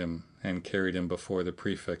listen to him, and carried him before the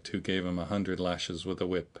prefect, who gave him 100 lashes with a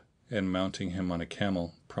whip, and mounting him on a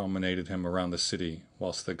camel, promenaded him around the city,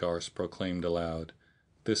 whilst the guards proclaimed aloud,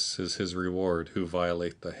 This is his reward who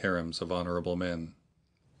violate the harems of honourable men.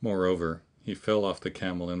 Moreover, he fell off the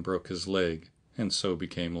camel and broke his leg, and so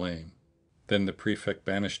became lame. Then the prefect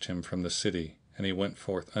banished him from the city, and he went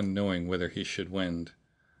forth unknowing whither he should wend.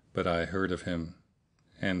 But I heard of him,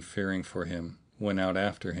 and fearing for him, went out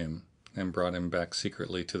after him, and brought him back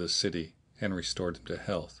secretly to the city, and restored him to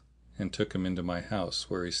health, and took him into my house,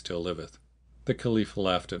 where he still liveth. The Caliph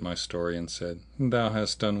laughed at my story, and said, Thou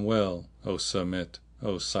hast done well, O Samit,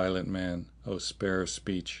 O silent man, O spare of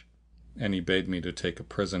speech. And he bade me to take a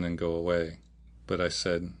present and go away. But I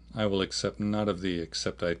said, I will accept not of thee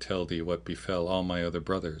except I tell thee what befell all my other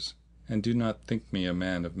brothers, and do not think me a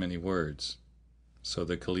man of many words. So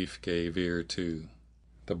the Caliph gave ear to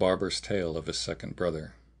the barber's tale of his second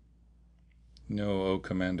brother. Know, O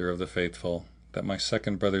Commander of the Faithful, that my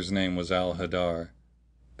second brother's name was Al-Hadar,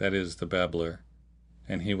 that is, the babbler,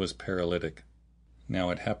 and he was paralytic. Now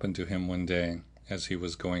it happened to him one day, as he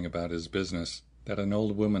was going about his business, that an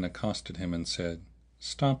old woman accosted him and said,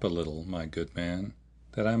 Stop a little, my good man,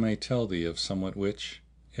 that I may tell thee of somewhat which,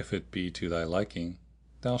 if it be to thy liking,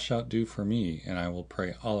 thou shalt do for me, and I will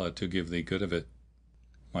pray Allah to give thee good of it.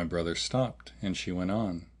 My brother stopped, and she went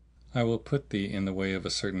on, I will put thee in the way of a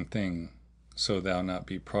certain thing, so thou not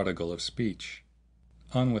be prodigal of speech.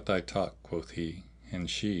 On with thy talk, quoth he, and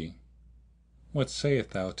she, What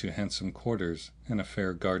sayest thou to handsome quarters, and a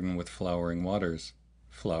fair garden with flowering waters,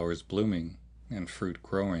 flowers blooming, and fruit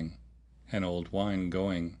growing, and old wine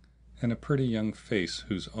going, and a pretty young face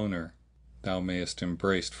whose owner thou mayest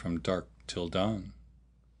embrace from dark till dawn?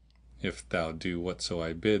 If thou do whatso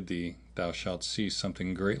I bid thee, thou shalt see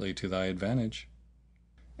something greatly to thy advantage.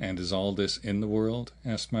 "And is all this in the world?"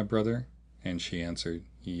 asked my brother, and she answered,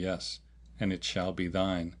 "Yes, and it shall be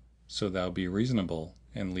thine, so thou be reasonable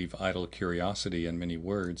and leave idle curiosity and many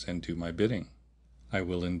words, and do my bidding." "I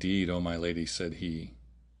will indeed, O my lady," said he.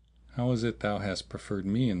 "How is it thou hast preferred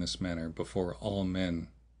me in this manner before all men?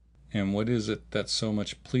 And what is it that so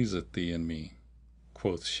much pleaseth thee in me?"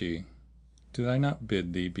 Quoth she, "Did I not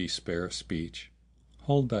bid thee be spare of speech?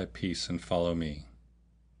 Hold thy peace and follow me.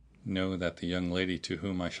 Know that the young lady to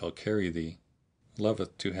whom I shall carry thee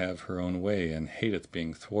loveth to have her own way and hateth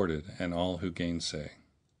being thwarted and all who gainsay.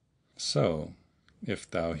 So, if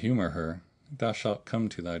thou humour her, thou shalt come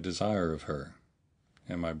to thy desire of her."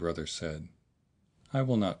 And my brother said, "I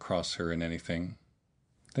will not cross her in anything."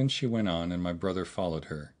 Then she went on and my brother followed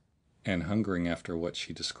her, and hungering after what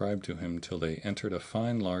she described to him till they entered a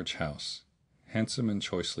fine large house, handsome and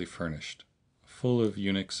choicely furnished, full of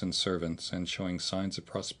eunuchs and servants, and showing signs of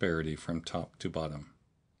prosperity from top to bottom.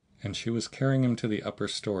 And she was carrying him to the upper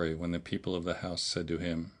story when the people of the house said to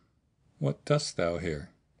him, "What dost thou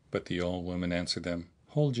here?" But the old woman answered them,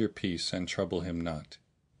 "Hold your peace and trouble him not.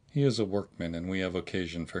 He is a workman and we have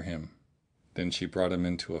occasion for him." Then she brought him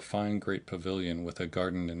into a fine great pavilion with a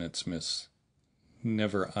garden in its midst,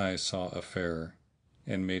 never eye saw a fairer,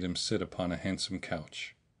 and made him sit upon a handsome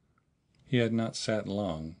couch. He had not sat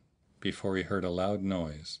long before he heard a loud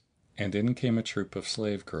noise, and in came a troop of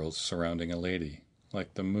slave girls surrounding a lady,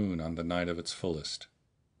 like the moon on the night of its fullest.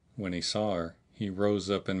 When he saw her, he rose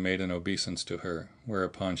up and made an obeisance to her,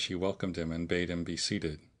 whereupon she welcomed him and bade him be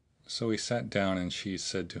seated. So he sat down and she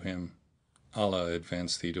said to him, "Allah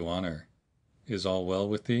advance thee to honour! Is all well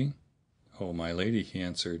with thee?" "O my lady," he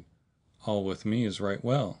answered, "all with me is right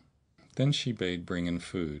well." Then she bade bring in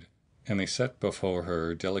food, and they set before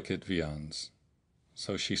her delicate viands.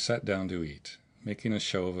 So she sat down to eat, making a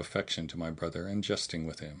show of affection to my brother and jesting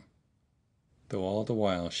with him, though all the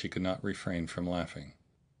while she could not refrain from laughing.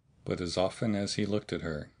 But as often as he looked at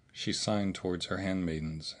her, she signed towards her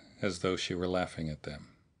handmaidens, as though she were laughing at them.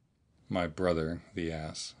 My brother, the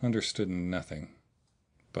ass, understood nothing,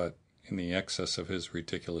 but, in the excess of his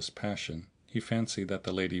ridiculous passion, he fancied that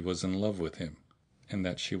the lady was in love with him, and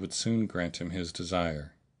that she would soon grant him his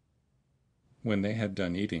desire. When they had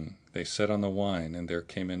done eating, they set on the wine, and there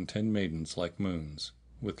came in 10 maidens like moons,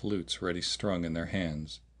 with lutes ready strung in their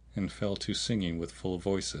hands, and fell to singing with full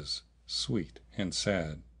voices, sweet and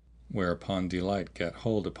sad. Whereupon delight gat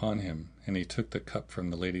hold upon him, and he took the cup from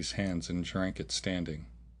the lady's hands and drank it standing.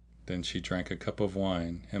 Then she drank a cup of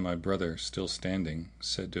wine, and my brother, still standing,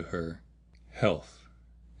 said to her, "Health,"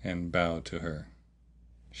 and bowed to her.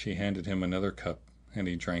 She handed him another cup, and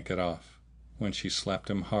he drank it off, when she slapped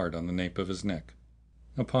him hard on the nape of his neck.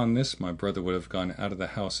 Upon this my brother would have gone out of the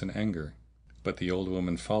house in anger, but the old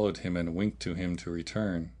woman followed him and winked to him to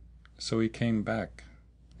return. So he came back,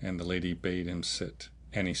 and the lady bade him sit,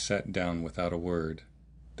 and he sat down without a word.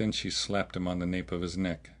 Then she slapped him on the nape of his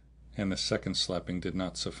neck, and the second slapping did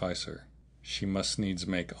not suffice her. She must needs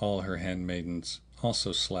make all her handmaidens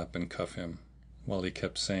also slap and cuff him, while he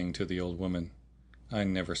kept saying to the old woman, "I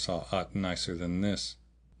never saw aught nicer than this."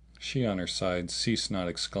 She on her side ceased not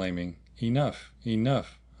exclaiming, "Enough,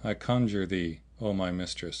 enough, I conjure thee, O my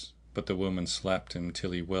mistress!" But the woman slapped him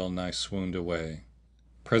till he well nigh swooned away.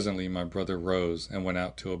 Presently my brother rose and went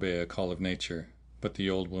out to obey a call of nature, but the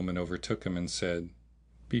old woman overtook him and said,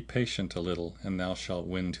 "Be patient a little and thou shalt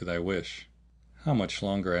win to thy wish." "How much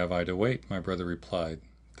longer have I to wait?" my brother replied.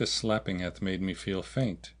 "This slapping hath made me feel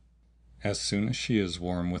faint." "As soon as she is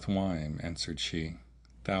warm with wine," answered she,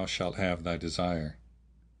 "thou shalt have thy desire."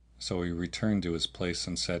 So he returned to his place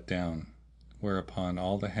and sat down, whereupon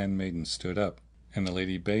all the handmaidens stood up, and the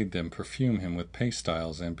lady bade them perfume him with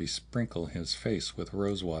pastiles and besprinkle his face with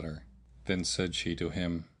rose water. Then said she to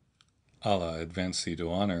him, "Allah advance thee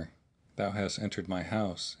to honour! Thou hast entered my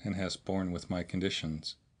house and hast borne with my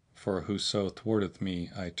conditions, for whoso thwarteth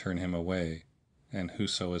me I turn him away, and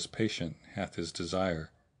whoso is patient hath his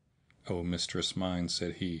desire." "O mistress mine,"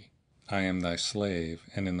 said he, "I am thy slave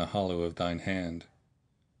and in the hollow of thine hand.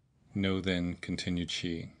 Know then," continued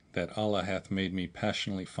she, "that Allah hath made me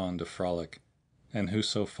passionately fond of frolic, and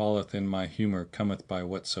whoso falleth in my humour cometh by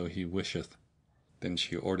whatso he wisheth." Then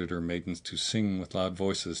she ordered her maidens to sing with loud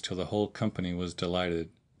voices till the whole company was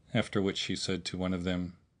delighted, after which she said to one of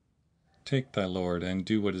them, "Take thy lord and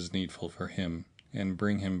do what is needful for him, and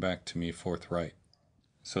bring him back to me forthright."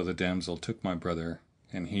 So the damsel took my brother,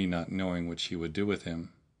 and he not knowing what she would do with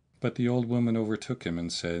him. But the old woman overtook him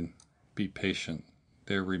and said, "Be patient,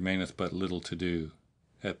 there remaineth but little to do."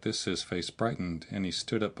 At this his face brightened, and he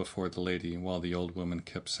stood up before the lady, while the old woman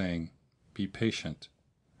kept saying, "Be patient,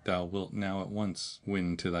 thou wilt now at once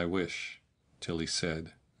win to thy wish," till he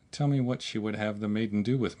said, Tell me what she would have the maiden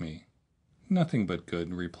do with me. Nothing but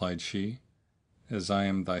good, replied she, as I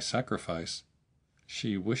am thy sacrifice.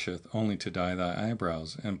 She wisheth only to dye thy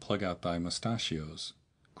eyebrows and pluck out thy mustachios.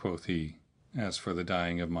 Quoth he, As for the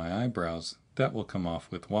dyeing of my eyebrows, that will come off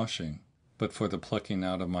with washing, but for the plucking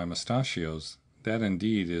out of my mustachios, that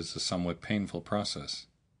indeed is a somewhat painful process.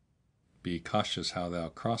 Be cautious how thou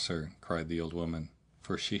cross her, cried the old woman,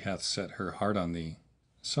 for she hath set her heart on thee.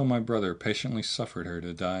 So my brother patiently suffered her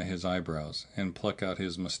to dye his eyebrows and pluck out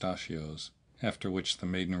his mustachios, after which the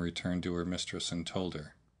maiden returned to her mistress and told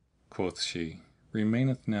her. Quoth she,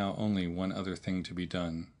 Remaineth now only one other thing to be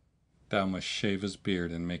done. Thou must shave his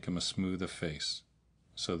beard and make him a smooth of face.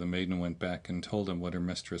 So the maiden went back and told him what her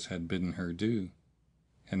mistress had bidden her do.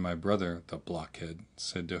 And my brother, the blockhead,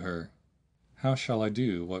 said to her, How shall I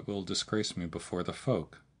do what will disgrace me before the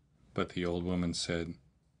folk? But the old woman said,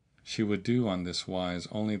 She would do on this wise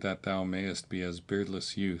only that thou mayest be as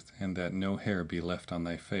beardless youth, and that no hair be left on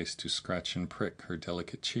thy face to scratch and prick her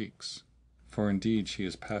delicate cheeks. For indeed she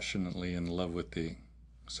is passionately in love with thee.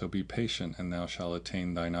 So be patient, and thou shalt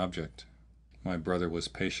attain thine object. My brother was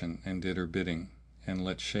patient, and did her bidding, and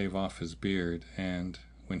let shave off his beard, and,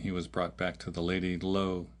 when he was brought back to the lady,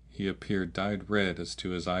 lo, he appeared dyed red as to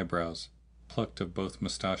his eyebrows, plucked of both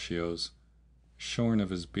mustachios, shorn of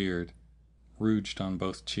his beard, rouged on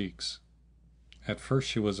both cheeks. At first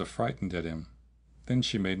she was affrighted at him. Then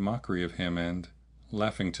she made mockery of him, and,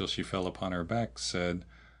 laughing till she fell upon her back, said,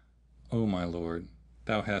 O my lord,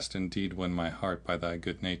 thou hast indeed won my heart by thy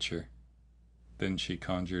good nature. Then she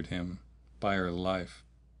conjured him, by her life,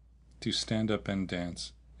 to stand up and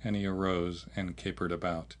dance, and he arose and capered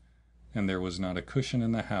about, and there was not a cushion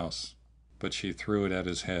in the house but she threw it at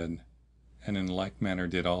his head, and in like manner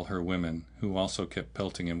did all her women, who also kept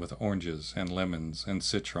pelting him with oranges and lemons and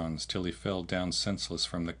citrons till he fell down senseless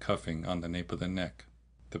from the cuffing on the nape of the neck,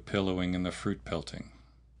 the pillowing and the fruit pelting.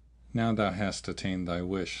 Now thou hast attained thy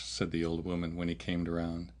wish, said the old woman when he came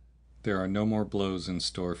round. There are no more blows in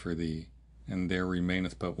store for thee, and there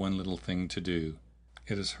remaineth but one little thing to do.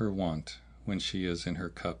 It is her wont, when she is in her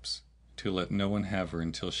cups, to let no one have her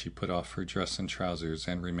until she put off her dress and trousers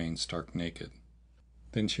and remain stark naked.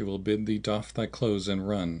 Then she will bid thee doff thy clothes and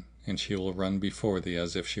run, and she will run before thee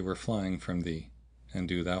as if she were flying from thee, and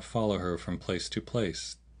do thou follow her from place to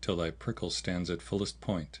place till thy prickle stands at fullest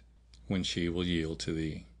point, when she will yield to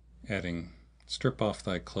thee, adding, Strip off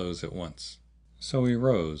thy clothes at once. So he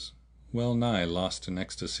rose, well nigh lost in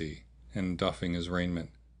ecstasy, and doffing his raiment,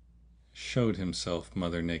 showed himself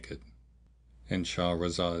mother naked. And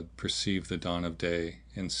Shahrazad perceived the dawn of day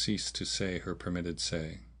and ceased to say her permitted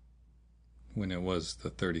say, when it was the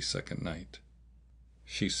 32nd Night.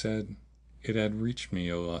 She said, It had reached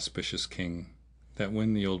me, O auspicious King, that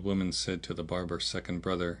when the old woman said to the barber's second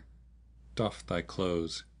brother, Doff thy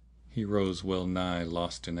clothes, he rose well nigh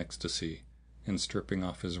lost in ecstasy, and stripping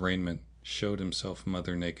off his raiment, showed himself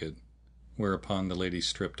mother naked. Whereupon the lady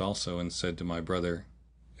stripped also and said to my brother,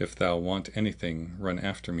 If thou want anything, run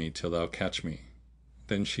after me till thou catch me.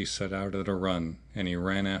 Then she set out at a run, and he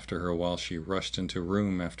ran after her while she rushed into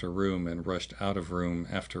room after room and rushed out of room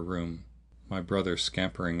after room, my brother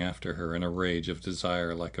scampering after her in a rage of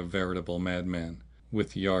desire like a veritable madman,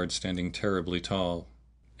 with yard standing terribly tall.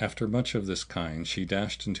 After much of this kind she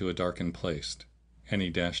dashed into a darkened place, and he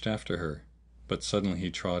dashed after her, but suddenly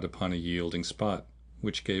he trod upon a yielding spot,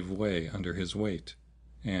 which gave way under his weight,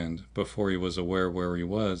 and, before he was aware where he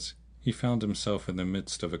was, he found himself in the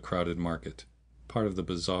midst of a crowded market, part of the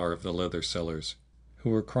bazaar of the leather sellers, who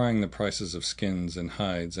were crying the prices of skins and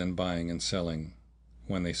hides and buying and selling.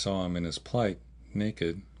 When they saw him in his plight,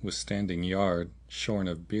 naked, with standing yard, shorn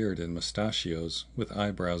of beard and mustachios, with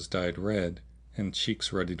eyebrows dyed red, and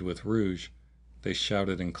cheeks ruddied with rouge, they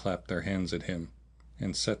shouted and clapped their hands at him,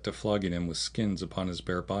 and set to flogging him with skins upon his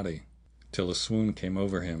bare body, till a swoon came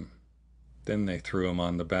over him. Then they threw him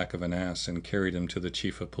on the back of an ass and carried him to the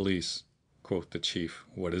chief of police. Quoth the chief,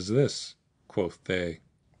 What is this? Quoth they,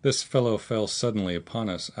 This fellow fell suddenly upon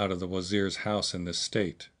us out of the Wazir's house in this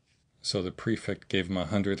state. So the prefect gave him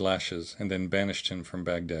 100 lashes and then banished him from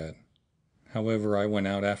Baghdad. However, I went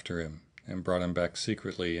out after him, and brought him back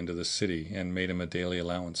secretly into the city and made him a daily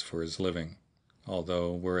allowance for his living,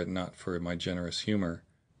 although, were it not for my generous humour,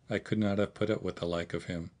 I could not have put up with the like of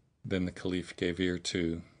him. Then the Caliph gave ear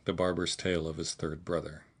to the barber's tale of his third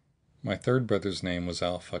brother. My third brother's name was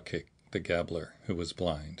Al-Fakik, the Gabbler, who was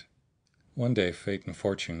blind. One day fate and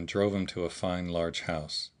fortune drove him to a fine large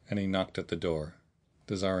house, and he knocked at the door,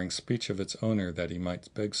 desiring speech of its owner that he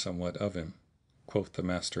might beg somewhat of him. Quoth the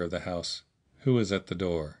master of the house, Who is at the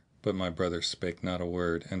door? But my brother spake not a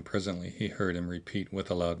word, and presently he heard him repeat with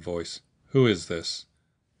a loud voice, Who is this?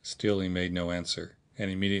 Still he made no answer, and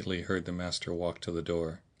immediately heard the master walk to the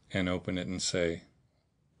door, and open it and say,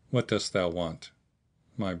 "What dost thou want?"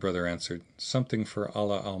 My brother answered, "Something for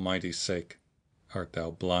Allah Almighty's sake." "Art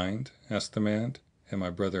thou blind?" asked the man, and my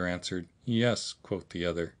brother answered, "Yes." Quoth the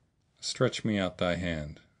other, "Stretch me out thy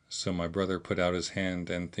hand." So my brother put out his hand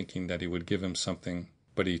and thinking that he would give him something,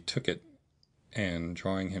 but he took it and,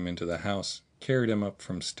 drawing him into the house, carried him up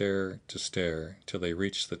from stair to stair till they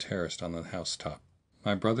reached the terrace on the house top.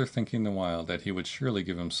 My brother thinking the while that he would surely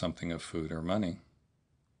give him something of food or money.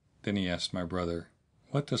 Then he asked my brother,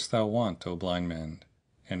 "What dost thou want, O blind man?"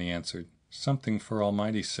 And he answered, "Something for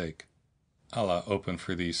Almighty's sake." "Allah open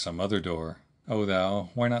for thee some other door." "O thou,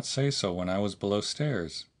 why not say so when I was below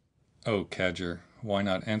stairs?" "O cadger, why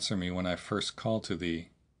not answer me when I first called to thee?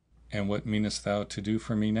 And what meanest thou to do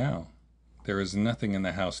for me now?" "There is nothing in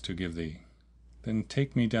the house to give thee." "Then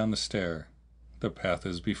take me down the stair." "The path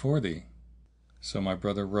is before thee." So my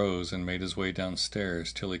brother rose and made his way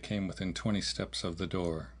downstairs till he came within 20 steps of the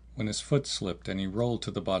door, when his foot slipped and he rolled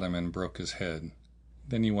to the bottom and broke his head.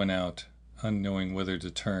 Then he went out, unknowing whither to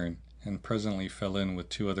turn, and presently fell in with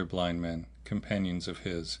 2 other blind men, companions of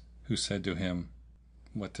his, who said to him,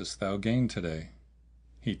 "What dost thou gain today?"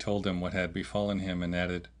 He told them what had befallen him and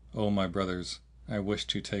added, "O my brothers, I wish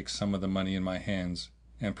to take some of the money in my hands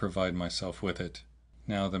and provide myself with it."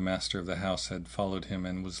 Now the master of the house had followed him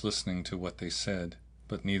and was listening to what they said,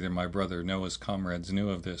 but neither my brother nor his comrades knew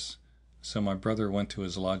of this. So my brother went to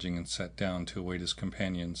his lodging and sat down to await his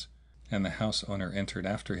companions, and the house owner entered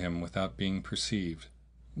after him without being perceived.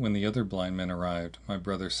 When the other blind men arrived, my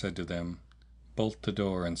brother said to them, "Bolt the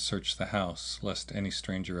door and search the house, lest any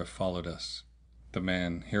stranger have followed us." The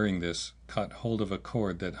man, hearing this, caught hold of a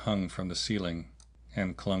cord that hung from the ceiling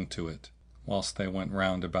and clung to it, whilst they went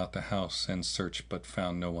round about the house and searched but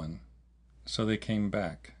found no one. So they came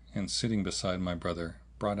back and, sitting beside my brother,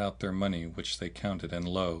 brought out their money which they counted, and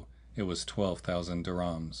lo! it was 12,000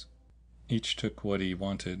 dirhams. Each took what he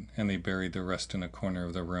wanted and they buried the rest in a corner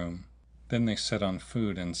of the room. Then they set on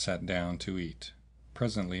food and sat down to eat.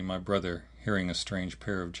 Presently my brother, hearing a strange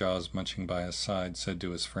pair of jaws munching by his side, said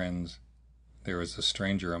to his friends, "There is a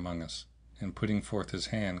stranger among us," and putting forth his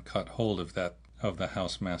hand caught hold of that of the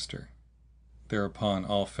house master. Thereupon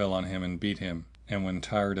all fell on him and beat him, and when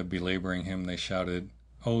tired of belabouring him they shouted,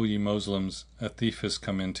 "O ye Moslems, a thief has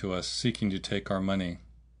come in to us, seeking to take our money."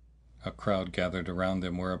 A crowd gathered around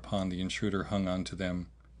them, whereupon the intruder hung on to them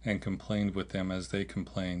and complained with them as they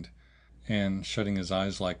complained, and, shutting his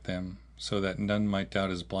eyes like them, so that none might doubt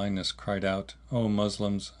his blindness, cried out, "O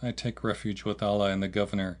Moslems, I take refuge with Allah and the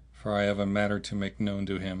Governor, for I have a matter to make known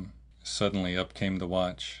to him." Suddenly up came the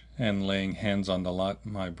watch, and laying hands on the lot,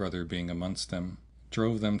 my brother being amongst them,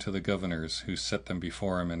 drove them to the Governors, who set them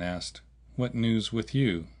before him and asked, "What news with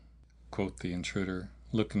you?" Quoth the intruder,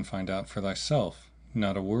 "Look and find out for thyself.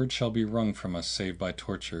 Not a word shall be wrung from us save by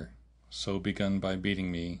torture. So begun by beating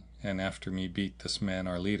me, and after me beat this man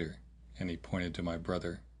our leader," and he pointed to my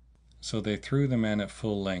brother. So they threw the man at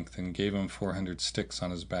full length and gave him 400 sticks on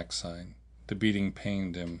his backside. The beating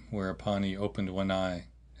pained him, whereupon he opened one eye,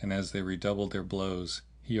 and as they redoubled their blows,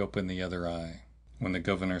 he opened the other eye. When the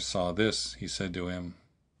Governor saw this, he said to him,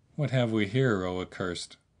 "What have we here, O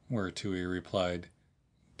accursed?" Whereto he replied,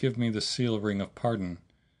 "Give me the seal ring of pardon.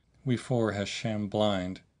 We 4 have sham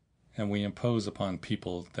blind, and we impose upon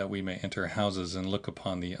people that we may enter houses and look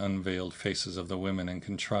upon the unveiled faces of the women and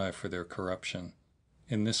contrive for their corruption.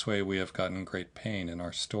 In this way we have gotten great pain, and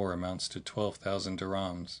our store amounts to 12,000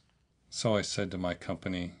 dirhams." So I said to my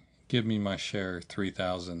company, "Give me my share,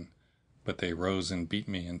 3,000." But they rose and beat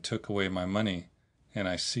me and took away my money, and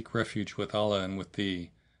I seek refuge with Allah and with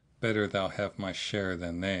thee. Better thou have my share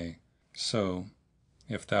than they. So,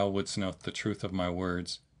 if thou wouldst know the truth of my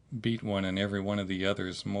words, beat one and every one of the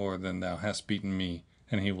others more than thou hast beaten me,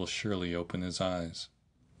 and he will surely open his eyes."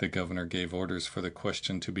 The Governor gave orders for the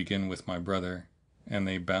question to begin with my brother, and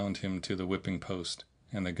they bound him to the whipping post,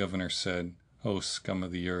 and the Governor said, "O scum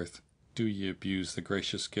of the earth, do ye abuse the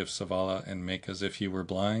gracious gifts of Allah and make as if ye were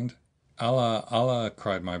blind?" "Allah! Allah!"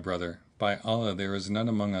 cried my brother, "by Allah, there is none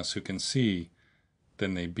among us who can see."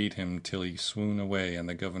 Then they beat him till he swooned away, and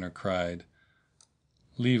the Governor cried,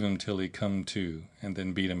 "Leave him till he come to," and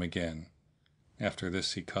then beat him again. After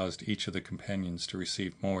this he caused each of the companions to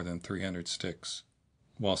receive more than 300 sticks,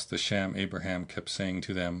 whilst the sham Abraham kept saying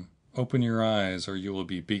to them, "Open your eyes, or you will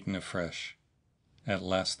be beaten afresh." At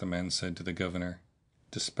last the men said to the Governor,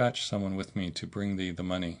 "Dispatch someone with me to bring thee the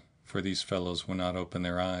money, for these fellows will not open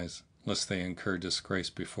their eyes, lest they incur disgrace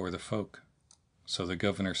before the folk." So the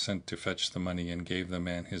Governor sent to fetch the money and gave the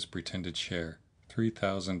man his pretended share,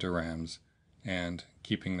 3,000 dirhams, and,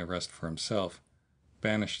 keeping the rest for himself,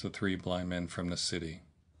 banished the 3 blind men from the city.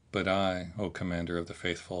 But I, O Commander of the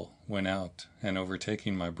Faithful, went out and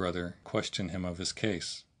overtaking my brother, questioned him of his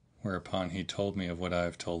case, whereupon he told me of what I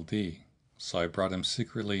have told thee. So I brought him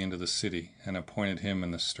secretly into the city and appointed him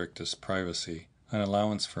in the strictest privacy an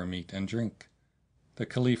allowance for meat and drink. The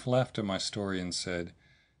Caliph laughed at my story and said,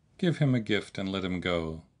 "Give him a gift and let him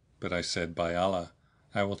go." But I said, "By Allah,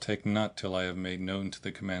 I will take naught till I have made known to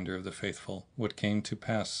the Commander of the Faithful what came to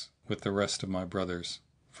pass with the rest of my brothers,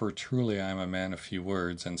 for truly I am a man of few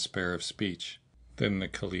words and spare of speech." Then the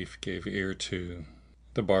Caliph gave ear to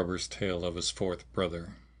the Barber's Tale of his 4th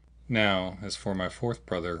Brother. Now, as for my 4th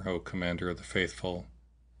brother, O Commander of the Faithful,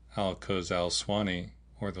 Al-Koz al-Swani,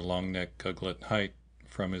 or the long-necked Guglet Hight,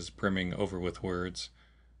 from his brimming over with words,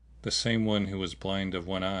 the same one who was blind of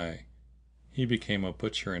one eye, he became a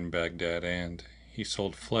butcher in Baghdad and he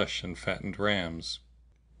sold flesh and fattened rams,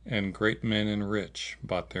 and great men and rich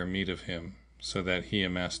bought their meat of him, so that he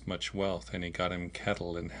amassed much wealth and he got him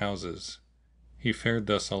cattle and houses. He fared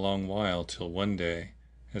thus a long while till one day,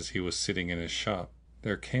 as he was sitting in his shop,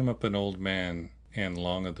 there came up an old man and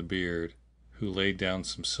long of the beard, who laid down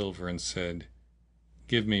some silver and said,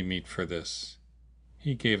 "Give me meat for this."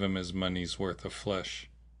 He gave him his money's worth of flesh,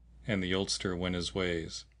 and the oldster went his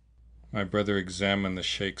ways. My brother examined the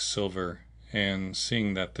Shaykh's silver, and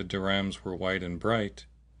seeing that the dirhams were white and bright,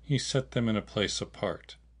 he set them in a place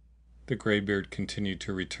apart. The greybeard continued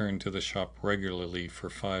to return to the shop regularly for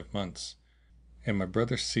 5 months, and my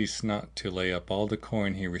brother ceased not to lay up all the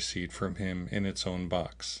coin he received from him in its own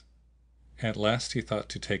box. At last he thought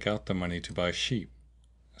to take out the money to buy sheep.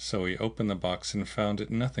 So he opened the box and found it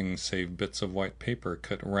nothing save bits of white paper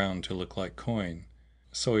cut round to look like coin.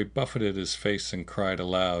 So he buffeted his face and cried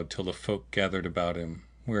aloud till the folk gathered about him,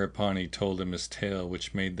 whereupon he told him his tale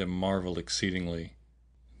which made them marvel exceedingly.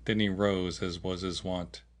 Then he rose as was his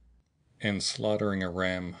wont, and slaughtering a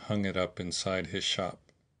ram hung it up inside his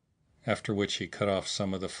shop, after which he cut off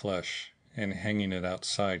some of the flesh, and hanging it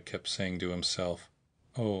outside kept saying to himself,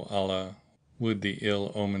 "O Allah, would the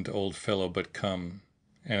ill-omened old fellow but come!"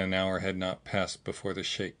 And an hour had not passed before the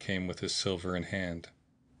Shaykh came with his silver in hand,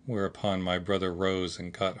 whereupon my brother rose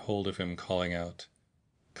and caught hold of him, calling out,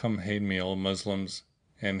 "Come aid me, O Moslems,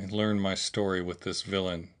 and learn my story with this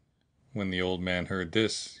villain." When the old man heard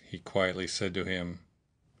this, he quietly said to him,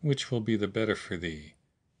 "Which will be the better for thee,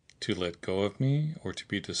 to let go of me, or to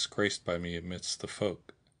be disgraced by me amidst the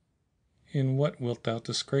folk?" "In what wilt thou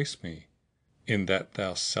disgrace me?" "In that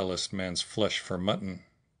thou sellest man's flesh for mutton."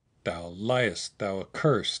 "Thou liest, thou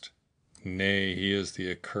accursed!" "Nay, he is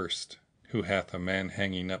the accursed who hath a man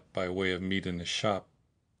hanging up by way of meat in his shop.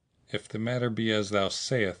 If the matter be as thou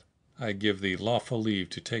sayest, I give thee lawful leave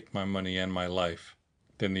to take my money and my life."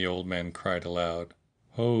 Then the old man cried aloud,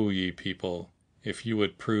 "Ho, ye people, if you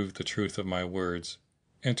would prove the truth of my words,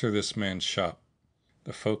 enter this man's shop."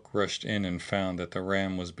 The folk rushed in and found that the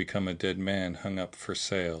ram was become a dead man hung up for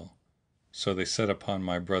sale. So they set upon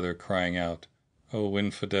my brother crying out, "O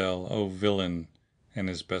infidel, O villain!" and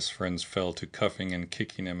his best friends fell to cuffing and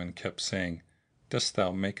kicking him and kept saying, "Dost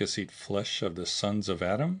thou make us eat flesh of the sons of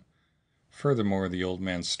Adam?" Furthermore the old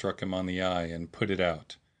man struck him on the eye and put it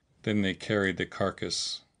out. Then they carried the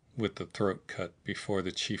carcass with the throat cut before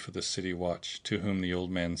the chief of the city watch, to whom the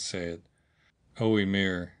old man said, "O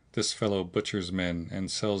Emir, this fellow butchers men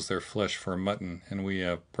and sells their flesh for mutton, and we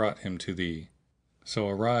have brought him to thee. So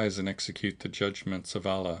arise and execute the judgments of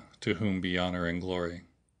Allah, to whom be honour and glory."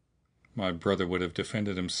 My brother would have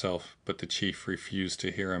defended himself, but the chief refused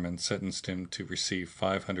to hear him and sentenced him to receive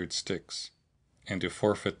 500 sticks, and to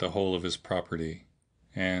forfeit the whole of his property.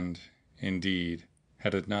 And, indeed,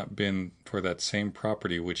 had it not been for that same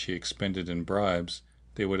property which he expended in bribes,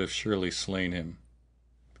 they would have surely slain him.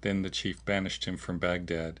 Then the chief banished him from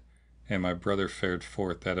Baghdad, and my brother fared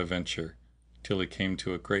forth at a venture, till he came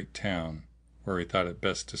to a great town, where he thought it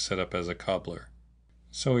best to set up as a cobbler.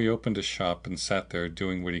 So he opened a shop and sat there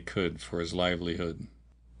doing what he could for his livelihood.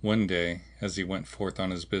 One day, as he went forth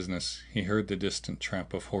on his business, he heard the distant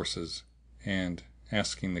tramp of horses, and,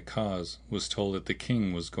 asking the cause, was told that the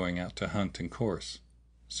king was going out to hunt and course.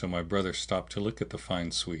 So my brother stopped to look at the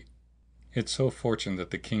fine suite. It so fortuned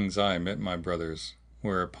that the king's eye met my brother's,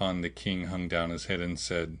 whereupon the king hung down his head and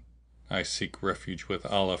said, "I seek refuge with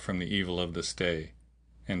Allah from the evil of this day,"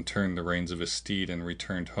 and turned the reins of his steed and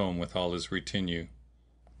returned home with all his retinue.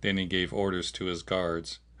 Then he gave orders to his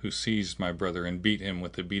guards, who seized my brother and beat him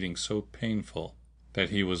with a beating so painful that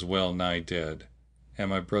he was well nigh dead, and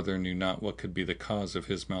my brother knew not what could be the cause of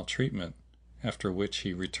his maltreatment, after which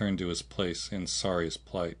he returned to his place in sorriest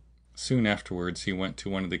plight. Soon afterwards he went to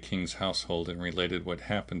one of the king's household and related what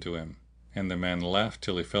happened to him, and the man laughed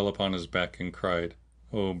till he fell upon his back and cried,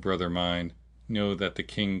 O brother mine, know that the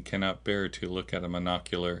King cannot bear to look at a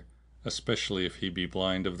monocular, especially if he be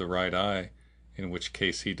blind of the right eye, in which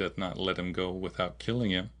case he doth not let him go without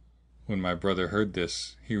killing him." When my brother heard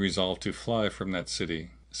this, he resolved to fly from that city;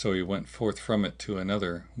 so he went forth from it to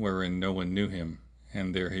another wherein no one knew him,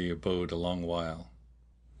 and there he abode a long while.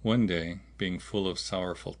 One day, being full of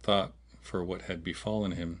sorrowful thought for what had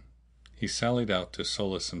befallen him, he sallied out to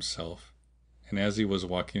solace himself, and as he was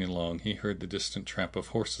walking along he heard the distant tramp of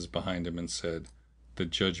horses behind him and said, "The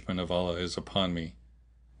judgment of Allah is upon me,"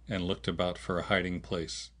 and looked about for a hiding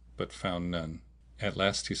place, but found none. At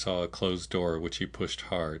last he saw a closed door which he pushed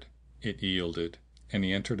hard. It yielded, and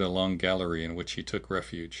he entered a long gallery in which he took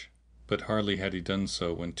refuge. But hardly had he done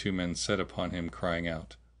so when two men set upon him crying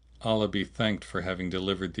out, "Allah be thanked for having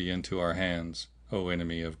delivered thee into our hands, O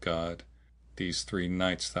enemy of God! These 3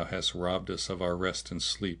 nights thou hast robbed us of our rest and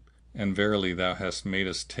sleep, and verily thou hast made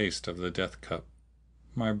us taste of the death cup."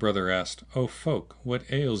 My brother asked, "O folk,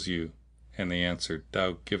 what ails you?" And they answered,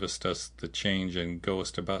 "Thou givest us the change and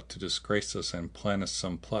goest about to disgrace us and plannest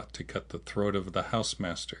some plot to cut the throat of the house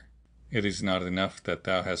master. It is not enough that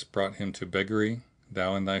thou hast brought him to beggary,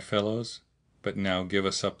 thou and thy fellows, but now give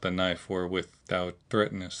us up the knife wherewith thou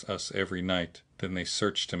threatenest us every night." Then they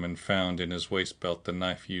searched him and found in his waist belt the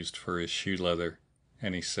knife used for his shoe leather,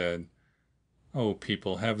 and he said, "O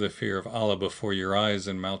people, have the fear of Allah before your eyes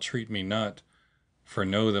and maltreat me not, for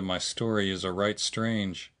know that my story is a right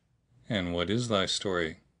strange." "And what is thy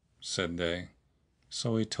story?" said they.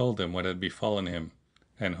 So he told them what had befallen him,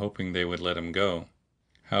 and hoping they would let him go.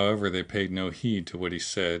 However, they paid no heed to what he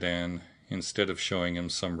said and, instead of showing him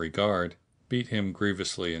some regard, beat him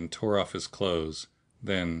grievously and tore off his clothes.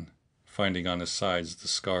 Then, finding on his sides the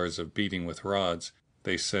scars of beating with rods,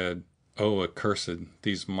 they said, "O accursed,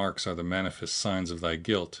 these marks are the manifest signs of thy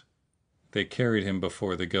guilt." They carried him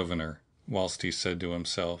before the governor, whilst he said to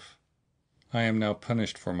himself, "I am now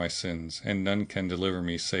punished for my sins, and none can deliver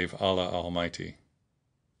me save Allah Almighty."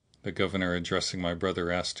 The governor addressing my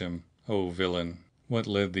brother asked him, "O villain, what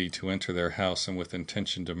led thee to enter their house and with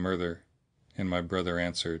intention to murder?" And my brother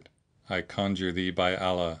answered, "I conjure thee by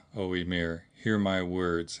Allah, O Emir, hear my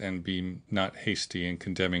words and be not hasty in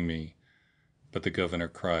condemning me." But the governor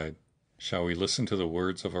cried, "Shall we listen to the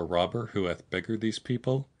words of a robber who hath beggared these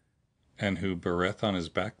people, and who beareth on his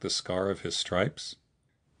back the scar of his stripes?"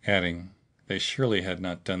 adding, "They surely had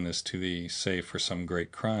not done this to thee save for some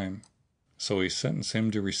great crime." So he sentenced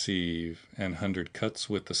him to receive 100 cuts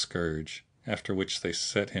with the scourge, after which they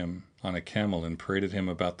set him on a camel and paraded him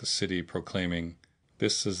about the city, proclaiming,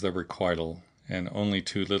 "This is the requital, and only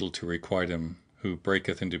too little to requite him who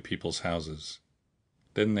breaketh into people's houses."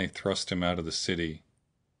 Then they thrust him out of the city,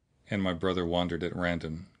 and my brother wandered at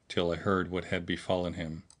random till I heard what had befallen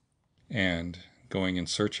him, and, going in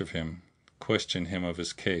search of him, questioned him of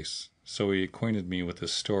his case. So he acquainted me with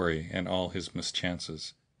his story and all his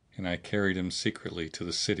mischances, and I carried him secretly to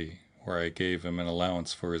the city, where I gave him an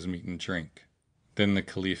allowance for his meat and drink. Then the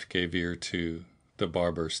Caliph gave ear to The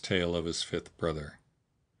Barber's Tale of his Fifth Brother.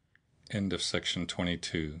 Section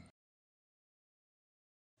 22.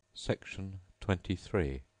 Section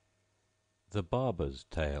 23. The Barber's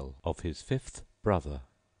Tale of his Fifth Brother.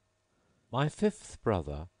 My fifth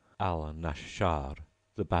brother, Al-Nashshar,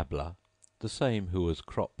 the babbler, the same who was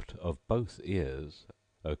cropped of both ears,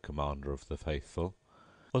 O Commander of the Faithful,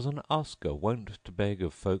 was an asker wont to beg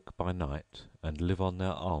of folk by night and live on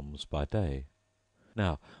their alms by day.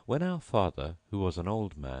 Now when our father, who was an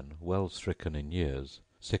old man, well stricken in years,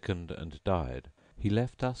 sickened and died, he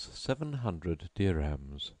left us 700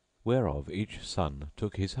 dirhams, whereof each son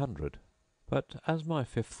took his 100. But as my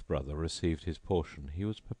fifth brother received his portion he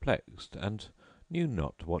was perplexed and knew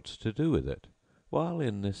not what to do with it. While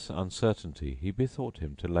in this uncertainty he bethought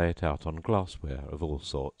him to lay it out on glassware of all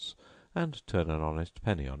sorts and turn an honest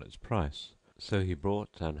penny on its price. So he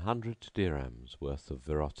brought 100 dirhams worth of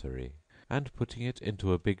verroterie, and putting it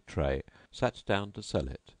into a big tray, sat down to sell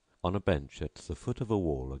it, on a bench at the foot of a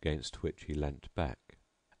wall against which he leant back.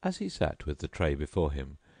 As he sat with the tray before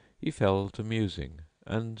him, he fell to musing,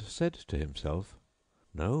 and said to himself,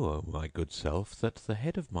 "Know, O my good self, that the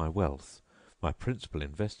head of my wealth, my principal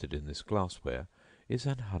invested in this glassware, is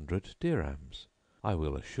 100 dirhams. I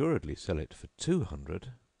will assuredly sell it for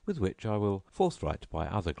 200, with which I will forthright buy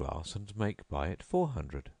other glass and make by it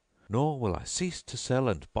 400. Nor will I cease to sell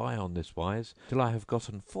and buy on this wise till I have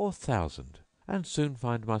gotten 4,000, and soon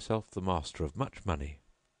find myself the master of much money.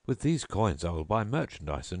 With these coins I will buy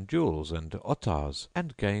merchandise and jewels and ottars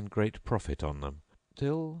and gain great profit on them,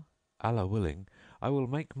 till, Allah willing, I will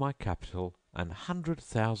make my capital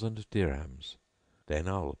 100,000 dirhams. Then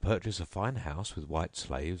I will purchase a fine house with white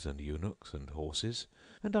slaves and eunuchs and horses,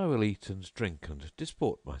 and I will eat and drink and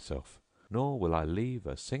disport myself. Nor will I leave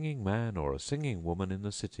a singing man or a singing woman in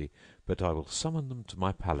the city, but I will summon them to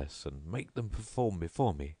my palace and make them perform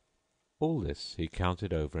before me." All this he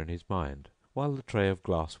counted over in his mind, while the tray of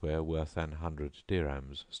glassware worth 100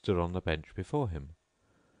 dirhams stood on the bench before him.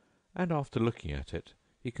 And after looking at it,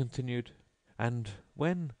 he continued, "And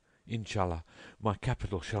when, Inshallah, my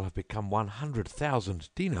capital shall have become 100,000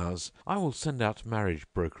 dinars, I will send out marriage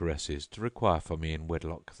brokeresses to require for me in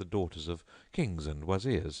wedlock the daughters of kings and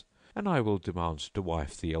wazirs, and I will demand to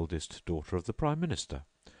wife the eldest daughter of the Prime Minister.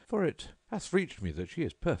 For it hath reached me that she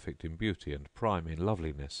is perfect in beauty and prime in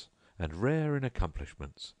loveliness, and rare in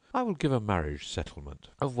accomplishments. I will give a marriage settlement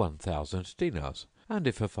of 1,000 dinars, and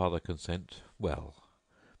if her father consent, well,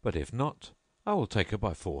 but if not, I will take her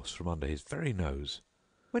by force from under his very nose.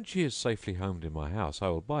 When she is safely homed in my house, I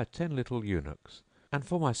will buy 10 little eunuchs, and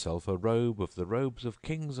for myself a robe of the robes of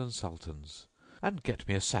kings and sultans, and get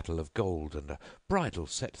me a saddle of gold and a bridle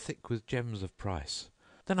set thick with gems of price.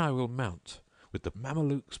 Then I will mount, with the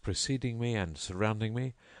Mamelukes preceding me and surrounding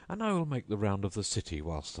me, and I will make the round of the city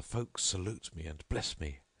whilst the folk salute me and bless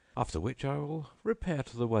me. After which I will repair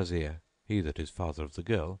to the Wazir, he that is father of the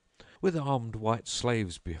girl, with armed white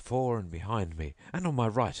slaves before and behind me, and on my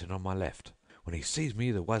right and on my left. When he sees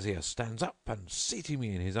me, the Wazir stands up, and seating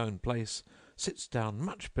me in his own place, sits down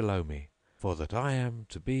much below me, for that I am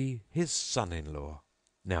to be his son-in-law.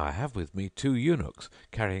 Now I have with me 2 eunuchs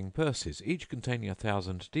carrying purses, each containing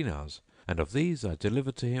 1,000 dinars, and of these I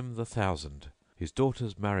deliver to him the 1,000, his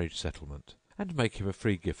daughter's marriage settlement, and make him a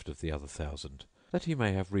free gift of the other 1,000, that he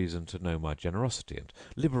may have reason to know my generosity and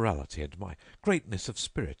liberality, and my greatness of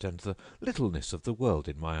spirit, and the littleness of the world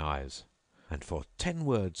in my eyes. And for 10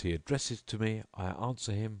 words he addresses to me, I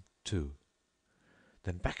answer him 2.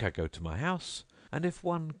 Then back I go to my house, and if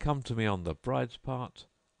one come to me on the bride's part,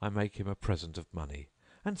 I make him a present of money,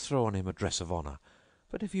 and throw on him a dress of honour.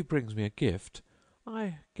 But if he brings me a gift,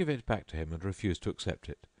 I give it back to him and refuse to accept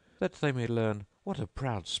it, that they may learn what a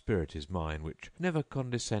proud spirit is mine, which never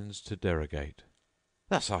condescends to derogate.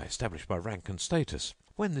 Thus I establish my rank and status.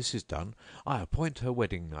 When this is done, I appoint her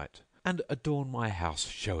wedding night, and adorn my house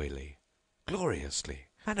showily, gloriously.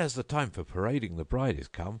 And as the time for parading the bride is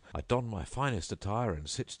come, I don my finest attire and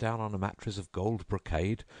sit down on a mattress of gold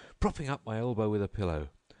brocade, propping up my elbow with a pillow,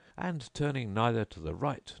 and turning neither to the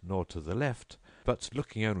right nor to the left, but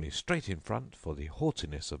looking only straight in front for the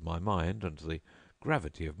haughtiness of my mind and the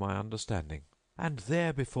gravity of my understanding. And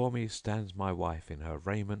there before me stands my wife in her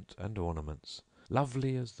raiment and ornaments,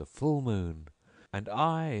 lovely as the full moon, and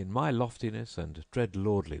I, in my loftiness and dread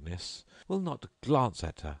lordliness, will not glance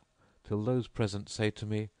at her till those present say to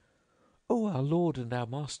me, "O our lord and our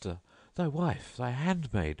master, thy wife, thy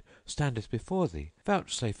handmaid, standeth before thee.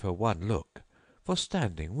 Vouchsafe her one look, for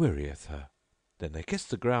standing wearieth her." Then they kiss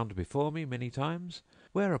the ground before me many times,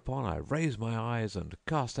 whereupon I raise my eyes and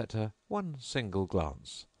cast at her one single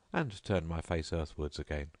glance, and turn my face earthwards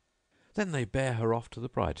again. Then they bear her off to the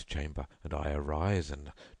bride chamber, and I arise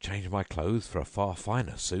and change my clothes for a far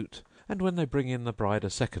finer suit. And when they bring in the bride a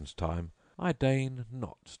second time, I deign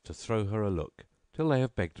not to throw her a look till they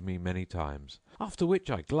have begged me many times, after which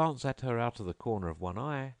I glance at her out of the corner of one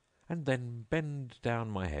eye, and then bend down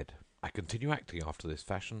my head. I continue acting after this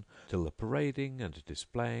fashion till the parading and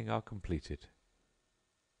displaying are completed.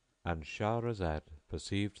 And Shahrazad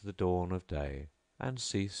perceived the dawn of day and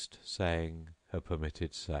ceased saying her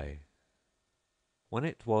permitted say. When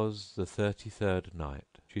it was the 33rd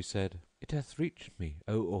Night, she said, It hath reached me,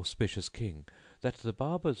 O auspicious King, that the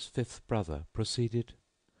barber's 5th brother proceeded.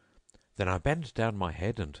 Then I bend down my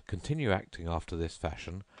head and continue acting after this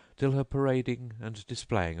fashion till her parading and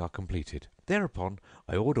displaying are completed. Thereupon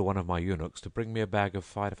I order one of my eunuchs to bring me a bag of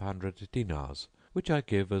 500 dinars, which I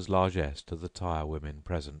give as largesse to the tire women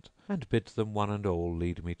present, and bid them one and all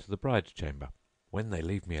lead me to the bride chamber. When they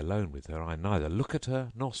leave me alone with her, I neither look at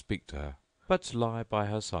her nor speak to her, but lie by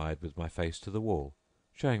her side with my face to the wall,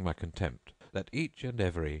 showing my contempt, that each and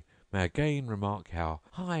every may again remark how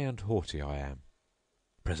high and haughty I am.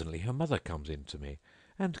 Presently her mother comes in to me,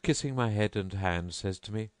 and kissing my head and hand, says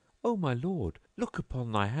to me, O my lord, look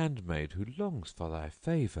upon thy handmaid who longs for thy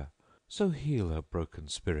favour, so heal her broken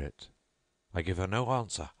spirit. I give her no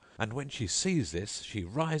answer, and when she sees this, she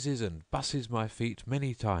rises and busses my feet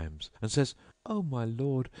many times, and says, O my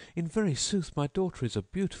lord, in very sooth my daughter is a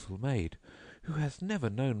beautiful maid, who hath never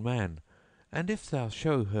known man, and if thou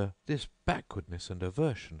show her this backwardness and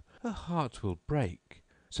aversion, her heart will break.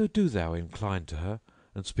 So do thou incline to her,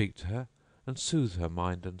 and speak to her, and soothe her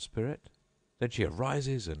mind and spirit. Then she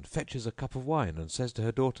arises and fetches a cup of wine, and says to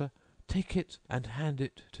her daughter, Take it and hand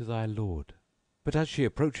it to thy lord. But as she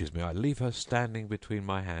approaches me, I leave her standing between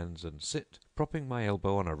my hands, and sit, propping my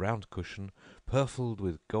elbow on a round cushion, purfled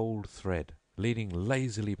with gold thread, leaning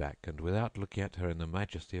lazily back, and without looking at her in the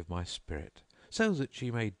majesty of my spirit, so that she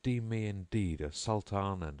may deem me indeed a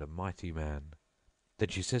sultan and a mighty man. Then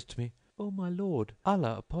she says to me, O my lord,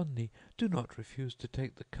 Allah upon thee, do not refuse to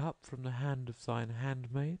take the cup from the hand of thine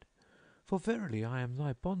handmaid, for verily I am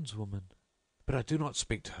thy bondswoman. But I do not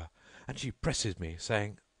speak to her, and she presses me,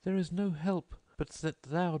 saying, There is no help but that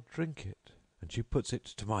thou drink it. And she puts it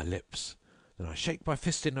to my lips. Then I shake my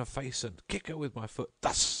fist in her face, and kick her with my foot,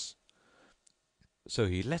 thus. So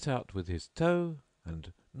he let out with his toe,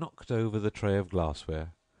 and knocked over the tray of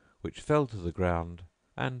glassware, which fell to the ground,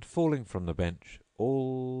 and falling from the bench,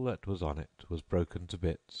 all that was on it was broken to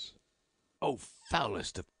bits. O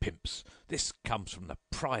foulest of pimps, this comes from the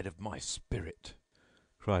pride of my spirit,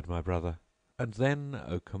 cried my brother. And then,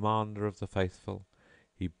 O commander of the faithful,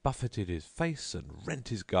 he buffeted his face and rent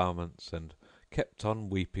his garments, and kept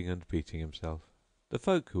on weeping and beating himself. The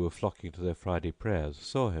folk who were flocking to their Friday prayers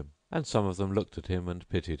saw him, and some of them looked at him and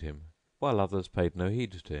pitied him, while others paid no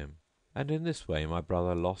heed to him, and in this way my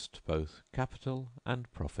brother lost both capital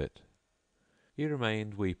and profit. He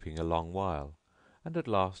remained weeping a long while, and at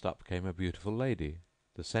last up came a beautiful lady,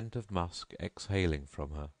 the scent of musk exhaling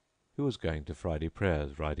from her, who was going to Friday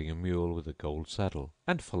prayers, riding a mule with a gold saddle,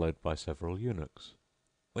 and followed by several eunuchs.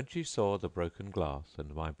 When she saw the broken glass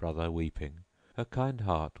and my brother weeping, her kind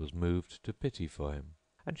heart was moved to pity for him,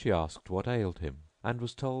 and she asked what ailed him, and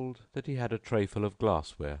was told that he had a trayful of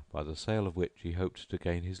glassware, by the sale of which he hoped to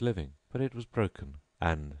gain his living, but it was broken,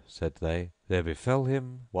 and, said they, there befell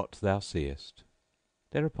him what thou seest.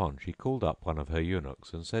 Thereupon she called up one of her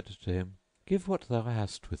eunuchs, and said to him, Give what thou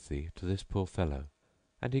hast with thee to this poor fellow.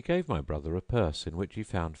 And he gave my brother a purse in which he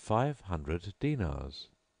found 500 dinars.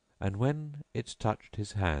 And when it touched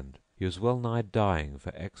his hand, he was well nigh dying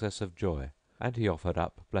for excess of joy, and he offered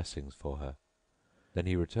up blessings for her. Then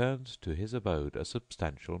he returned to his abode a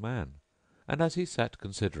substantial man, and as he sat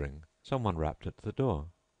considering, some one rapped at the door.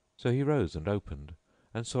 So he rose and opened,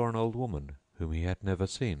 and saw an old woman whom he had never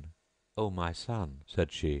seen. O my son,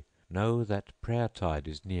 said she, know that prayer tide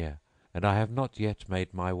is near, and I have not yet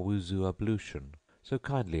made my wuzu ablution, so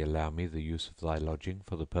kindly allow me the use of thy lodging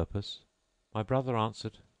for the purpose. My brother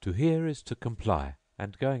answered, To hear is to comply,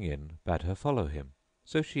 and going in bade her follow him.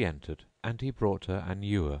 So she entered, and he brought her an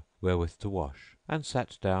ewer wherewith to wash, and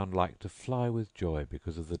sat down like to fly with joy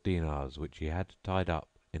because of the dinars which he had tied up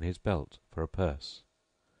in his belt for a purse.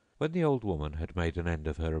 When the old woman had made an end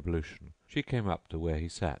of her ablution, she came up to where he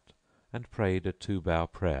sat, and prayed a 2-bow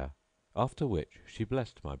prayer, after which she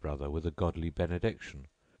blessed my brother with a godly benediction,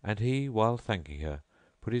 and he, while thanking her,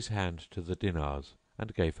 put his hand to the dinars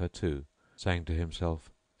and gave her 2, saying to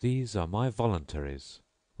himself, These are my voluntaries.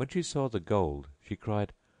 When she saw the gold, she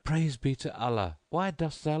cried, Praise be to Allah! Why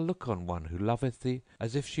dost thou look on one who loveth thee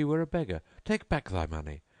as if she were a beggar? Take back thy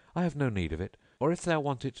money. I have no need of it, or if thou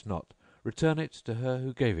want it not, return it to her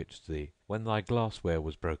who gave it to thee when thy glassware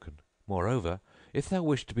was broken. Moreover, if thou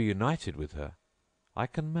wish to be united with her, I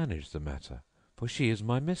can manage the matter, for she is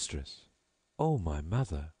my mistress. O my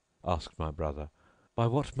mother, asked my brother, by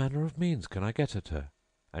what manner of means can I get at her?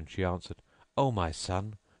 And she answered, O my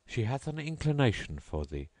son, she hath an inclination for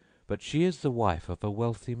thee, but she is the wife of a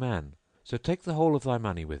wealthy man. So take the whole of thy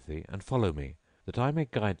money with thee, and follow me, that I may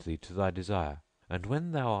guide thee to thy desire. And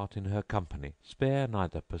when thou art in her company, spare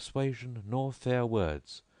neither persuasion nor fair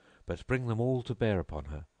words, but bring them all to bear upon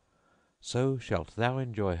her. So shalt thou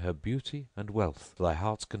enjoy her beauty and wealth to thy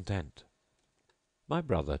heart's content. My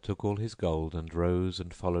brother took all his gold and rose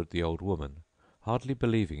and followed the old woman, hardly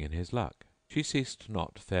believing in his luck. She ceased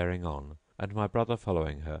not faring on, and my brother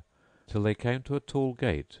following her, till they came to a tall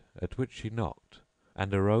gate, at which she knocked,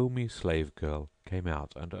 and a Romy slave girl came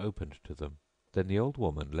out and opened to them. Then the old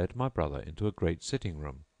woman led my brother into a great sitting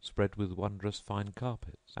room, spread with wondrous fine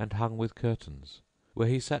carpets, and hung with curtains, where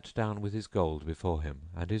he sat down with his gold before him,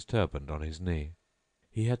 and his turband on his knee.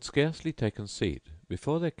 He had scarcely taken seat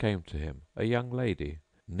before there came to him a young lady,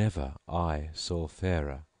 never eye saw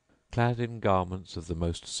fairer, clad in garments of the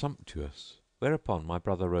most sumptuous. Whereupon my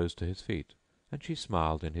brother rose to his feet, and she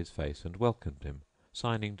smiled in his face and welcomed him,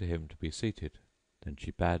 signing to him to be seated. Then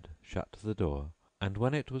she bade shut the door, and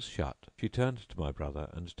when it was shut, she turned to my brother,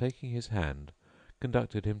 and taking his hand,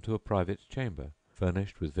 conducted him to a private chamber,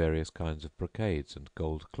 furnished with various kinds of brocades and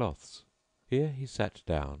gold cloths. Here he sat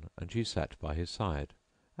down, and she sat by his side,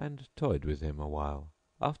 and toyed with him a while,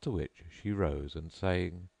 after which she rose, and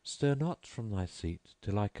saying, Stir not from thy seat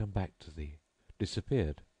till I come back to thee,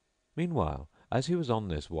 disappeared. Meanwhile, as he was on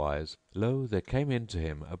this wise, lo, there came in to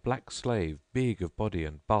him a black slave, big of body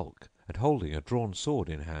and bulk, and holding a drawn sword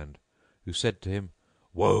in hand, who said to him,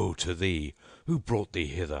 "Woe to thee! Who brought thee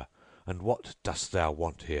hither, and what dost thou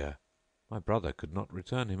want here?" My brother could not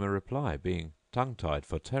return him a reply, being tongue-tied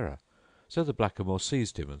for terror. So the blackamoor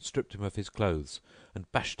seized him and stripped him of his clothes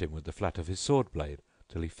and bashed him with the flat of his sword blade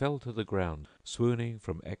till he fell to the ground, swooning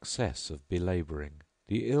from excess of belabouring.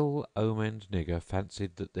 The ill-omened nigger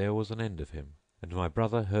fancied that there was an end of him, and my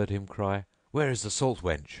brother heard him cry, "Where is the salt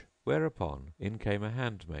wench?" Whereupon in came a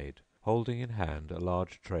handmaid, holding in hand a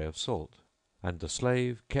large tray of salt, and the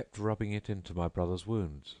slave kept rubbing it into my brother's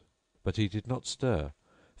wounds. But he did not stir,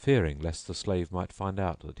 fearing lest the slave might find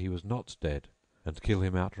out that he was not dead and kill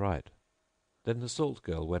him outright. Then the salt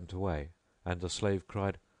girl went away, and the slave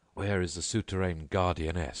cried, "Where is the souterrain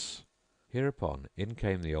guardianess?" Hereupon in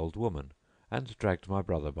came the old woman, and dragged my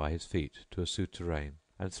brother by his feet to a souterrain,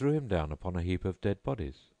 and threw him down upon a heap of dead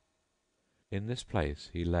bodies. In this place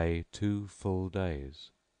he lay 2 full days.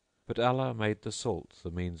 But Allah made the salt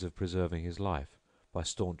the means of preserving his life by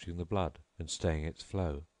staunching the blood and staying its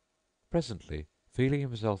flow. Presently, feeling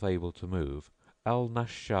himself able to move,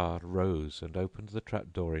 Al-Nashshar rose and opened the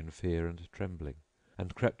trap-door in fear and trembling,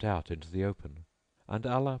 and crept out into the open, and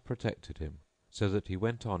Allah protected him, so that he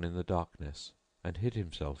went on in the darkness and hid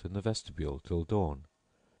himself in the vestibule till dawn,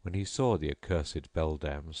 when he saw the accursed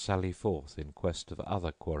beldam sally forth in quest of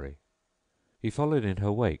other quarry. He followed in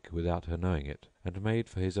her wake without her knowing it, and made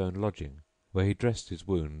for his own lodging, where he dressed his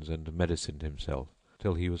wounds and medicined himself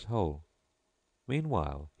till he was whole.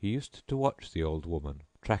 Meanwhile he used to watch the old woman,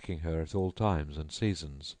 tracking her at all times and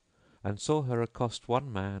seasons, and saw her accost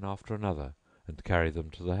one man after another and carry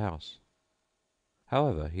them to the house.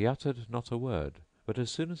 However, he uttered not a word, but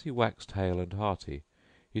as soon as he waxed hale and hearty,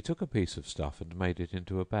 he took a piece of stuff and made it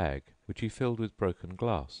into a bag, which he filled with broken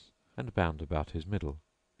glass and bound about his middle.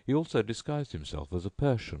 He also disguised himself as a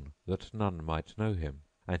Persian, that none might know him,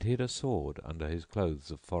 and hid a sword under his clothes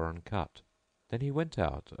of foreign cut. Then he went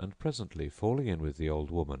out and presently, falling in with the old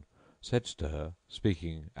woman, said to her,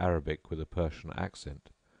 speaking Arabic with a Persian accent,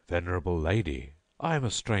 "Venerable lady, I am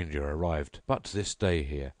a stranger arrived but this day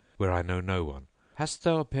here, where I know no one. Hast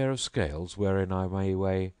thou a pair of scales wherein I may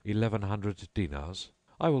weigh 1100 dinars?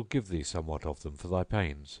 I will give thee somewhat of them for thy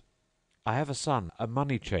pains." "I have a son, a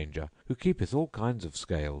money changer, who keepeth all kinds of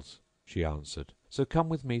scales," she answered, "so come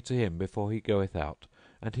with me to him before he goeth out,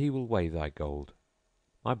 and he will weigh thy gold."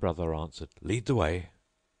 My brother answered, "Lead the way."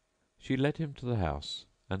 She led him to the house,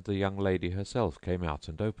 and the young lady herself came out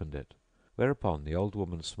and opened it, whereupon the old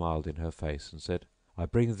woman smiled in her face and said, "I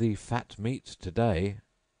bring thee fat meat today."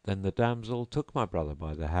 Then the damsel took my brother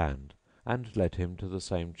by the hand and led him to the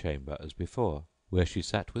same chamber as before, where she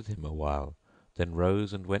sat with him awhile, then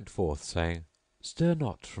rose and went forth, saying, "Stir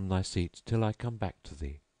not from thy seat till I come back to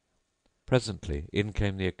thee." Presently in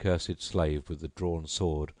came the accursed slave with the drawn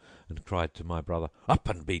sword and cried to my brother, "Up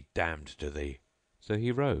and be damned to thee!" So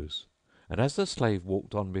he rose, and as the slave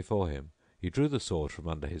walked on before him, he drew the sword from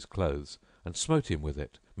under his clothes and smote him with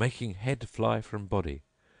it, making head fly from body.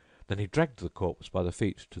 Then he dragged the corpse by the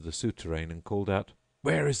feet to the souterrain and called out,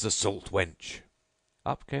 "Where is the salt wench?"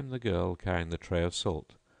 Up came the girl carrying the tray of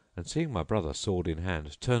salt, and seeing my brother sword in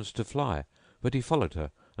hand, turned to fly, but he followed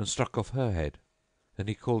her and struck off her head. Then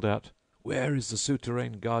he called out, "Where is the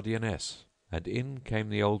souterrain guardianess?" And in came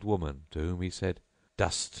the old woman, to whom he said,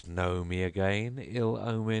 "Dost know me again,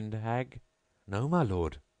 ill-omened hag?" "No, my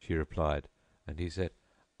lord," she replied, and he said,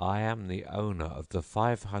 "I am the owner of the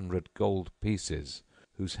 500 gold pieces,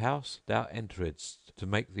 whose house thou enteredst to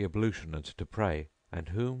make the ablution and to pray, and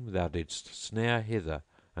whom thou didst snare hither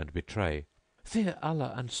and betray." "Fear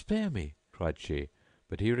Allah and spare me!" cried she,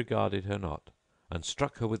 but he regarded her not, and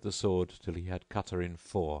struck her with the sword till he had cut her in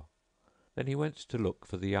 4. Then he went to look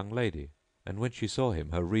for the young lady, and when she saw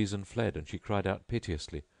him her reason fled and she cried out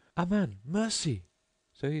piteously, "Aman, mercy!"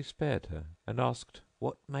 So he spared her and asked,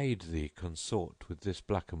 "What made thee consort with this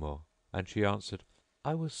blackamoor?" And she answered,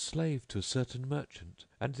 "I was slave to a certain merchant,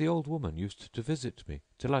 and the old woman used to visit me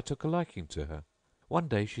till I took a liking to her. One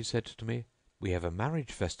day she said to me, 'We have a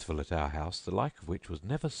marriage festival at our house the like of which was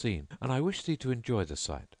never seen, and I wish thee to enjoy the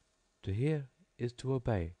sight.' 'To hear is to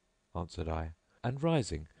obey,' answered I, and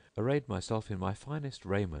rising, arrayed myself in my finest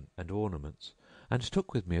raiment and ornaments, and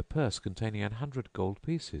took with me a purse containing 100 gold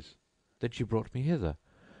pieces. Then she brought me hither,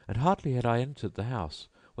 and hardly had I entered the house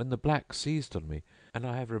when the black seized on me, and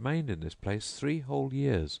I have remained in this place 3 whole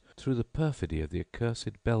years through the perfidy of the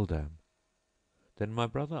accursed beldam." Then my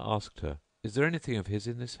brother asked her, "Is there anything of his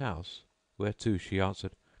in this house?" Whereto she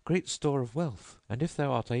answered, "Great store of wealth, and if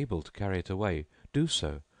thou art able to carry it away, do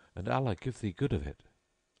so, and Allah give thee good of it."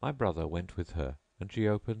 My brother went with her, and she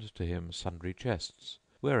opened to him sundry chests,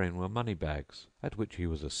 wherein were money bags, at which he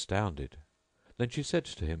was astounded. Then she said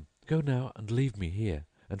to him, "Go now and leave me here,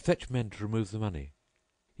 and fetch men to remove the money."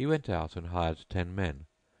 He went out and hired 10 men,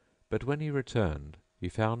 but when he returned he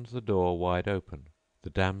found the door wide open, the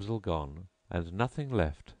damsel gone, and nothing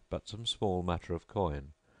left but some small matter of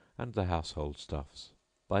coin and the household stuffs.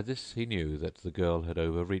 By this he knew that the girl had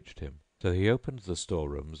overreached him, so he opened the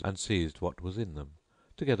storerooms and seized what was in them,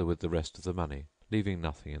 together with the rest of the money, leaving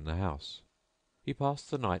nothing in the house. He passed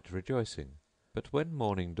the night rejoicing, but when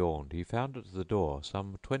morning dawned he found at the door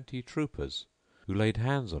some 20 troopers, who laid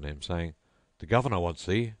hands on him, saying, "The governor wants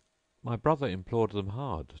thee." My brother implored them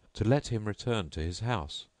hard to let him return to his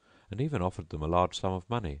house, and even offered them a large sum of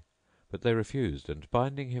money, but they refused, and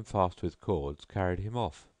binding him fast with cords, carried him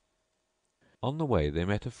off. On the way they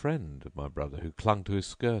met a friend of my brother, who clung to his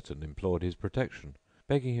skirt and implored his protection,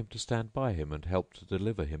 begging him to stand by him and help to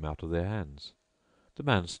deliver him out of their hands. The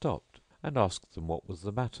man stopped and asked them what was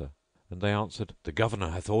the matter, and they answered, "The governor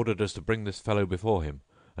hath ordered us to bring this fellow before him,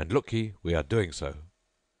 and look ye, we are doing so."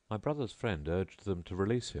 My brother's friend urged them to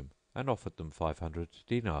release him, and offered them 500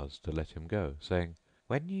 dinars to let him go, saying,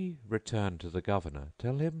 "When ye return to the governor,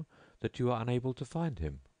 tell him that you are unable to find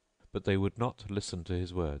him." But they would not listen to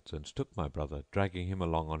his words, and took my brother, dragging him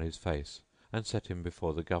along on his face, and set him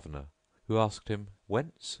before the governor, who asked him,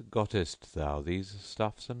 "Whence gottest thou these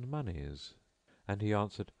stuffs and monies?" And he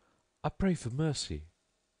answered, "I pray for mercy."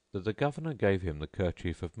 That the governor gave him the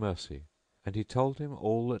kerchief of mercy, and he told him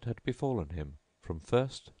all that had befallen him from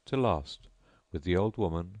first to last, with the old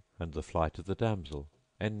woman and the flight of the damsel,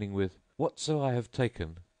 ending with, "Whatso I have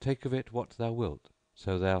taken, take of it what thou wilt,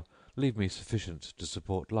 so thou leave me sufficient to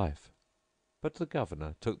support life." But the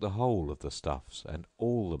governor took the whole of the stuffs and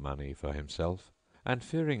all the money for himself, and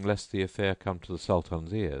fearing lest the affair come to the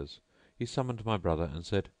Sultan's ears, he summoned my brother and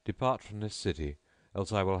said, "Depart from this city,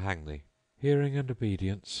 else I will hang thee." "Hearing and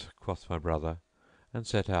obedience," quoth my brother, and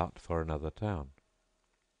set out for another town.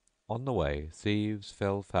 On the way thieves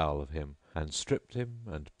fell foul of him and stripped him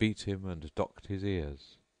and beat him and docked his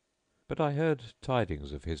ears. But I heard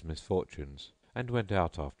tidings of his misfortunes and went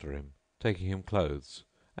out after him, taking him clothes,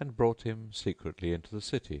 and brought him secretly into the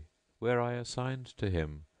city, where I assigned to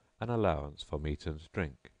him an allowance for meat and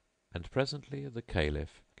drink. And presently the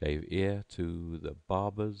Caliph gave ear to the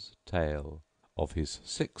Barber's tale of his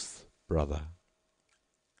 6th brother.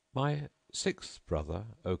 My 6th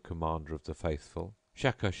brother, O Commander of the Faithful,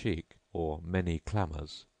 Shakashik, or Many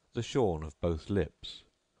Clamours, the shorn of both lips,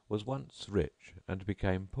 was once rich and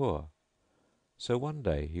became poor. So one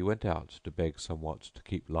day he went out to beg somewhat to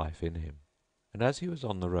keep life in him, and as he was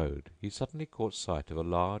on the road he suddenly caught sight of a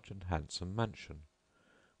large and handsome mansion,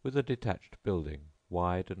 with a detached building,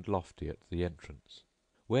 wide and lofty at the entrance,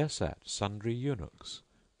 where sat sundry eunuchs,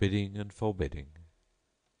 bidding and forbidding.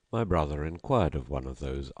 My brother inquired of one of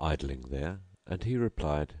those idling there, and he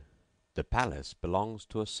replied, "The palace belongs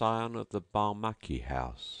to a scion of the Barmaki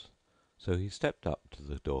house." So he stepped up to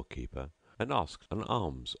the doorkeeper and asked an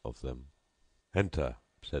alms of them. "Enter,"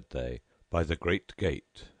 said they, "by the great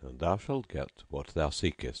gate, and thou shalt get what thou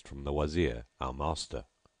seekest from the Wazir, our master."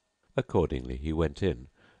 Accordingly he went in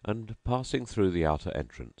and, passing through the outer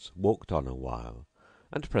entrance, walked on a while,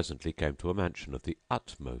 and presently came to a mansion of the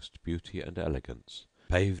utmost beauty and elegance,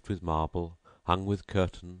 paved with marble, hung with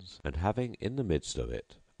curtains, and having in the midst of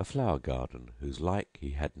it a flower garden whose like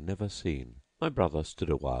he had never seen. My brother stood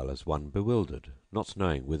awhile as one bewildered, not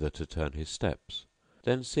knowing whither to turn his steps.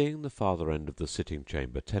 Then, seeing the farther end of the sitting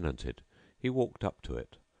chamber tenanted, he walked up to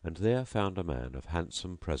it, and there found a man of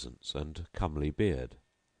handsome presence and comely beard.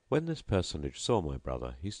 When this personage saw my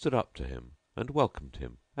brother he stood up to him and welcomed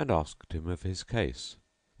him and asked him of his case,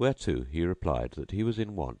 whereto he replied that he was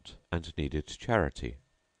in want and needed charity.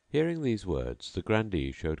 Hearing these words the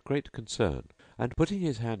grandee showed great concern and, putting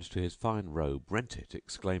his hand to his fine robe, rent it,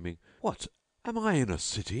 exclaiming, "What! am I in a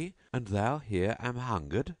city and thou here am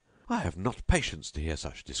hungered? I have not patience to hear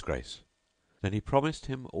such disgrace." Then he promised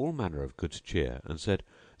him all manner of good cheer and said,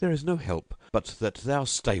 "There is no help but that thou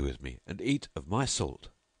stay with me and eat of my salt."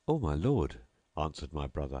 "O my lord," answered my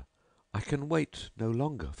brother, "I can wait no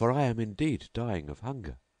longer, for I am indeed dying of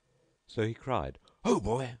hunger." So he cried, "Ho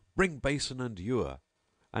boy, bring basin and ewer,"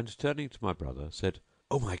 and turning to my brother said,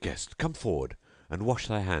 "O my guest, come forward and wash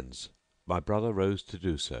thy hands." My brother rose to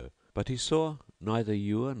do so, but he saw neither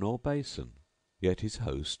ewer nor basin. Yet his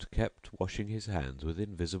host kept washing his hands with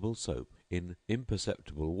invisible soap in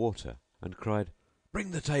imperceptible water, and cried,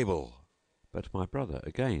 "Bring the table." But my brother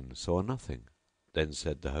again saw nothing. Then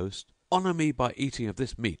said the host, "Honour me by eating of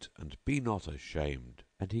this meat and be not ashamed."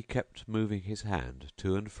 And he kept moving his hand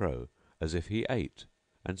to and fro as if he ate,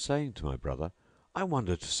 and saying to my brother, I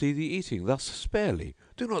wonder to see thee eating thus sparely.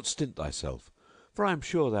 Do not stint thyself, for I am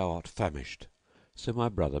sure thou art famished." So my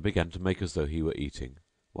brother began to make as though he were eating,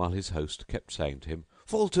 while his host kept saying to him,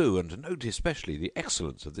 "Fall to, and note especially the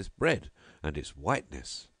excellence of this bread and its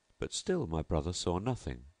whiteness." But still my brother saw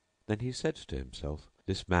nothing. Then he said to himself,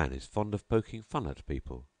 "This man is fond of poking fun at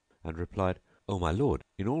people," and replied, "O my lord,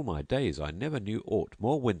 in all my days I never knew aught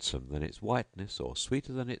more winsome than its whiteness or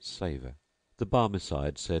sweeter than its savour." The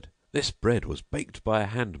Barmecide said, "This bread was baked by a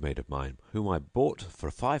handmaid of mine, whom I bought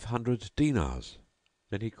for 500 dinars."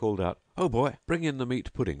 Then he called out, "O boy, bring in the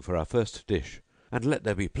meat pudding for our first dish, and let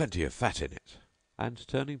there be plenty of fat in it." And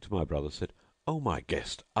turning to my brother said, "O my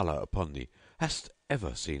guest, Allah upon thee, hast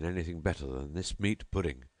ever seen anything better than this meat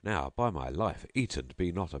pudding? Now, by my life, eat and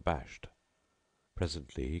be not abashed."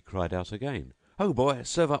 Presently he cried out again, "O boy,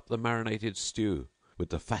 serve up the marinated stew, with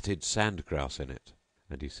the fatted sand grouse in it."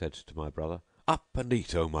 And he said to my brother, "Up and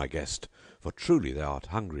eat, O my guest, for truly thou art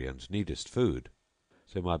hungry and needest food."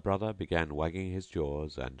 So my brother began wagging his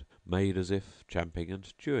jaws and made as if champing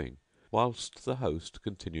and chewing, whilst the host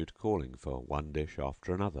continued calling for one dish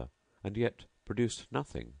after another, and yet produced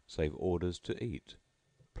nothing save orders to eat.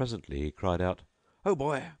 Presently he cried out, "O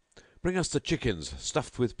boy, bring us the chickens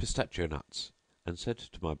stuffed with pistachio nuts," and said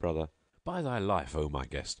to my brother, "By thy life, O my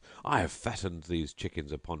guest, I have fattened these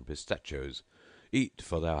chickens upon pistachios. Eat,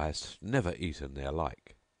 for thou hast never eaten their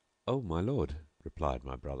like." "O my lord," replied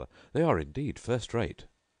my brother, "they are indeed first rate."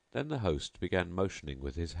 Then the host began motioning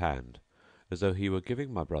with his hand as though he were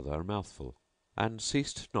giving my brother a mouthful, and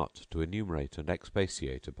ceased not to enumerate and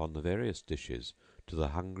expatiate upon the various dishes to the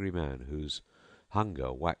hungry man, whose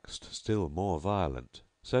hunger waxed still more violent,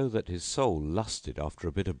 so that his soul lusted after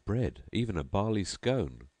a bit of bread, even a barley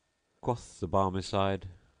scone. Quoth the Barmecide,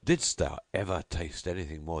 "Didst thou ever taste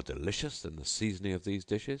anything more delicious than the seasoning of these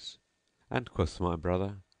dishes?" And quoth my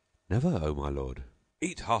brother, "Never, O my lord."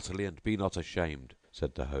 "Eat heartily and be not ashamed,"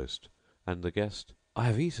 said the host, and the guest, "I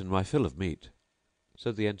have eaten my fill of meat."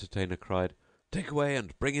 So the entertainer cried, "Take away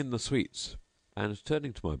and bring in the sweets," and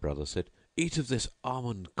turning to my brother said, "Eat of this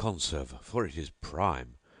almond conserve, for it is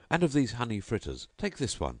prime, and of these honey fritters. Take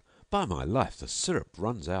this one. By my life, the syrup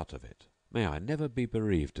runs out of it." "May I never be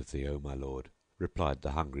bereaved of thee, O my lord," replied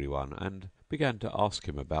the hungry one, and began to ask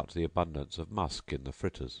him about the abundance of musk in the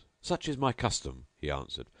fritters. "Such is my custom," he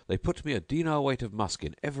answered. "They put me a dinar weight of musk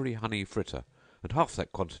in every honey fritter, and half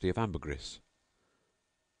that quantity of ambergris."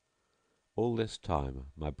 All this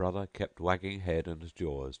time my brother kept wagging head and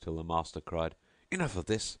jaws till the master cried, "Enough of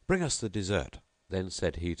this! Bring us the dessert." Then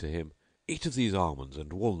said he to him, "Eat of these almonds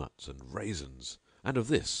and walnuts and raisins, and of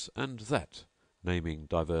this and that," naming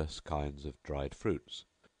divers kinds of dried fruits,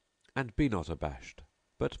 "and be not abashed."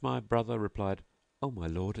 But my brother replied, "O my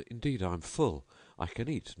lord, indeed I am full. I can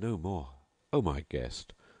eat no more." "O my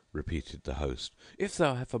guest," repeated the host, "if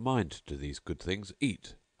thou have a mind to these good things,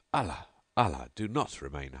 eat. Allah, Allah, do not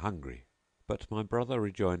remain hungry." But my brother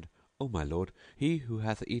rejoined, "O my lord, he who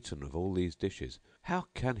hath eaten of all these dishes, how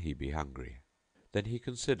can he be hungry?" Then he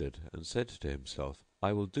considered and said to himself,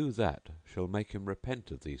 "I will do that shall make him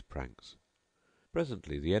repent of these pranks."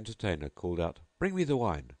 Presently the entertainer called out, "Bring me the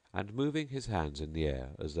wine," and moving his hands in the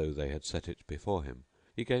air as though they had set it before him,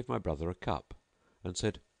 he gave my brother a cup and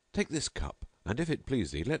said, "Take this cup, and if it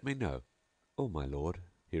please thee let me know." "O my lord,"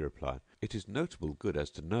 he replied, "it is notable good as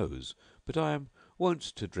to nose, but I am wont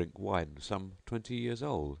to drink wine some 20 years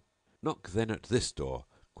old." "Knock then at this door,"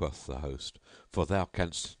 quoth the host, "for thou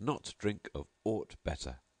canst not drink of aught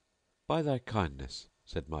better." "By thy kindness,"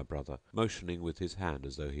 said my brother, motioning with his hand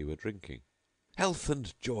as though he were drinking. "Health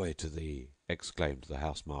and joy to thee!" exclaimed the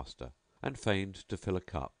house master, and feigned to fill a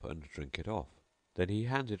cup and drink it off. Then he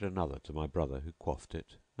handed another to my brother, who quaffed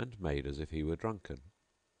it and made as if he were drunken.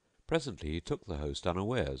 Presently he took the host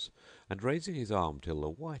unawares and, raising his arm till the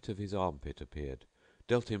white of his armpit appeared,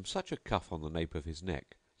 dealt him such a cuff on the nape of his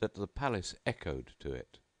neck that the palace echoed to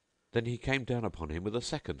it. Then he came down upon him with a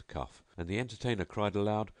second cuff, and the entertainer cried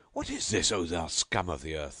aloud, "What is this, O thou scum of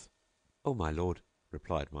the earth?" "O my lord,"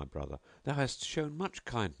 replied my brother, "thou hast shown much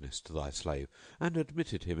kindness to thy slave and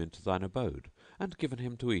admitted him into thine abode and given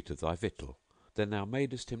him to eat of thy victual. Then thou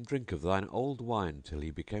madest him drink of thine old wine till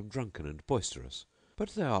he became drunken and boisterous;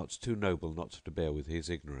 but thou art too noble not to bear with his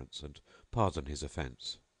ignorance and pardon his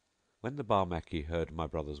offence." When the Barmaki heard my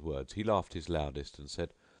brother's words he laughed his loudest and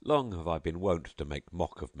said, "Long have I been wont to make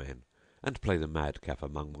mock of men and play the madcap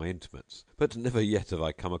among my intimates, but never yet have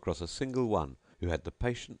I come across a single one who had the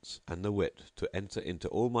patience and the wit to enter into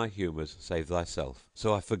all my humours save thyself.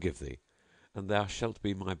 So I forgive thee, and thou shalt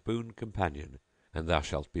be my boon companion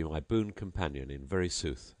in very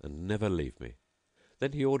sooth, and never leave me."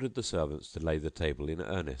 Then he ordered the servants to lay the table in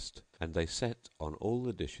earnest, and they set on all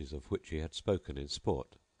the dishes of which he had spoken in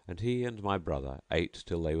sport, and he and my brother ate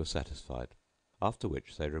till they were satisfied; after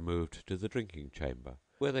which they removed to the drinking chamber,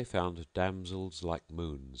 where they found damsels like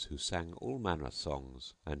moons, who sang all manner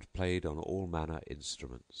songs and played on all manner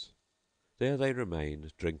instruments. There they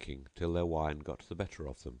remained drinking till their wine got the better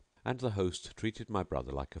of them, and the host treated my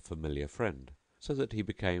brother like a familiar friend, so that he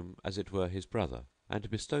became as it were his brother, and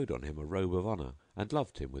bestowed on him a robe of honour, and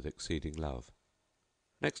loved him with exceeding love.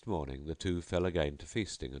 Next morning the two fell again to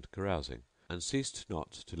feasting and carousing, and ceased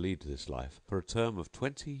not to lead this life for a term of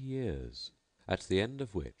 20 years, at the end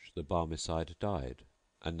of which the Barmecide died,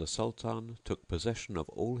 and the Sultan took possession of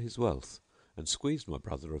all his wealth, and squeezed my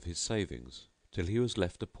brother of his savings, till he was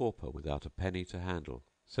left a pauper without a penny to handle.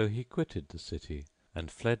 So he quitted the city and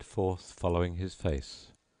fled forth following his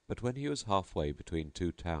face. But when he was half way between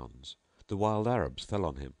two towns, the wild Arabs fell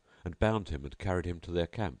on him and bound him and carried him to their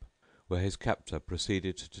camp, where his captor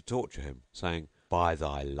proceeded to torture him, saying, "Buy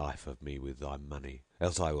thy life of me with thy money,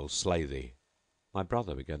 else I will slay thee." My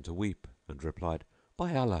brother began to weep and replied,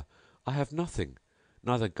 "By Allah, I have nothing,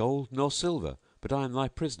 neither gold nor silver, but I am thy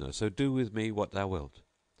prisoner, so do with me what thou wilt."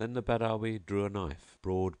 Then the Badawi drew a knife,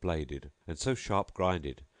 broad bladed, and so sharp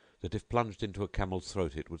grinded that if plunged into a camel's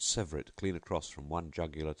throat it would sever it clean across from one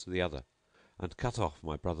jugular to the other, and cut off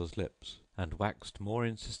my brother's lips, and waxed more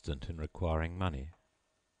insistent in requiring money.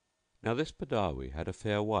 Now this Badawi had a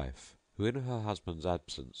fair wife, who in her husband's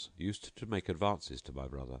absence used to make advances to my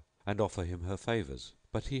brother, and offer him her favours,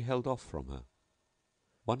 but he held off from her.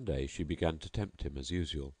 One day she began to tempt him as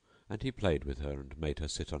usual, and he played with her and made her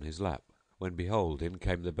sit on his lap, when behold, in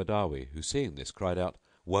came the Badawi, who seeing this cried out,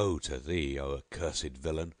 "Woe to thee, O accursed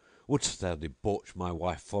villain! Wouldst thou debauch my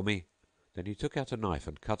wife for me?" Then he took out a knife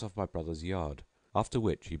and cut off my brother's yard, after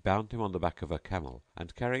which he bound him on the back of a camel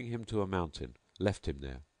and, carrying him to a mountain, left him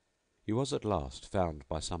there. He was at last found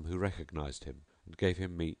by some who recognized him and gave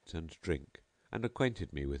him meat and drink and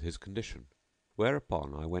acquainted me with his condition;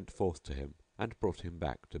 whereupon I went forth to him and brought him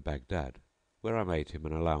back to Baghdad, where I made him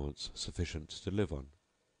an allowance sufficient to live on.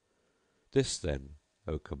 This then,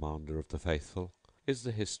 O Commander of the Faithful, is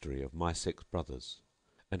the history of my 6 brothers,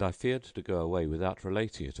 and I feared to go away without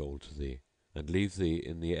relating it all to thee, and leave thee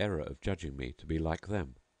in the error of judging me to be like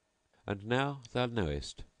them. And now thou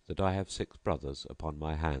knowest that I have 6 brothers upon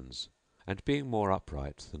my hands, and being more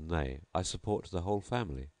upright than they, I support the whole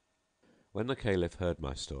family. When the Caliph heard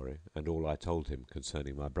my story and all I told him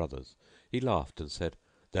concerning my brothers, he laughed and said,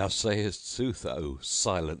 "Thou sayest sooth, O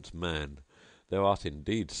silent man! Thou art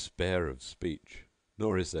indeed spare of speech,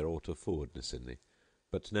 nor is there aught of forwardness in thee.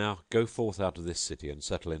 But now go forth out of this city and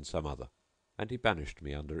settle in some other." And he banished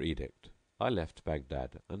me under edict. I left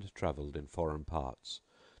Baghdad and travelled in foreign parts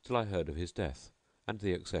till I heard of his death and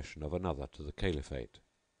the accession of another to the Caliphate.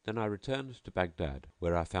 Then I returned to Baghdad,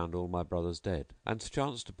 where I found all my brothers dead, and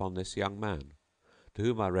chanced upon this young man, to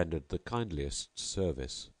whom I rendered the kindliest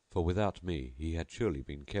service, for without me he had surely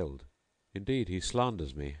been killed. Indeed, he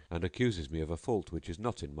slanders me and accuses me of a fault which is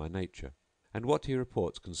not in my nature, and what he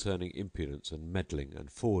reports concerning impudence and meddling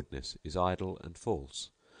and forwardness is idle and false.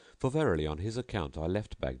 For verily on his account I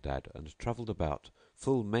left Baghdad and travelled about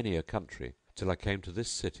full many a country till I came to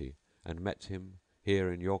this city and met him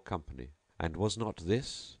here in your company. And was not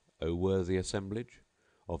this, O worthy assemblage,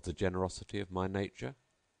 of the generosity of my nature?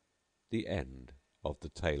 The end of the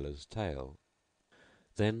Tailor's tale.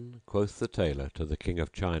 Then quoth the Tailor to the King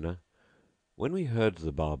of China, "When we heard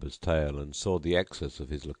the Barber's tale and saw the excess of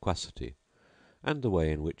his loquacity and the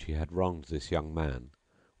way in which he had wronged this young man,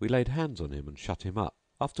 we laid hands on him and shut him up,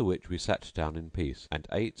 after which we sat down in peace and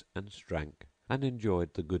ate and drank and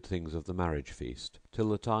enjoyed the good things of the marriage feast till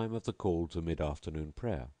the time of the call to mid-afternoon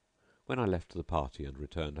prayer, when I left the party and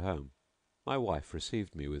returned home. My wife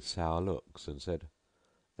received me with sour looks and said,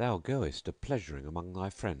 "Thou goest a pleasuring among thy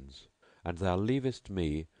friends, and thou leavest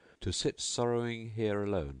me to sit sorrowing here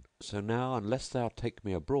alone. So now, unless thou take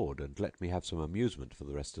me abroad and let me have some amusement for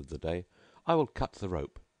the rest of the day, I will cut the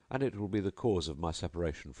rope, and it will be the cause of my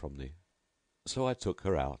separation from thee." So I took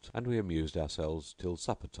her out and we amused ourselves till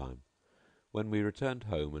supper time, when we returned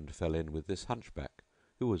home and fell in with this Hunchback,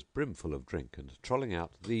 who was brimful of drink and trolling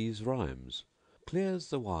out these rhymes: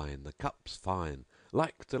 "Clear's the wine, the cup's fine,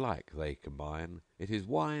 like to like they combine. It is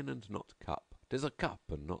wine and not cup, 'tis a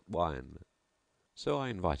cup and not wine." So I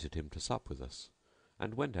invited him to sup with us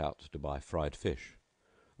and went out to buy fried fish,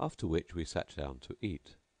 after which we sat down to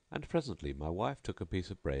eat, and presently my wife took a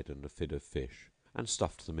piece of bread and a fid of fish and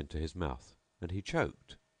stuffed them into his mouth, and he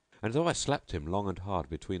choked, and though I slapped him long and hard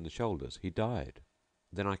between the shoulders, he died.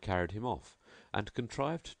 Then I carried him off and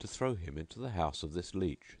contrived to throw him into the house of this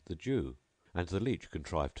leach the Jew, and the leech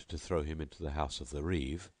contrived to throw him into the house of the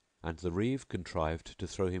Reeve, and the Reeve contrived to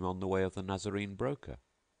throw him on the way of the Nazarene broker.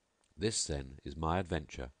 This, then, is my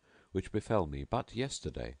adventure, which befell me but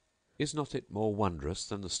yesterday. Is not it more wondrous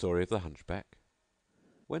than the story of the hunchback?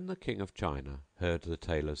 When the King of China heard the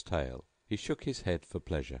tailor's tale, he shook his head for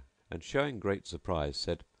pleasure, and showing great surprise,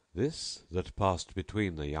 said, This that passed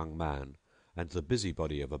between the young man and the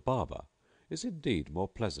busybody of a barber is indeed more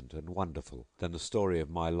pleasant and wonderful than the story of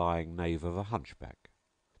my lying knave of a hunchback.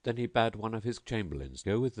 Then he bade one of his chamberlains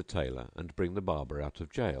go with the tailor and bring the barber out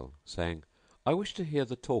of jail, saying, I wish to hear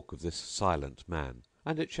the talk of this silent man,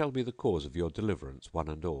 and it shall be the cause of your deliverance, one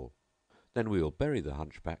and all. Then we will bury the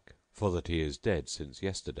hunchback, for that he is dead since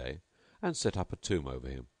yesterday, and set up a tomb over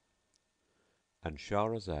him. And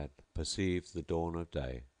Shahrazad perceived the dawn of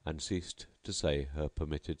day, and ceased to say her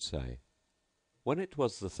permitted say. When it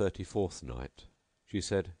was the 34th night, she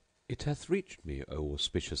said, It hath reached me, O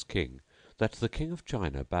auspicious King, that the King of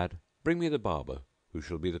China bade, Bring me the barber, who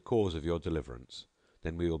shall be the cause of your deliverance.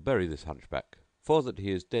 Then we will bury this hunchback, for that he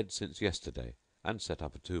is dead since yesterday, and set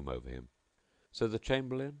up a tomb over him. So the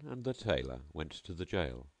chamberlain and the tailor went to the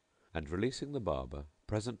jail, and releasing the barber,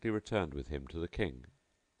 presently returned with him to the king.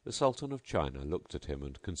 The Sultan of China looked at him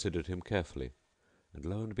and considered him carefully, and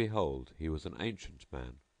lo and behold, he was an ancient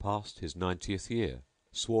man, past his 90th year,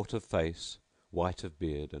 swart of face, white of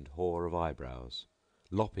beard, and hoar of eyebrows,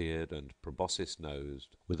 lop-eared and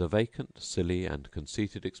proboscis-nosed, with a vacant, silly, and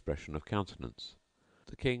conceited expression of countenance.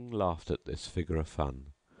 The king laughed at this figure of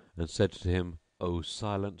fun, and said to him, O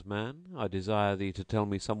silent man, I desire thee to tell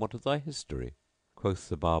me somewhat of thy history. Quoth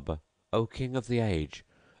the barber, O King of the age,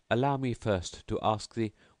 allow me first to ask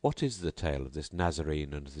thee what is the tale of this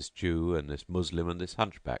Nazarene and this Jew and this Moslem and this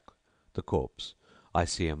hunchback, the corpse, I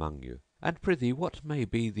see among you, and prithee what may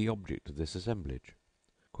be the object of this assemblage?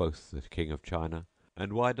 Quoth the King of China,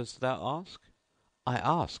 And why dost thou ask? I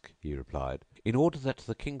ask, he replied, in order that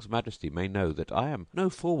the King's Majesty may know that I am no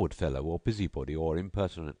forward fellow or busybody or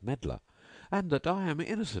impertinent meddler, and that I am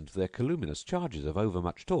innocent of their calumnious charges of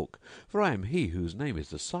overmuch talk, for I am he whose name is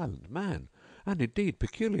the Silent Man, and indeed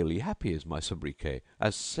peculiarly happy is my sobriquet,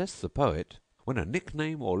 as saith the poet, When a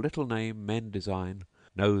nickname or little name men design,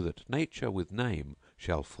 know that nature with name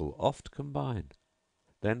shall full oft combine.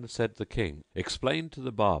 Then said the King, Explain to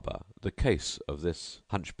the barber the case of this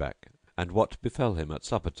hunchback, and what befell him at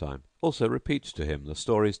supper time. Also repeat to him the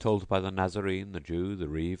stories told by the Nazarene, the Jew, the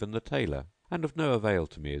Reeve, and the tailor, and of no avail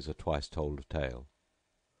to me is a twice told tale.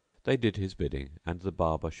 They did his bidding, and the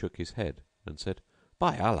barber shook his head, and said,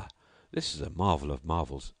 By Allah, this is a marvel of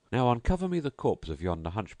marvels. Now uncover me the corpse of yonder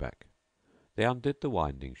hunchback. They undid the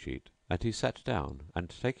winding sheet, and he sat down, and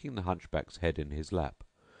taking the hunchback's head in his lap,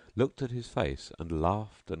 looked at his face, and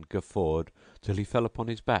laughed and guffawed till he fell upon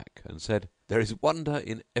his back, and said, There is wonder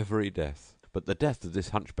in every death, but the death of this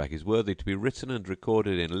hunchback is worthy to be written and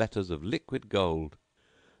recorded in letters of liquid gold.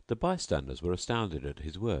 The bystanders were astounded at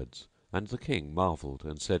his words, and the King marvelled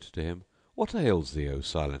and said to him, What ails thee, O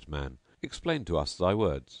silent man? Explain to us thy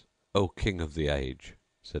words. O King of the age,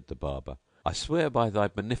 said the barber, I swear by thy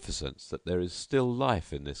beneficence that there is still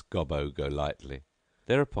life in this Gobbo Golightly.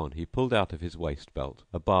 Thereupon he pulled out of his waist belt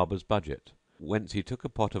a barber's budget, whence he took a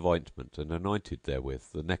pot of ointment and anointed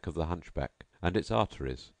therewith the neck of the hunchback and its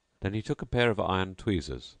arteries. Then he took a pair of iron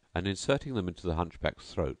tweezers, and inserting them into the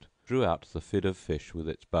hunchback's throat, drew out the fid of fish with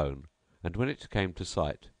its bone, and when it came to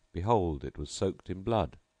sight, behold, it was soaked in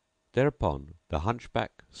blood. Thereupon the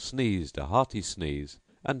hunchback sneezed a hearty sneeze,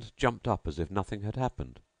 and jumped up as if nothing had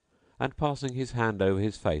happened, and passing his hand over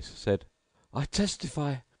his face, said, I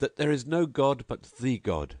testify that there is no God but the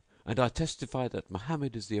God, and I testify that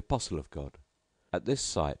Mohammed is the Apostle of God. At this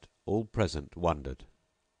sight all present wondered.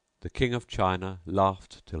 The King of China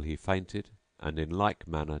laughed till he fainted, and in like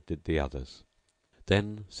manner did the others.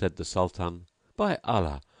 Then said the Sultan, By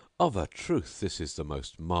Allah, of a truth this is the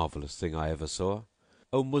most marvellous thing I ever saw.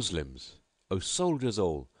 O Moslems, O soldiers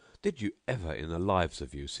all, did you ever in the lives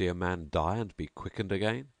of you see a man die and be quickened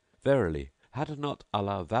again? Verily, had not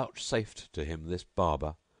Allah vouchsafed to him this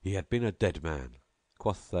barber, he had been a dead man.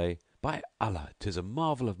 Quoth they, By Allah, 'tis a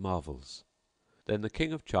marvel of marvels. Then the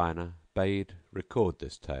King of China bade record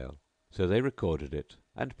this tale. So they recorded it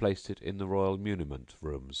and placed it in the royal muniment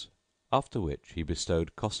rooms, after which he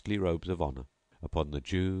bestowed costly robes of honour upon the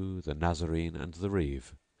Jew, the Nazarene, and the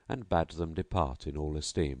Reeve, and bade them depart in all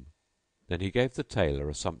esteem. Then he gave the tailor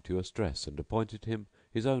a sumptuous dress and appointed him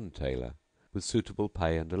his own tailor, with suitable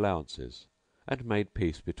pay and allowances, and made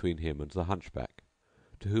peace between him and the hunchback,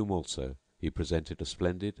 to whom also he presented a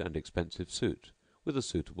splendid and expensive suit with a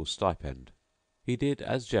suitable stipend. He did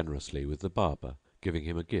as generously with the barber, giving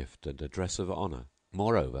him a gift and a dress of honour,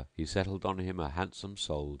 Moreover, he settled on him a handsome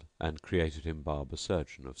solde and created him Barber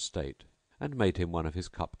surgeon of state and made him one of his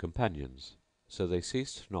cup companions. So they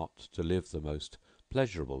ceased not to live the most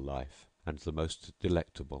pleasurable life and the most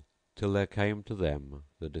delectable, till there came to them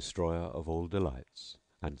the destroyer of all delights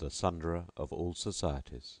and the sunderer of all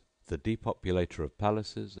societies, the depopulator of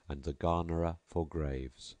palaces and the garnerer for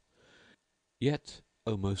graves. Yet,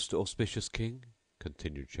 O most auspicious King,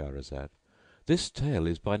 continued Shahrazad, this tale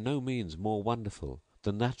is by no means more wonderful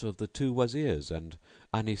than that of the two Wazirs and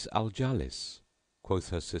Anis al-Jalis. Quoth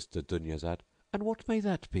her sister Dunyazad, and what may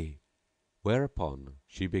that be? Whereupon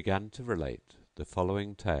she began to relate the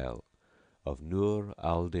following tale of Nur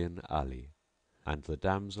al-Din Ali and the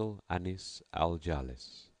damsel Anis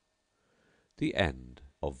al-Jalis. The end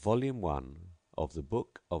of Volume 1 of the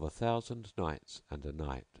Book of 1000 Nights and a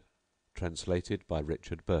Night, translated by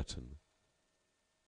Richard Burton,